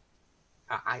like,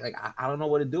 I don't know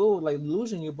what to do. Like,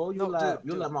 losing you, bro. You're like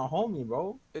my homie,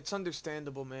 bro. It's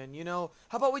understandable, man. How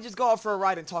about we just go out for a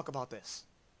ride and talk about this?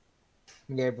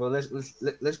 Yeah, bro.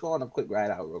 Let's go on a quick ride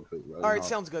out real quick, bro. All right,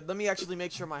 sounds good. Let me actually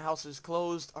make sure my house is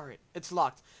closed. All right, it's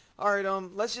locked. All right,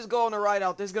 let's just go on a ride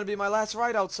out. This is gonna be my last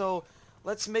ride out, so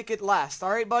let's make it last.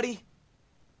 All right, buddy?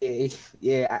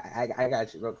 Yeah, I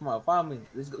got you, bro. Come on, follow me.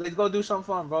 Let's go do something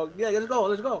fun, bro. Yeah, let's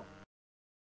go.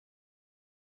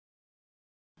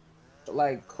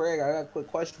 Like, Craig, I got a quick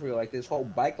question for you. Like, this whole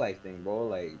bike life thing, bro.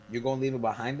 Like, you're gonna leave it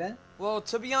behind then? Well,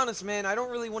 to be honest, man, I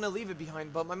don't really want to leave it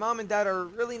behind, but my mom and dad are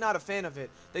really not a fan of it.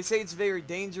 They say it's very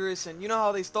dangerous, and you know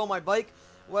how they stole my bike?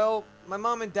 Well, my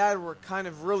mom and dad were kind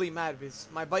of really mad because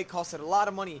my bike costed a lot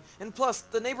of money. And plus,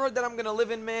 the neighborhood that I'm gonna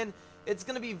live in, man, it's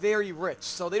gonna be very rich,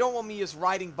 so they don't want me just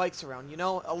riding bikes around,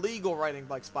 illegal riding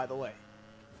bikes, by the way.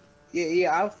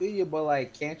 Yeah, I feel you, but,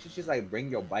 like, can't you just, like, bring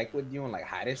your bike with you and, like,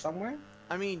 hide it somewhere?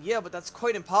 I mean, yeah, but that's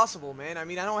quite impossible, man. I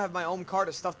mean, I don't have my own car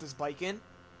to stuff this bike in.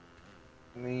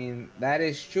 I mean, that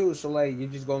is true. So, like, you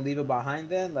just gonna leave it behind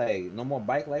then? Like, no more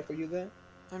bike life for you then?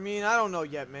 I mean, I don't know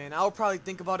yet, man. I'll probably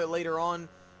think about it later on.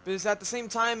 Because at the same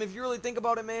time, if you really think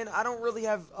about it, man, I don't really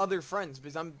have other friends.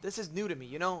 Because this is new to me,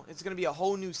 It's going to be a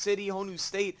whole new city, whole new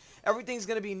state. Everything's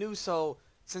going to be new, so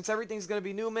since everything's going to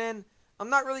be new, man, I'm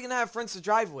not really going to have friends to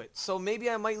drive with. So maybe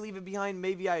I might leave it behind,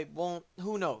 maybe I won't.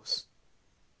 Who knows?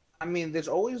 I mean, there's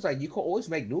always, like, you can always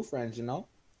make new friends,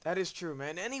 That is true,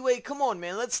 man. Anyway, come on,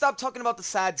 man. Let's stop talking about the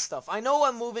sad stuff. I know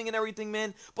I'm moving and everything,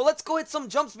 man, but let's go hit some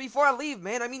jumps before I leave,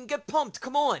 man. I mean, get pumped.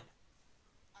 Come on.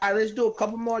 All right, let's do a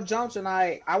couple more jumps, and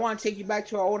I want to take you back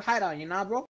to our old hideout,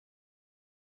 bro?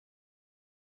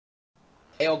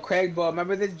 Hey, yo, Craig, bro,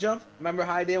 remember this jump? Remember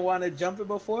how I didn't want to jump it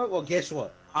before? Well, guess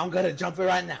what? I'm going to jump it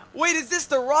right now. Wait, is this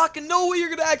the rock? No way you're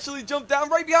going to actually jump down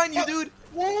right behind you, dude.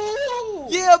 Whoa!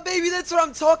 Yeah, baby, that's what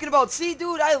I'm talking about. See,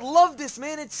 dude, I love this,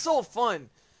 man. It's so fun.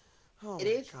 Oh, it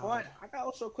is fun. I got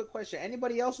also a quick question.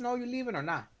 Anybody else know you're leaving or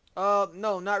not?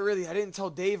 No, not really. I didn't tell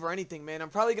Dave or anything, man. I'm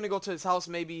probably going to go to his house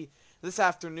maybe this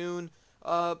afternoon.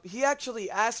 He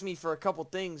actually asked me for a couple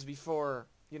things before,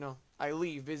 I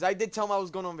leave. Because I did tell him I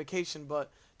was going on vacation, but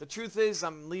the truth is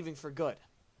I'm leaving for good.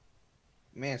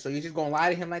 Man, so you're just gonna lie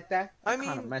to him like that? That's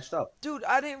kind of messed up. Dude,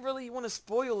 I didn't really want to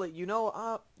spoil it, you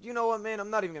know what, man? I'm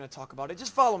not even gonna talk about it.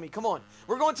 Just follow me. Come on.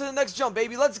 We're going to the next jump,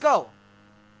 baby. Let's go.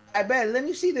 I bet. Let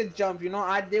me see the jump. You know,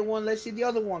 I did one. Let's see the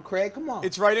other one, Craig. Come on.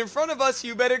 It's right in front of us.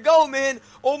 You better go, man.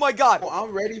 Oh my God. Oh,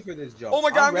 I'm ready for this jump. Oh my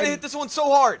God, I'm gonna hit this one so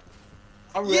hard.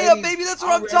 I'm Yeah, ready. baby, that's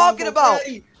what I'm talking about.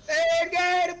 Ready. Hey,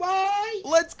 get it, boy.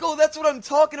 Let's go. That's what I'm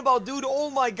talking about, dude. Oh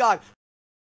my God.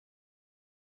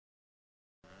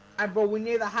 And bro, we're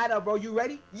near the hideout, bro. You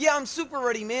ready? Yeah, I'm super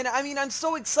ready, man. I mean, I'm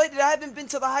so excited. I haven't been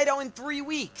to the hideout in 3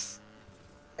 weeks.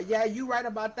 Yeah, you right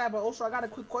about that. But also, I got a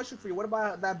quick question for you. What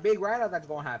about that big ride-out that's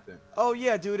gonna happen? Oh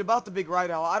yeah, dude, about the big ride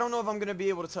out. I don't know if I'm gonna be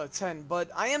able to attend, but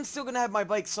I am still gonna have my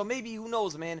bike, so maybe, who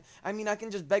knows, man. I mean, I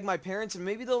can just beg my parents and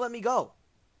maybe they'll let me go.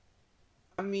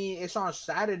 I mean, it's on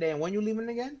Saturday, and when you leaving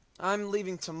again? I'm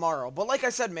leaving tomorrow, but like I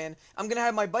said, man, I'm gonna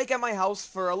have my bike at my house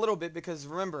for a little bit because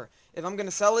remember, if I'm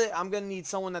gonna sell it, I'm gonna need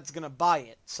someone that's gonna buy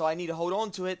it. So I need to hold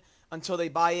on to it until they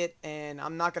buy it, and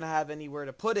I'm not gonna have anywhere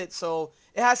to put it, so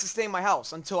it has to stay in my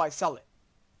house until I sell it.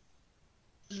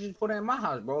 Just put it in my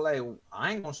house, bro. Like,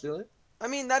 I ain't gonna steal it. I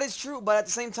mean, that is true, but at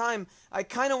the same time, I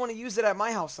kind of want to use it at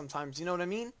my house sometimes, you know what I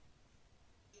mean?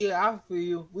 Yeah, I feel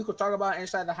you. We could talk about it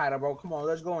inside the hideout, bro. Come on,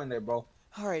 let's go in there, bro.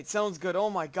 Alright, sounds good. Oh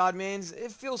my God, man,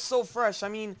 it feels so fresh. I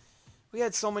mean, we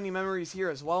had so many memories here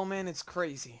as well, man. It's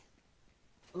crazy.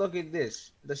 Look at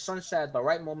this. The sunset at the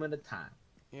right moment of time.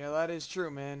 Yeah, that is true,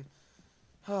 man.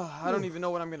 I don't even know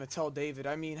what I'm going to tell David.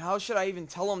 I mean, how should I even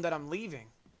tell him that I'm leaving?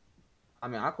 I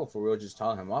mean, I could for real just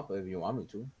tell him up if you want me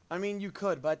to. I mean, you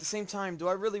could, but at the same time, do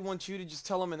I really want you to just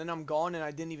tell him and then I'm gone and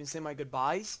I didn't even say my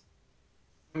goodbyes?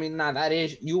 I mean, nah, that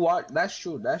is, you are, that's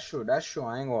true, that's true, that's true,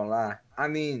 I ain't gonna lie. I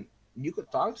mean, you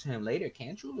could talk to him later,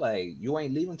 can't you? Like, you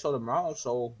ain't leaving till tomorrow,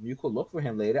 so you could look for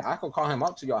him later. I could call him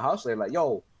up to your house later, like,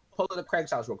 yo, pull up to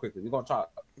Craig's house real quickly, we gonna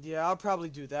talk. Yeah, I'll probably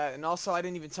do that. And also, I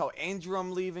didn't even tell Andrew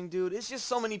I'm leaving, dude. It's just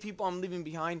so many people I'm leaving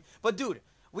behind. But, dude,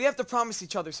 we have to promise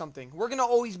each other something. We're gonna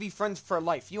always be friends for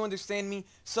life, you understand me?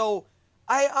 So,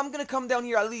 I'm gonna come down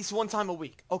here at least one time a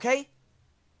week, okay?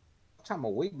 Time a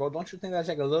week, bro, don't you think that's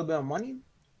like a little bit of money?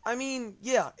 I mean,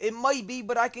 yeah, it might be,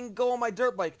 but I can go on my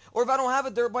dirt bike. Or if I don't have a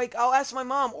dirt bike, I'll ask my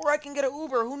mom. Or I can get an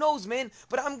Uber. Who knows, man?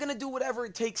 But I'm going to do whatever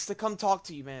it takes to come talk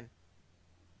to you, man.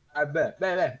 I bet.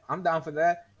 I'm down for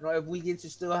that. You know, if we get to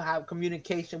still have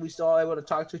communication, we still able to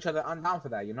talk to each other, I'm down for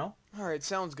that, you know? Alright,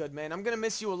 sounds good, man. I'm going to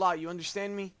miss you a lot. You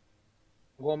understand me?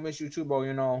 I'm gonna miss you too, bro.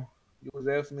 You know, you was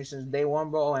there for me since day one,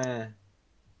 bro, and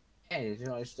you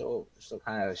know, it's still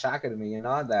kind of shocking to me, you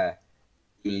know, that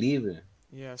you're leaving.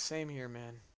 Yeah, same here,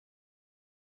 man.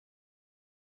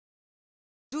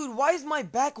 Dude, why is my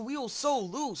back wheel so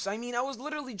loose? I mean, I was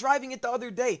literally driving it the other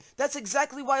day. That's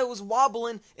exactly why it was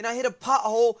wobbling, and I hit a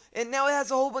pothole, and now it has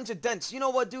a whole bunch of dents. You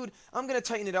know what, dude? I'm gonna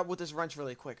tighten it up with this wrench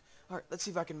really quick. Alright, let's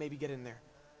see if I can maybe get in there.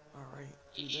 Alright,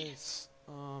 do this.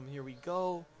 Here we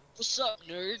go. What's up,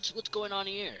 nerds? What's going on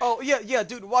here? Oh, yeah,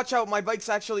 dude, watch out. My bike's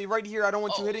actually right here. I don't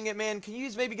want you hitting it, man. Can you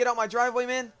just maybe get out my driveway,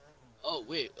 man? Oh,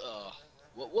 wait,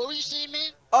 what were you saying,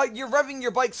 man? You're revving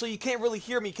your bike so you can't really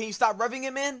hear me. Can you stop revving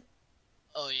it, man?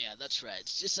 Oh, yeah, that's right.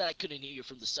 It's just that I couldn't hear you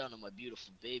from the sound of my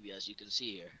beautiful baby, as you can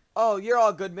see here. Oh, you're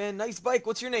all good, man. Nice bike.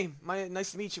 What's your name?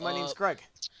 Nice to meet you. My name's Craig.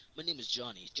 My name is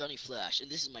Johnny Flash,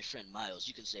 and this is my friend Miles.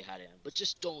 You can say hi to him, but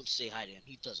just don't say hi to him.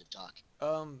 He doesn't talk.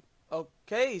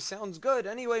 Okay, sounds good.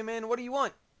 Anyway, man, what do you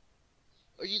want?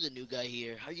 Are you the new guy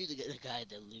here? Are you the guy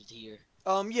that lived here?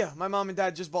 Yeah, my mom and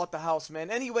dad just bought the house, man.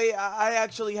 Anyway, I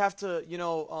actually have to, you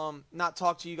know, not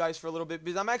talk to you guys for a little bit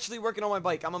because I'm actually working on my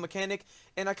bike. I'm a mechanic,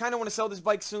 and I kind of want to sell this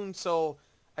bike soon, so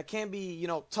I can't be, you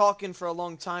know, talking for a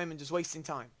long time and just wasting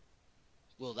time.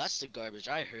 Well, that's the garbage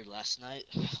I heard last night.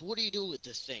 What are you doing with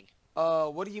this thing?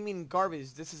 What do you mean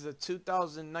garbage? This is a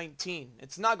 2019.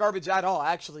 It's not garbage at all,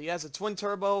 actually. It has a twin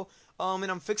turbo, and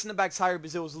I'm fixing the back tire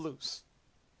because it was loose.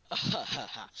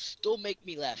 Don't make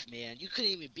me laugh, man. You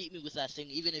couldn't even beat me with that thing,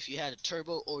 even if you had a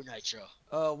turbo or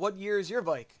nitro. What year is your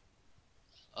bike?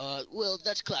 Well,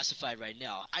 that's classified right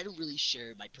now. I don't really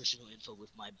share my personal info with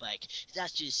my bike.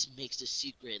 That just makes the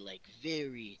secret, like,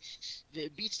 very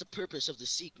beats the purpose of the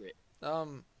secret.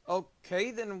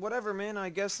 Okay, then whatever, man. I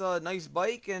guess, nice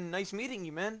bike and nice meeting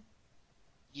you, man.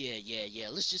 Yeah.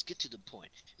 Let's just get to the point.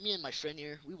 Me and my friend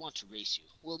here, we want to race you.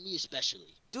 Well, me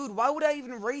especially. Dude, why would I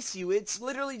even race you? It's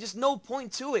literally just no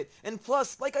point to it. And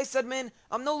plus, like I said, man,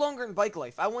 I'm no longer in bike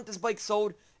life. I want this bike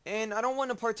sold, and I don't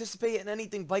want to participate in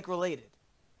anything bike-related.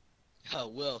 Oh,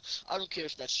 well, I don't care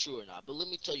if that's true or not, but let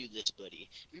me tell you this, buddy.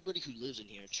 Everybody who lives in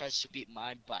here tries to beat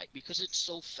my bike because it's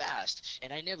so fast,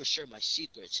 and I never share my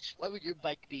secrets. Why would your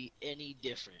bike be any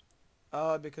different?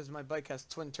 Because my bike has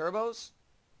twin turbos?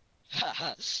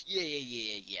 Haha,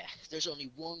 yeah. There's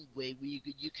only one way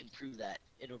you can prove that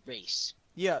in a race.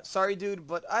 Yeah, sorry, dude,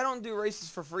 but I don't do races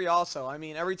for free also. I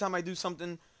mean, every time I do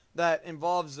something that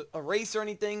involves a race or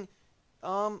anything,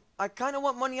 I kind of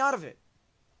want money out of it.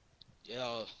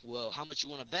 Yeah, well, how much you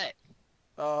want to bet?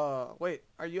 Wait,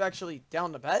 are you actually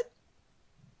down to bet?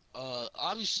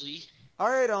 Obviously,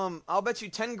 Alright, I'll bet you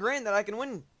 10 grand that I can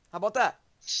win. How about that?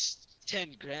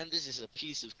 10 grand. This is a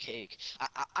piece of cake.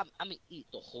 I'm gonna eat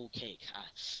the whole cake.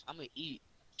 I'm gonna eat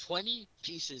 20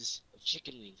 pieces of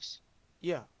chicken wings.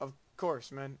 Yeah, of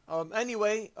course, man.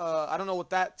 Anyway, I don't know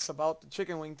what that's about, the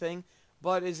chicken wing thing,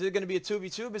 but is it gonna be a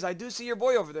 2v2? Because I do see your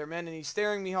boy over there, man, and he's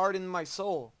staring me hard in my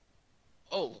soul.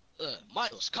 Oh,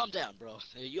 Miles, calm down, bro.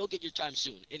 You'll get your time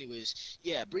soon. Anyways,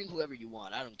 yeah, bring whoever you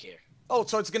want. I don't care. Oh,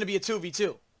 so it's gonna be a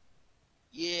 2v2.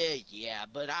 Yeah,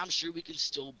 but I'm sure we can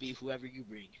still be whoever you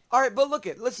bring. Alright, but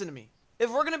listen to me. If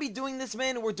we're gonna be doing this,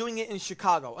 man, we're doing it in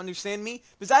Chicago. Understand me?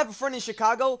 Because I have a friend in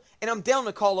Chicago, and I'm down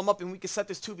to call him up and we can set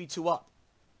this 2v2 up.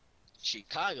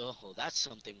 Chicago? Well, that's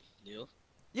something new.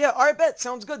 Yeah, alright, bet.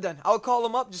 Sounds good then. I'll call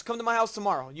him up. Just come to my house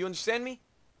tomorrow. You understand me?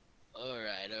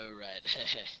 Alright.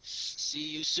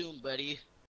 See you soon, buddy.